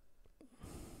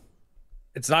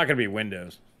 It's not going to be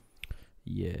Windows.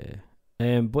 Yeah.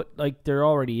 But like there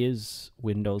already is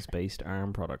Windows-based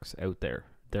ARM products out there.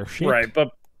 They're shit, right?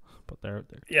 But they're out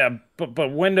there. Yeah,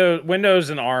 but Windows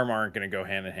and ARM aren't going to go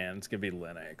hand in hand. It's going to be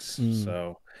Linux.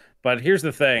 So, but here's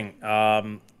the thing: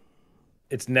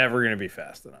 it's never going to be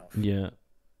fast enough.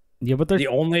 Yeah, but they're the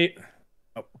only.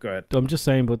 Oh, go ahead. I'm just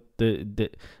saying, but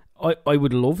I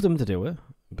would love them to do it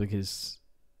because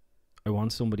I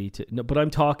want somebody to. No, but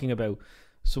I'm talking about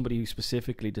somebody who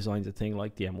specifically designs a thing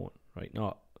like the M1, right?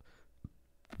 Not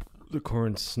the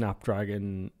current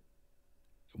Snapdragon.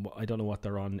 I don't know what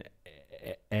they're on,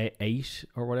 8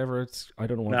 or whatever. I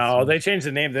don't know what. No, they changed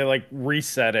the name. They like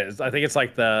reset it. I think it's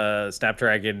like the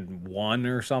Snapdragon 1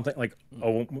 or something. Like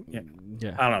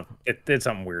yeah. I don't know. It's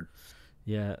something weird.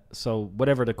 Yeah. So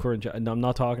whatever the current. And I'm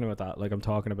not talking about that. Like I'm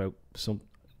talking about some.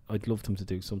 I'd love them to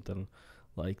do something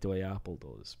like the way Apple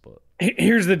does. But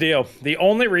here's the deal: the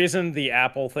only reason the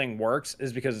Apple thing works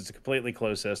is because it's a completely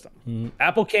closed system.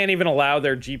 Apple can't even allow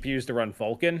their GPUs to run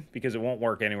Vulkan because it won't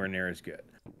work anywhere near as good.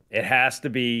 It has to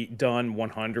be done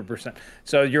 100%.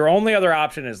 So your only other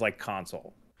option is like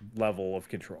console level of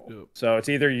control. Yep. So it's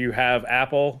either you have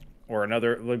Apple or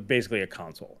another, like basically a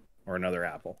console or another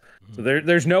Apple. So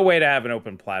there's no way to have an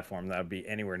open platform that would be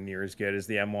anywhere near as good as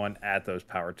the M1 at those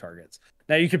power targets.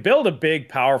 Now you could build a big,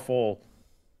 powerful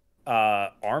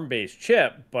ARM-based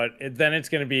chip, but then it's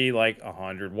going to be like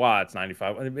 100 watts,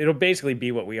 95. It'll basically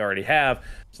be what we already have.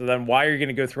 So then why are you going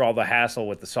to go through all the hassle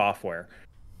with the software?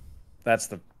 That's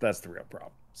the real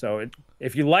problem. So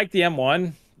if you like the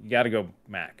M1, you got to go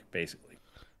Mac, basically.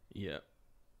 Yeah.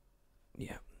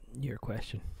 Your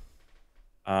question.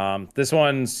 This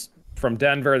one's from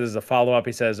Denver. This is a follow-up.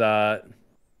 He says,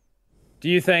 do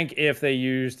you think if they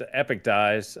used EPYC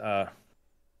dies, I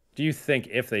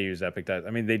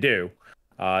mean, they do.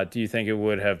 Do you think it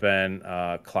would have been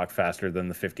clock faster than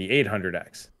the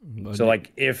 5800X? So,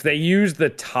 like, if they use the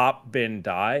top bin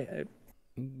die...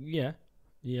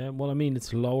 Yeah, well, I mean,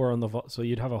 it's lower on the... so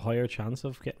you'd have a higher chance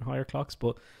of getting higher clocks,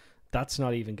 but that's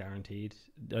not even guaranteed.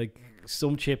 Like,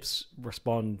 some chips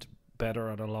respond better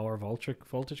at a lower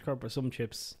voltage curve, but some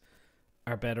chips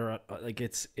are better at... like,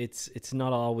 it's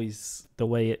not always the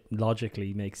way it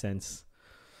logically makes sense.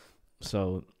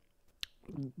 So...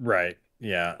 Right.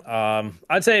 Yeah.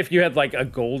 I'd say if you had like a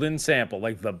golden sample,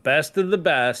 like the best of the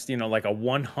best, like a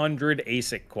 100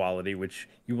 ASIC quality, which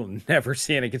you will never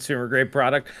see in a consumer grade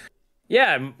product.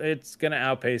 Yeah, it's going to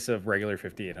outpace a regular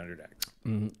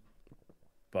 5800X.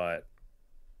 But,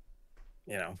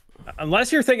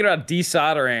 unless you're thinking about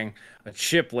desoldering a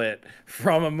chiplet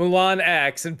from a Mulan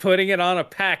X and putting it on a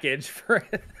package for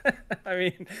it, I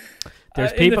mean...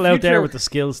 There's people out there with the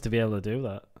skills to be able to do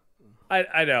that.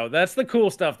 I know. That's the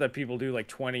cool stuff that people do like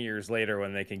 20 years later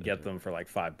when they can get them for like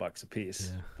 $5 a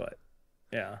piece. Yeah. But,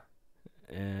 yeah.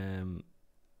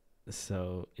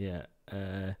 So, yeah.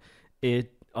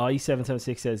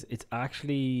 I776 says it's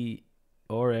actually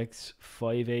RX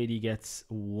 580 gets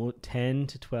 10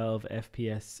 to 12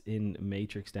 FPS in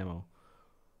Matrix demo.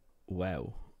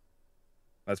 Wow.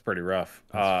 That's pretty rough.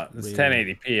 It's really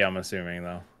 1080p, I'm assuming,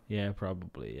 though. Yeah,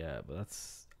 probably, yeah. But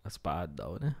that's bad,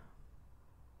 though, isn't it?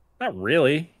 Not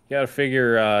really. You got to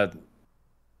figure,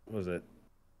 what was it?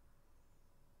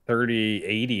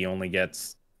 3080 only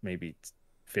gets maybe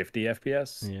 50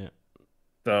 FPS. Yeah.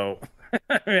 So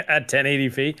at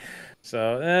 1080p.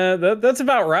 So that's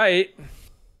about right.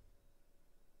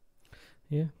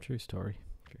 Yeah, true story.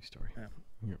 Yeah.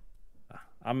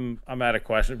 I'm out of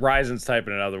questions. Ryzen's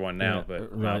typing another one now, yeah,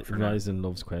 but Ryzen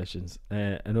loves questions.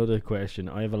 Another question.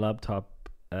 I have a laptop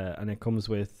and it comes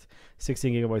with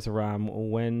 16 gigabytes of RAM.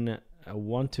 When I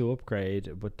want to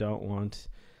upgrade but don't want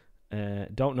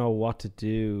Don't know what to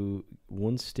do.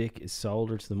 One stick is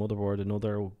soldered to the motherboard,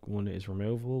 another one is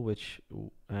removable. Which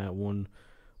one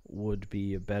would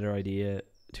be a better idea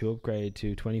to upgrade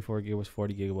to 24 gigabytes,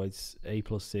 40 gigabytes, A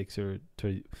plus 6 or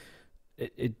 30?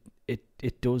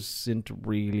 It doesn't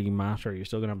really matter. You're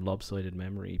still gonna have lopsided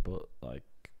memory, but like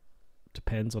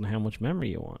depends on how much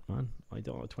memory you want, man. I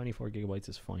don't know. 24 gigabytes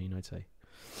is fine, I'd say.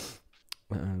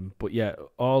 But yeah,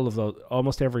 all of those,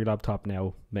 almost every laptop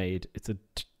now made, it's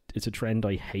a trend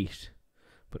I hate,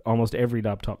 but almost every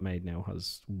laptop made now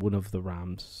has one of the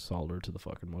RAMs soldered to the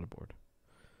fucking motherboard.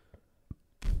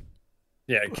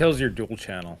 Yeah, it kills your dual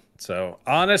channel. So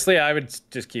honestly, I would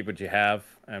just keep what you have,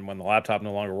 and when the laptop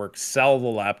no longer works, sell the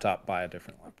laptop, buy a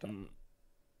different laptop.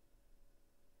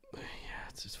 Yeah,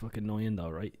 it's just fucking annoying though,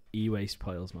 right? E-waste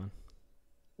piles, man.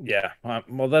 Yeah,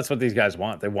 well, that's what these guys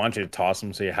want. They want you to toss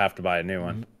them, so you have to buy a new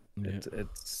one. Yeah.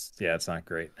 It's not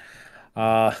great.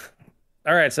 All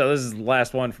right, so this is the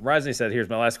last one from Ryzen. He said, "Here's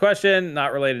my last question,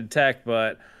 not related to tech,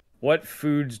 but what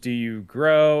foods do you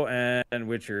grow, and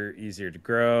which are easier to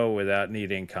grow without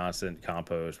needing constant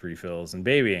compost refills and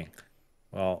babying?"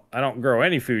 Well, I don't grow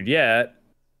any food yet.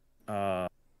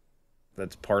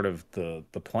 That's part of the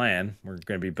plan. We're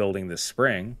going to be building this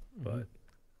spring, but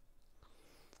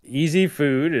easy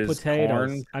food is potatoes,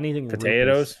 corn, anything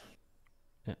potatoes.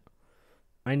 Yeah,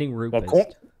 anything root Well,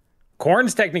 based.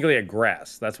 corn's technically a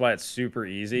grass. That's why it's super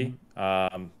easy.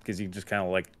 Because you just kind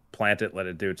of like plant it, let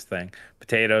it do its thing.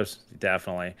 Potatoes,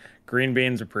 definitely. Green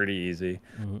beans are pretty easy.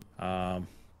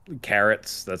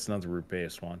 Carrots, that's another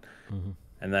root-based one.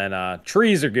 And then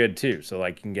trees are good too. So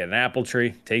like you can get an apple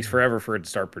tree. Takes forever for it to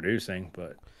start producing,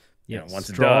 but you know, once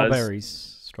it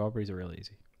does. Strawberries are real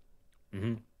easy.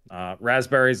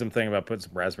 Raspberries, I'm thinking about putting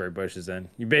some raspberry bushes in.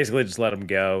 You basically just let them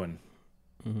go, and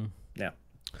yeah.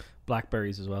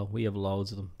 Blackberries as well. We have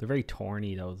loads of them. They're very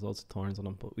thorny though. There's lots of thorns on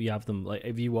them, but we have them. Like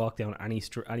if you walk down any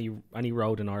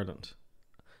road in Ireland,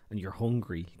 and you're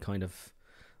hungry, kind of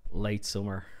late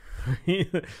summer,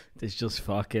 there's just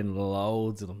fucking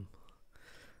loads of them.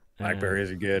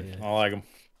 Blackberries are good. Yeah. I like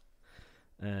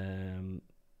them.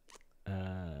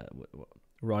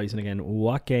 Ryzen again.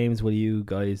 What games will you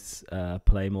guys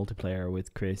play multiplayer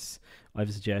with, Chris? I have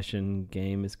a suggestion.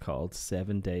 Game is called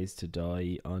 7 Days to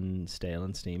Die on sale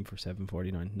on Steam for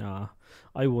 $7.49. Nah,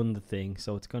 I won the thing,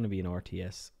 so it's going to be an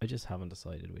RTS. I just haven't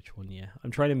decided which one yet. I'm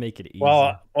trying to make it easy.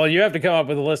 Well, you have to come up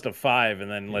with a list of 5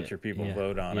 and then let your people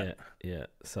vote on it. Yeah.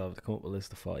 So I've come up with a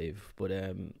list of 5, but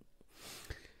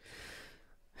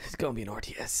it's gonna be an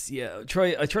RTS. Yeah, I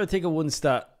try to think of one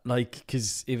stat, like,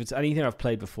 because if it's anything I've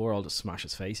played before, I'll just smash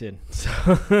his face in. So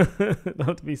it'll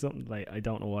have to be something like I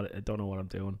don't know what I'm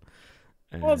doing.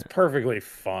 Well, it's perfectly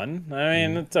fun. I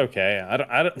mean, it's okay.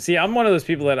 I don't see. I'm one of those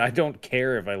people that I don't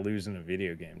care if I lose in a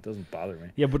video game. It doesn't bother me.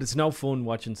 Yeah, but it's no fun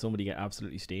watching somebody get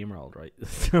absolutely steamrolled, right?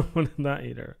 It's not fun in that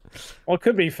either. Well, it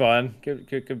could be fun.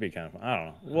 Could be kind of fun. I don't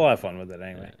know. We'll have fun with it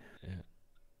anyway.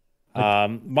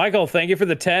 Michael, thank you for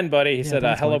the 10, buddy. He said,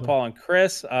 hello, Michael. Paul and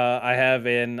Chris. I have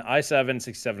an i7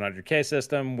 6700K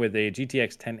system with a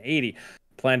GTX 1080.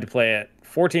 Plan to play at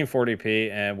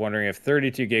 1440p and wondering if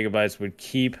 32 gigabytes would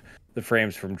keep the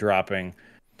frames from dropping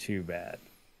too bad.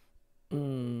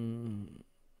 16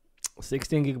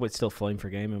 gigabytes still fine for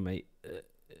gaming, mate.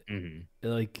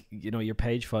 Like, you know, your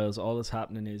page files, all that's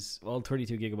happening is all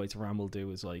 32 gigabytes of RAM will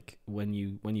do is like when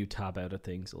you tab out of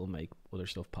things, it'll make other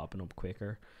stuff popping up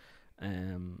quicker.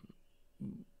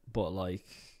 But like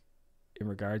in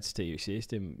regards to your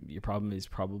system, your problem is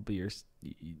probably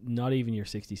not even your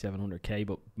 6700K,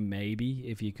 but maybe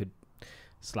if you could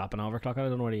slap an overclock. I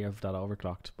don't know whether you have that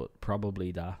overclocked, but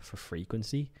probably that for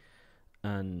frequency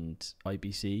and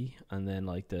IPC, and then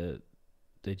like the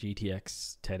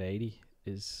GTX 1080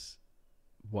 is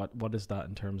what is that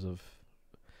in terms of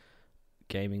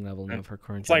gaming level now for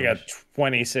current? It's like a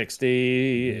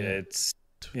 2060. It's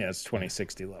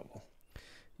 2060 level.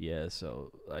 Yeah,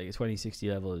 so like a 2060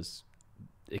 level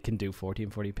it can do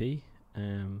 1440p.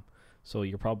 So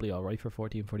you're probably all right for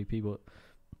 1440p, but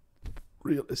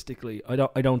realistically, I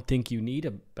don't think you need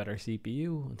a better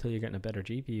CPU until you're getting a better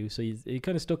GPU. So you're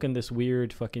kind of stuck in this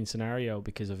weird fucking scenario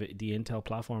because of the Intel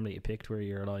platform that you picked, where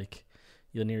you're like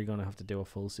you're nearly going to have to do a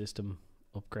full system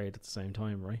upgrade at the same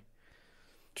time, right?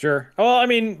 Sure. Well, I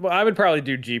mean, I would probably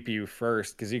do GPU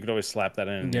first because you could always slap that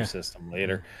in a new system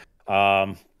later.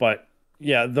 But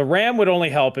yeah, the RAM would only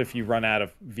help if you run out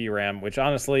of VRAM, which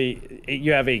honestly,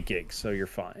 you have 8 gigs, so you're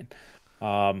fine.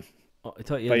 I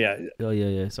thought you. But yeah. Oh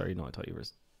yeah. Sorry, no, I thought you were.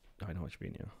 I know what you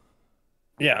mean.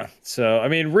 Yeah. So I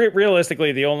mean,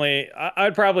 realistically,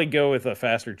 I'd probably go with a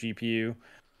faster GPU,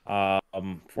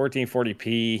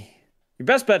 1440p. Your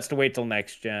best bet's to wait till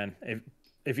next gen.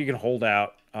 if you can hold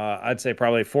out. I'd say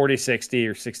probably 4060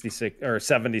 or 66 or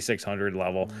 7600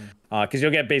 level, because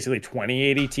you'll get basically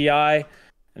 2080 Ti, and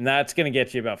that's going to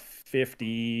get you about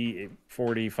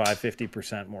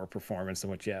 50% more performance than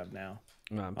what you have now.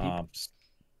 Man,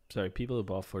 sorry, people who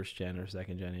bought first gen or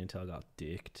second gen Intel got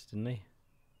dicked, didn't they?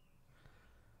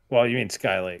 Well, you mean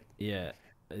Skylake? Yeah.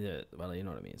 Well, you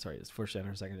know what I mean. Sorry, it's first gen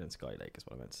or second gen Skylake is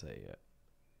what I meant to say.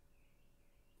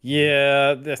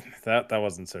 Yeah, that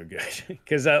wasn't so good,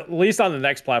 because at least on the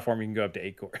next platform you can go up to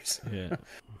 8 cores. Yeah.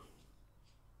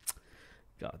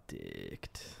 Got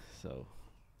dicked. So,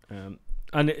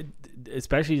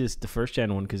 especially the first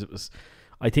gen one, because it was,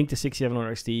 I think the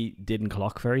 6700 XT didn't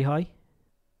clock very high.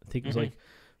 I think it was like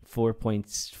 4.4,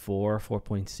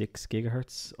 4.6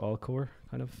 gigahertz all core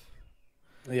kind of.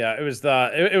 Yeah, it was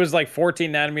it was like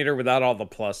 14 nanometer without all the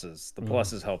pluses. The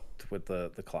pluses helped with the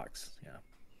clocks. Yeah.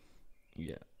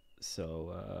 Yeah.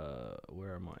 So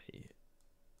where am I?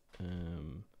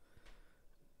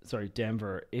 Sorry,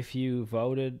 Denver. If you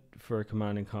voted for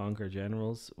Command and Conquer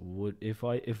Generals,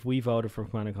 if we voted for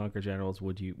Command and Conquer Generals,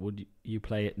 would you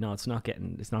play it? No, it's not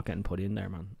getting put in there,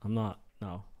 man. I'm not.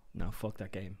 No, fuck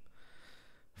that game.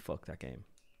 Fuck that game.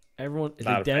 Everyone,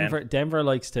 like Denver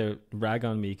likes to rag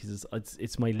on me because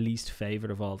it's my least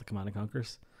favorite of all the Command and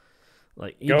Conquers.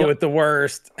 Like, go with the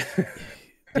worst.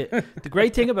 The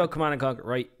great thing about Command and Conquer,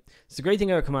 right? So the great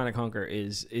thing about Command and Conquer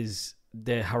is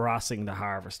the harassing the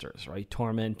harvesters, right?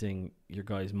 Tormenting your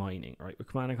guys mining, right? With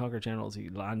Command and Conquer Generals,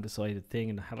 you land beside a thing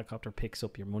and the helicopter picks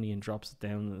up your money and drops it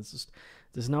down. And it's just,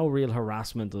 there's no real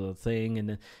harassment of the thing,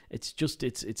 and it's just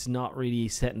it's not really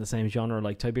set in the same genre.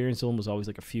 Like Tiberian Sun was always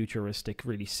like a futuristic,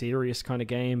 really serious kind of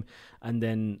game, and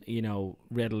then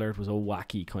Red Alert was a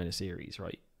wacky kind of series,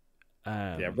 right?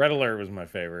 Yeah, Red Alert was my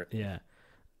favorite. Yeah,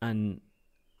 and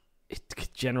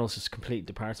General's just completely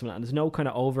departs from that, and there's no kind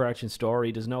of overarching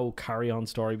story. There's no carry-on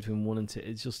story between 1 and 2.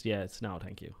 It's just it's no,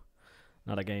 thank you,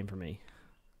 not a game for me.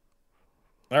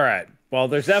 All right, well,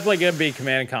 there's definitely going to be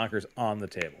Command and Conquers on the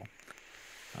table.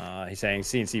 He's saying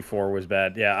CNC4 was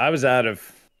bad. Yeah, I was out of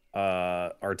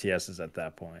RTSs at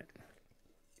that point.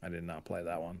 I did not play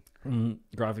that one.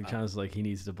 Graphic Channel's like he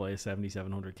needs to buy a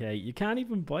 7700K. You can't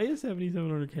even buy a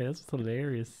 7700K. That's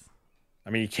hilarious. I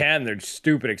mean, you can. They're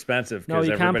stupid expensive. No,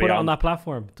 you can't put it on that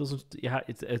platform. It doesn't.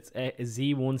 It's a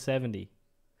Z170.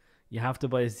 You have to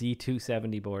buy a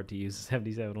Z270 board to use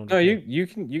 7700. No, you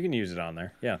can use it on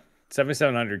there. Yeah,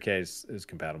 7700K is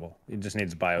compatible. It just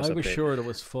needs a BIOS update. I was sure there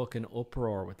was fucking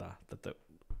uproar with that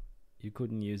you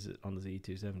couldn't use it on the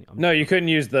Z270. No, you couldn't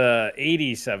use the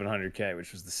 8700K,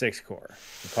 which was the 6-core,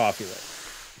 the Coffee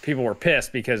Lake. People were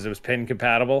pissed because it was pin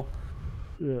compatible.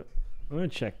 Yeah. I'm gonna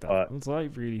check that. I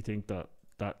really think that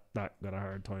got a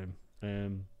hard time.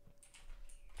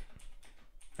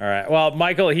 All right. Well,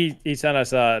 Michael, he sent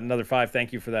us another 5.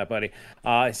 Thank you for that, buddy.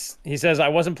 He says, I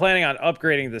wasn't planning on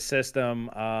upgrading the system.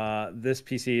 This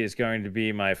PC is going to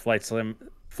be my flight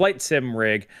sim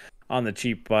rig on the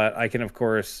cheap, but I can, of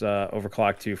course,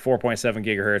 overclock to 4.7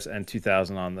 gigahertz and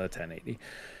 2000 on the 1080.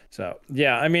 So,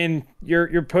 yeah, I mean,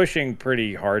 you're pushing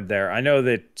pretty hard there. I know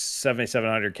that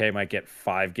 7700K might get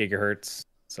 5 gigahertz,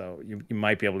 so you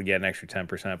might be able to get an extra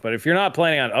 10%. But if you're not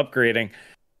planning on upgrading,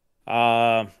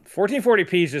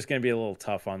 1440p is just going to be a little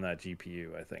tough on that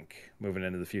GPU, I think, moving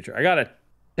into the future. I got a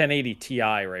 1080 Ti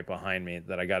right behind me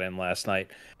that I got in last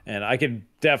night, and I could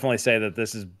definitely say that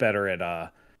this is better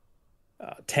at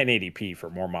 1080p for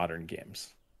more modern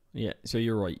games. Yeah, so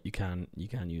you're right. You can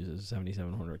use a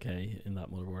 7700K in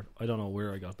that motherboard. I don't know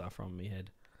where I got that from in my head.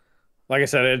 Like I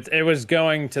said, it was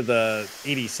going to the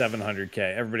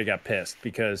 8700K. Everybody got pissed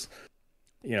because,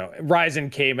 Ryzen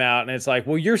came out and it's like,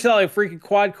 well, you're selling freaking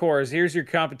quad cores. Here's your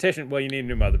competition. Well, you need a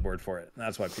new motherboard for it. And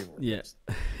that's why people were pissed.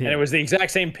 Yeah. And it was the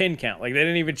exact same pin count. Like, they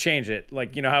didn't even change it.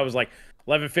 Like, how it was like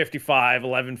 1155,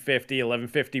 1150,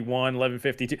 1151,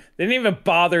 1152. They didn't even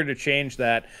bother to change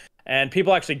that. And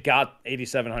people actually got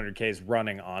 8700Ks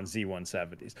running on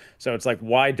Z170s. So it's like,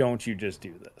 why don't you just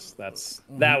do this?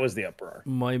 That was the uproar.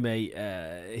 My mate,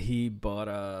 he bought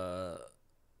a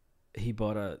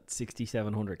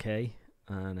 6700K,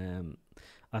 and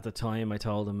at the time I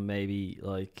told him maybe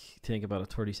like think about a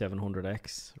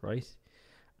 3700X, right?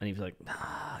 And he was like, nah,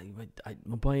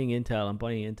 I'm buying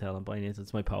Intel.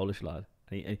 It's my Polish lad.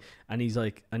 And he's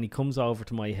like, and he comes over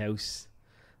to my house.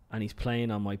 And he's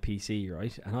playing on my PC,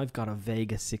 right? And I've got a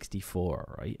Vega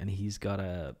 64, right? And he's got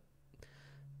a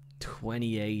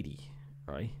 2080,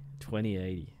 right?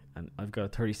 2080. And I've got a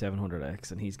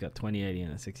 3700X, and he's got 2080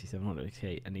 and a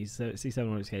 6700K. And he's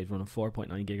 6700K is running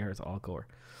 4.9 gigahertz all core.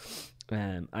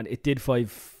 And it did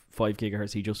 5 5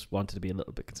 gigahertz. He just wanted to be a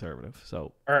little bit conservative.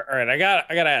 So All right, I got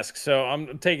to ask. So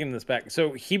I'm taking this back.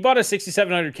 So he bought a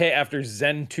 6700K after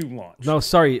Zen 2 launch. no,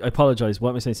 sorry, I apologize.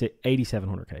 What am I saying? Say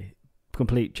 8700K.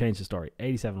 Complete change the story.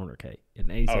 8700K.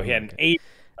 Oh, he had an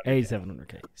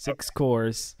 8700K. 6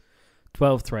 cores,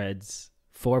 12 threads,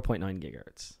 4.9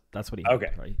 gigahertz. That's what he had,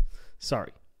 Okay. right?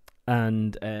 Sorry.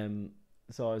 And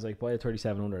so I was like, buy a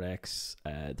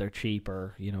 3700X. They're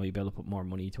cheaper. You know, you'll be able to put more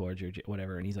money towards your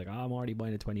whatever. And he's like, I'm already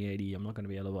buying a 2080. I'm not going to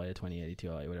be able to buy a 2080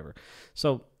 Ti, whatever.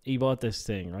 So he bought this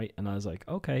thing, right? And I was like,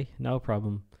 okay, no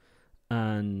problem.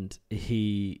 And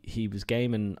he was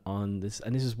gaming on this,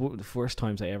 and this is one of the first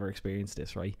times I ever experienced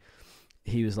this, right?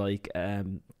 He was like,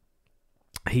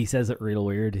 he says it real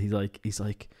weird. He's like,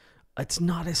 it's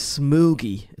not a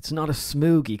smoogie. It's not a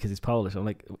smoogie because he's Polish. I'm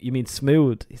like, you mean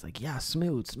smooth? He's like, yeah,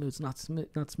 smooth. Smooth's not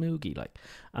smoogie. Like,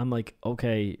 I'm like,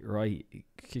 okay, right.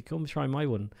 Come try my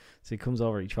one. So he comes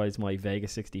over. He tries my Vega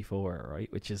 64, right,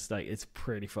 which is like, it's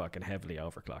pretty fucking heavily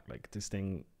overclocked. Like, this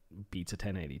thing beats a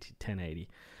 1080.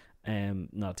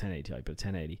 Not 1080 Ti, but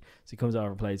 1080. So he comes over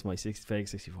and plays my Vega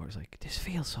 64. He's like, this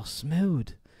feels so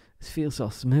smooth.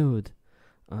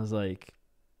 I was like,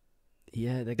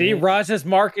 yeah. See, Raj's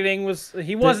marketing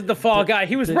wasn't the fall guy.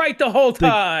 He was right the whole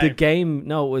time. The game,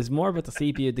 no, it was more about the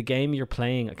CPU. The game you're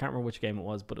playing, I can't remember which game it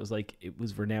was, but it was like, it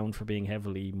was renowned for being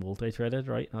heavily multi-threaded,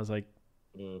 right? And I was like,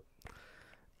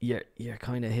 you're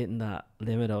kind of hitting that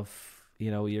limit of,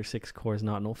 you know, your 6 cores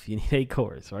not enough. You need 8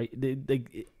 cores, right?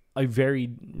 I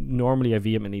normally I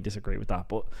vehemently disagree with that,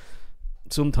 but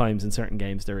sometimes in certain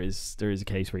games there is a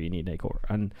case where you need an 8 core.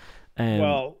 And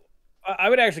well, I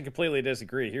would actually completely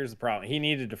disagree. Here's the problem: he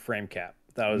needed a frame cap.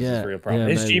 That was his real problem.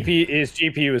 Yeah, his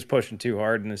GPU was pushing too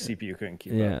hard, and the CPU couldn't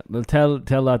keep up. Yeah, well, tell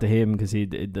that to him because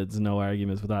there's no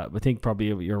arguments with that. I think probably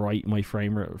you're right. My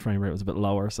frame rate was a bit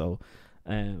lower, so.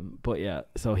 But yeah,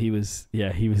 so he was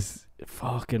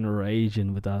fucking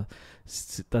raging with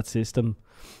that system.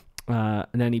 And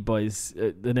then he buys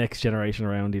the next generation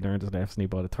around. He learned his lessons and he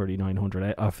bought a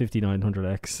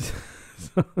 5900X.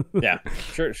 Yeah,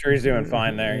 sure he's doing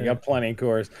fine there. You got plenty of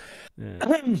cores.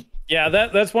 Yeah, yeah,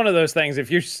 that's one of those things.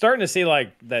 If you're starting to see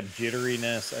like that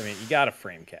jitteriness, I mean, you got a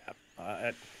frame cap.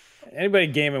 Anybody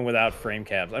gaming without frame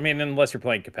caps, I mean, unless you're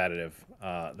playing competitive,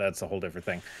 that's a whole different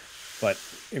thing. But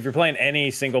if you're playing any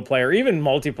single player, even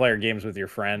multiplayer games with your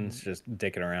friends, just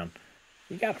dicking around,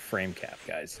 you got a frame cap,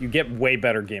 guys. You get way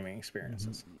better gaming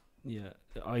experiences. Yeah,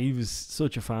 he was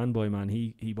such a fanboy, man.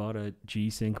 He bought a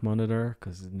G-Sync monitor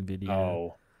because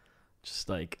NVIDIA. Just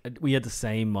like we had the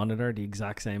same monitor, the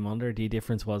exact same monitor. The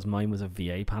difference was mine was a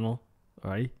VA panel,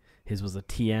 right? His was a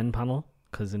TN panel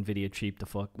because NVIDIA cheaped the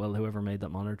fuck. Well, whoever made that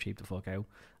monitor cheaped the fuck out,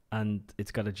 and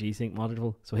it's got a G-Sync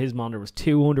module. So his monitor was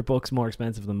 $200 more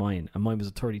expensive than mine, and mine was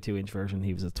a 32-inch version.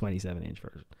 He was a 27-inch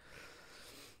version.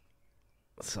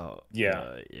 So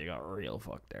yeah, you got real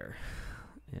fucked there.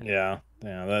 Yeah.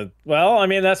 Well, I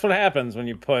mean, that's what happens when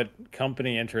you put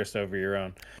company interest over your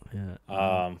own. Yeah.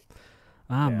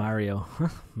 Mario.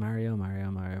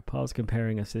 Mario. Paul's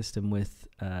comparing a system with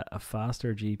a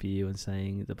faster GPU and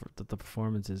saying that the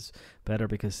performance is better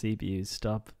because CPUs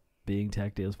stop being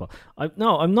tech deals. Paul,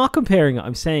 I'm not comparing it.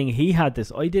 I'm saying he had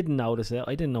this. I didn't notice it.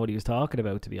 I didn't know what he was talking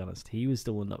about, to be honest. He was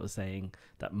the one that was saying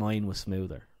that mine was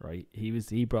smoother, right?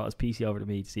 He brought his PC over to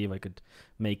me to see if I could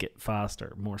make it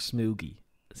faster, more smoogie,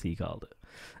 as he called it.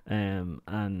 And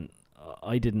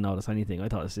I didn't notice anything. I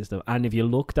thought the system, and if you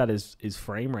looked at his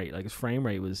frame rate, like his frame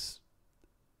rate was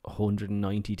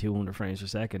 190, 200 frames per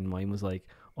second. Mine was like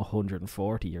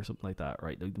 140 or something like that,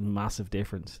 right? Like massive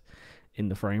difference in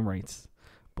the frame rates.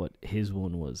 But his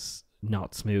one was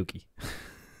not smoogie.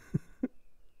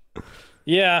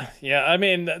 Yeah. I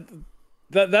mean,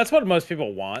 that's what most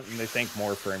people want, and they think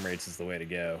more frame rates is the way to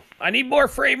go. I need more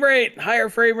frame rate, higher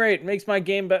frame rate, makes my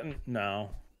game better.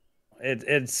 No,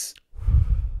 it's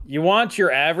you want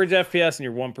your average FPS and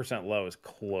your 1% low as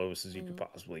close as you could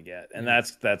possibly get, and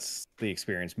that's the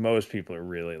experience most people are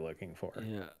really looking for.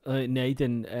 Yeah,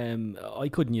 Nathan, I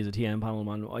couldn't use a TN panel,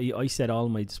 man. I set all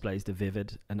my displays to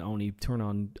vivid and only turn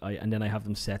on. And then I have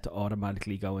them set to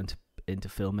automatically go into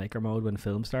filmmaker mode when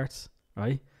film starts.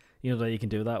 Right, you know that you can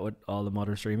do that with all the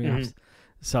modern streaming apps.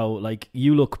 So like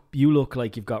you look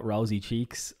like you've got rosy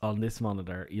cheeks on this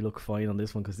monitor. You look fine on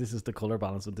this one because this is the color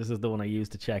balance, and this is the one I use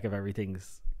to check if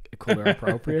everything's color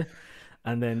appropriate.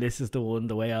 And then this is the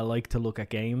way I like to look at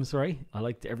games, right? I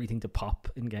like everything to pop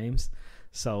in games.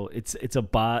 So it's a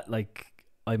bad, like,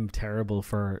 I'm terrible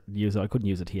for using. I couldn't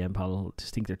use a TN panel. I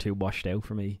just think they're too washed out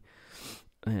for me.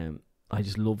 I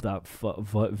just love that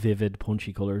vivid,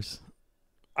 punchy colors.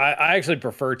 I actually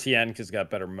prefer TN because it's got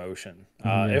better motion.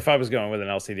 If I was going with an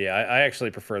LCD, I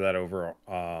actually prefer that over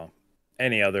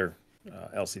any other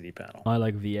LCD panel. I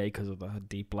like VA because of the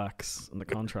deep blacks and the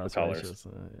contrast colors. ratios.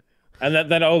 And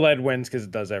then OLED wins because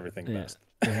it does everything best.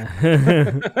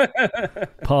 Yeah.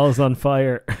 Paul's on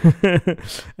fire.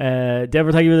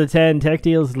 Deborah, thank you for the 10. Tech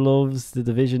Deals loves the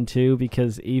Division 2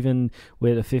 because even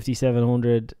with a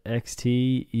 5700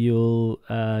 XT, you'll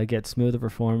get smoother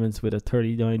performance with a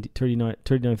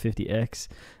 3950X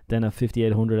than a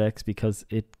 5800X because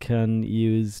it can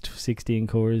use 16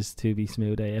 cores to be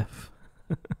smooth AF.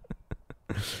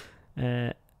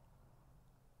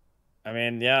 I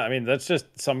mean, that's just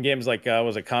some games like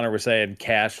was it Connor was saying,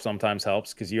 cache sometimes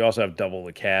helps because you also have double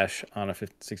the cache on a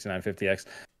 6950X.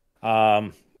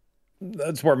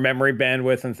 That's where memory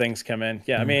bandwidth and things come in.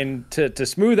 Yeah, I mean, to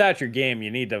smooth out your game, you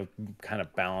need to kind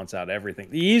of balance out everything.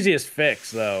 The easiest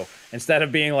fix, though, instead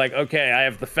of being like, okay, I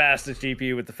have the fastest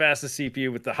GPU with the fastest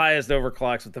CPU with the highest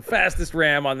overclocks with the fastest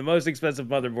RAM on the most expensive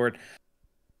motherboard,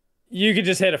 you could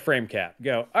just hit a frame cap.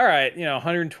 Go, all right,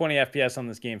 120 FPS on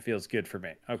this game feels good for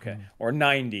me. Okay. Or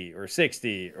 90 or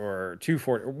 60 or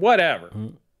 240 or whatever.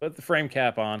 Put the frame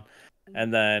cap on,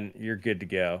 and then you're good to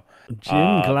go. Jim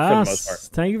Glass, for the most part.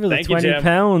 Thank you for the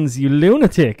 £20, you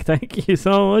lunatic. Thank you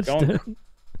so much.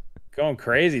 Going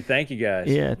crazy. Thank you, guys.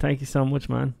 Yeah, thank you so much,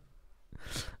 man.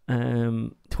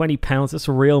 £20, that's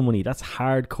real money. That's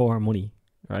hardcore money,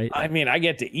 right? I mean, I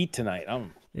get to eat tonight.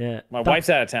 Yeah, my wife's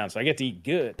out of town, so I get to eat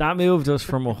good. That moved us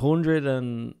from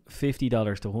 $150 to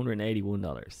 $181.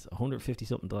 $150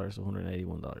 something to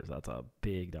 $181. That's a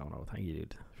big download. Thank you,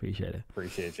 dude. Appreciate it.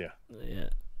 Appreciate you.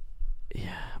 Yeah,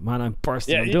 man, I'm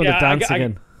bursting. I'm doing the dance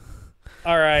again.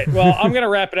 All right, well, I'm gonna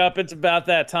wrap it up. It's about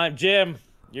that time. Jim,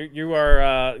 you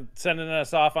are sending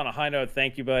us off on a high note.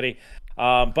 Thank you, buddy.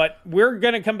 But we're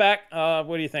gonna come back.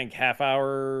 What do you think? Half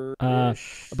hour?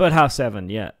 About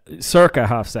 7:30. Yeah, circa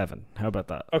 7:30. How about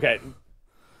that? Okay,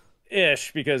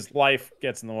 ish, because life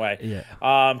gets in the way.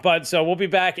 Yeah. But so we'll be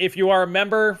back. If you are a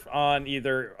member on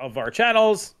either of our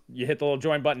channels, you hit the little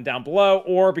join button down below,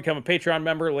 or become a Patreon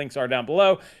member. Links are down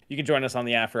below. You can join us on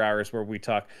the after hours where we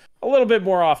talk a little bit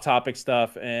more off-topic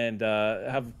stuff and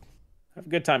have a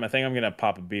good time. I think I'm gonna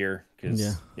pop a beer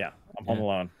because I'm home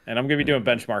alone, and I'm gonna be doing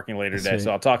benchmarking later today,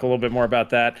 so I'll talk a little bit more about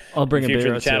that. I'll bring a beer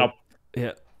to the channel.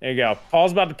 Yeah, there you go.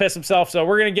 Paul's about to piss himself, so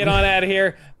we're gonna get on out of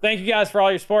here. Thank you guys for all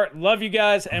your support. Love you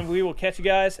guys, and we will catch you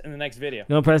guys in the next video.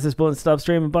 Don't press this button. Stop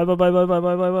streaming. Bye bye bye bye bye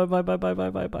bye bye bye bye bye bye bye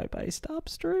bye bye bye. Stop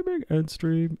streaming and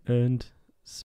stream and.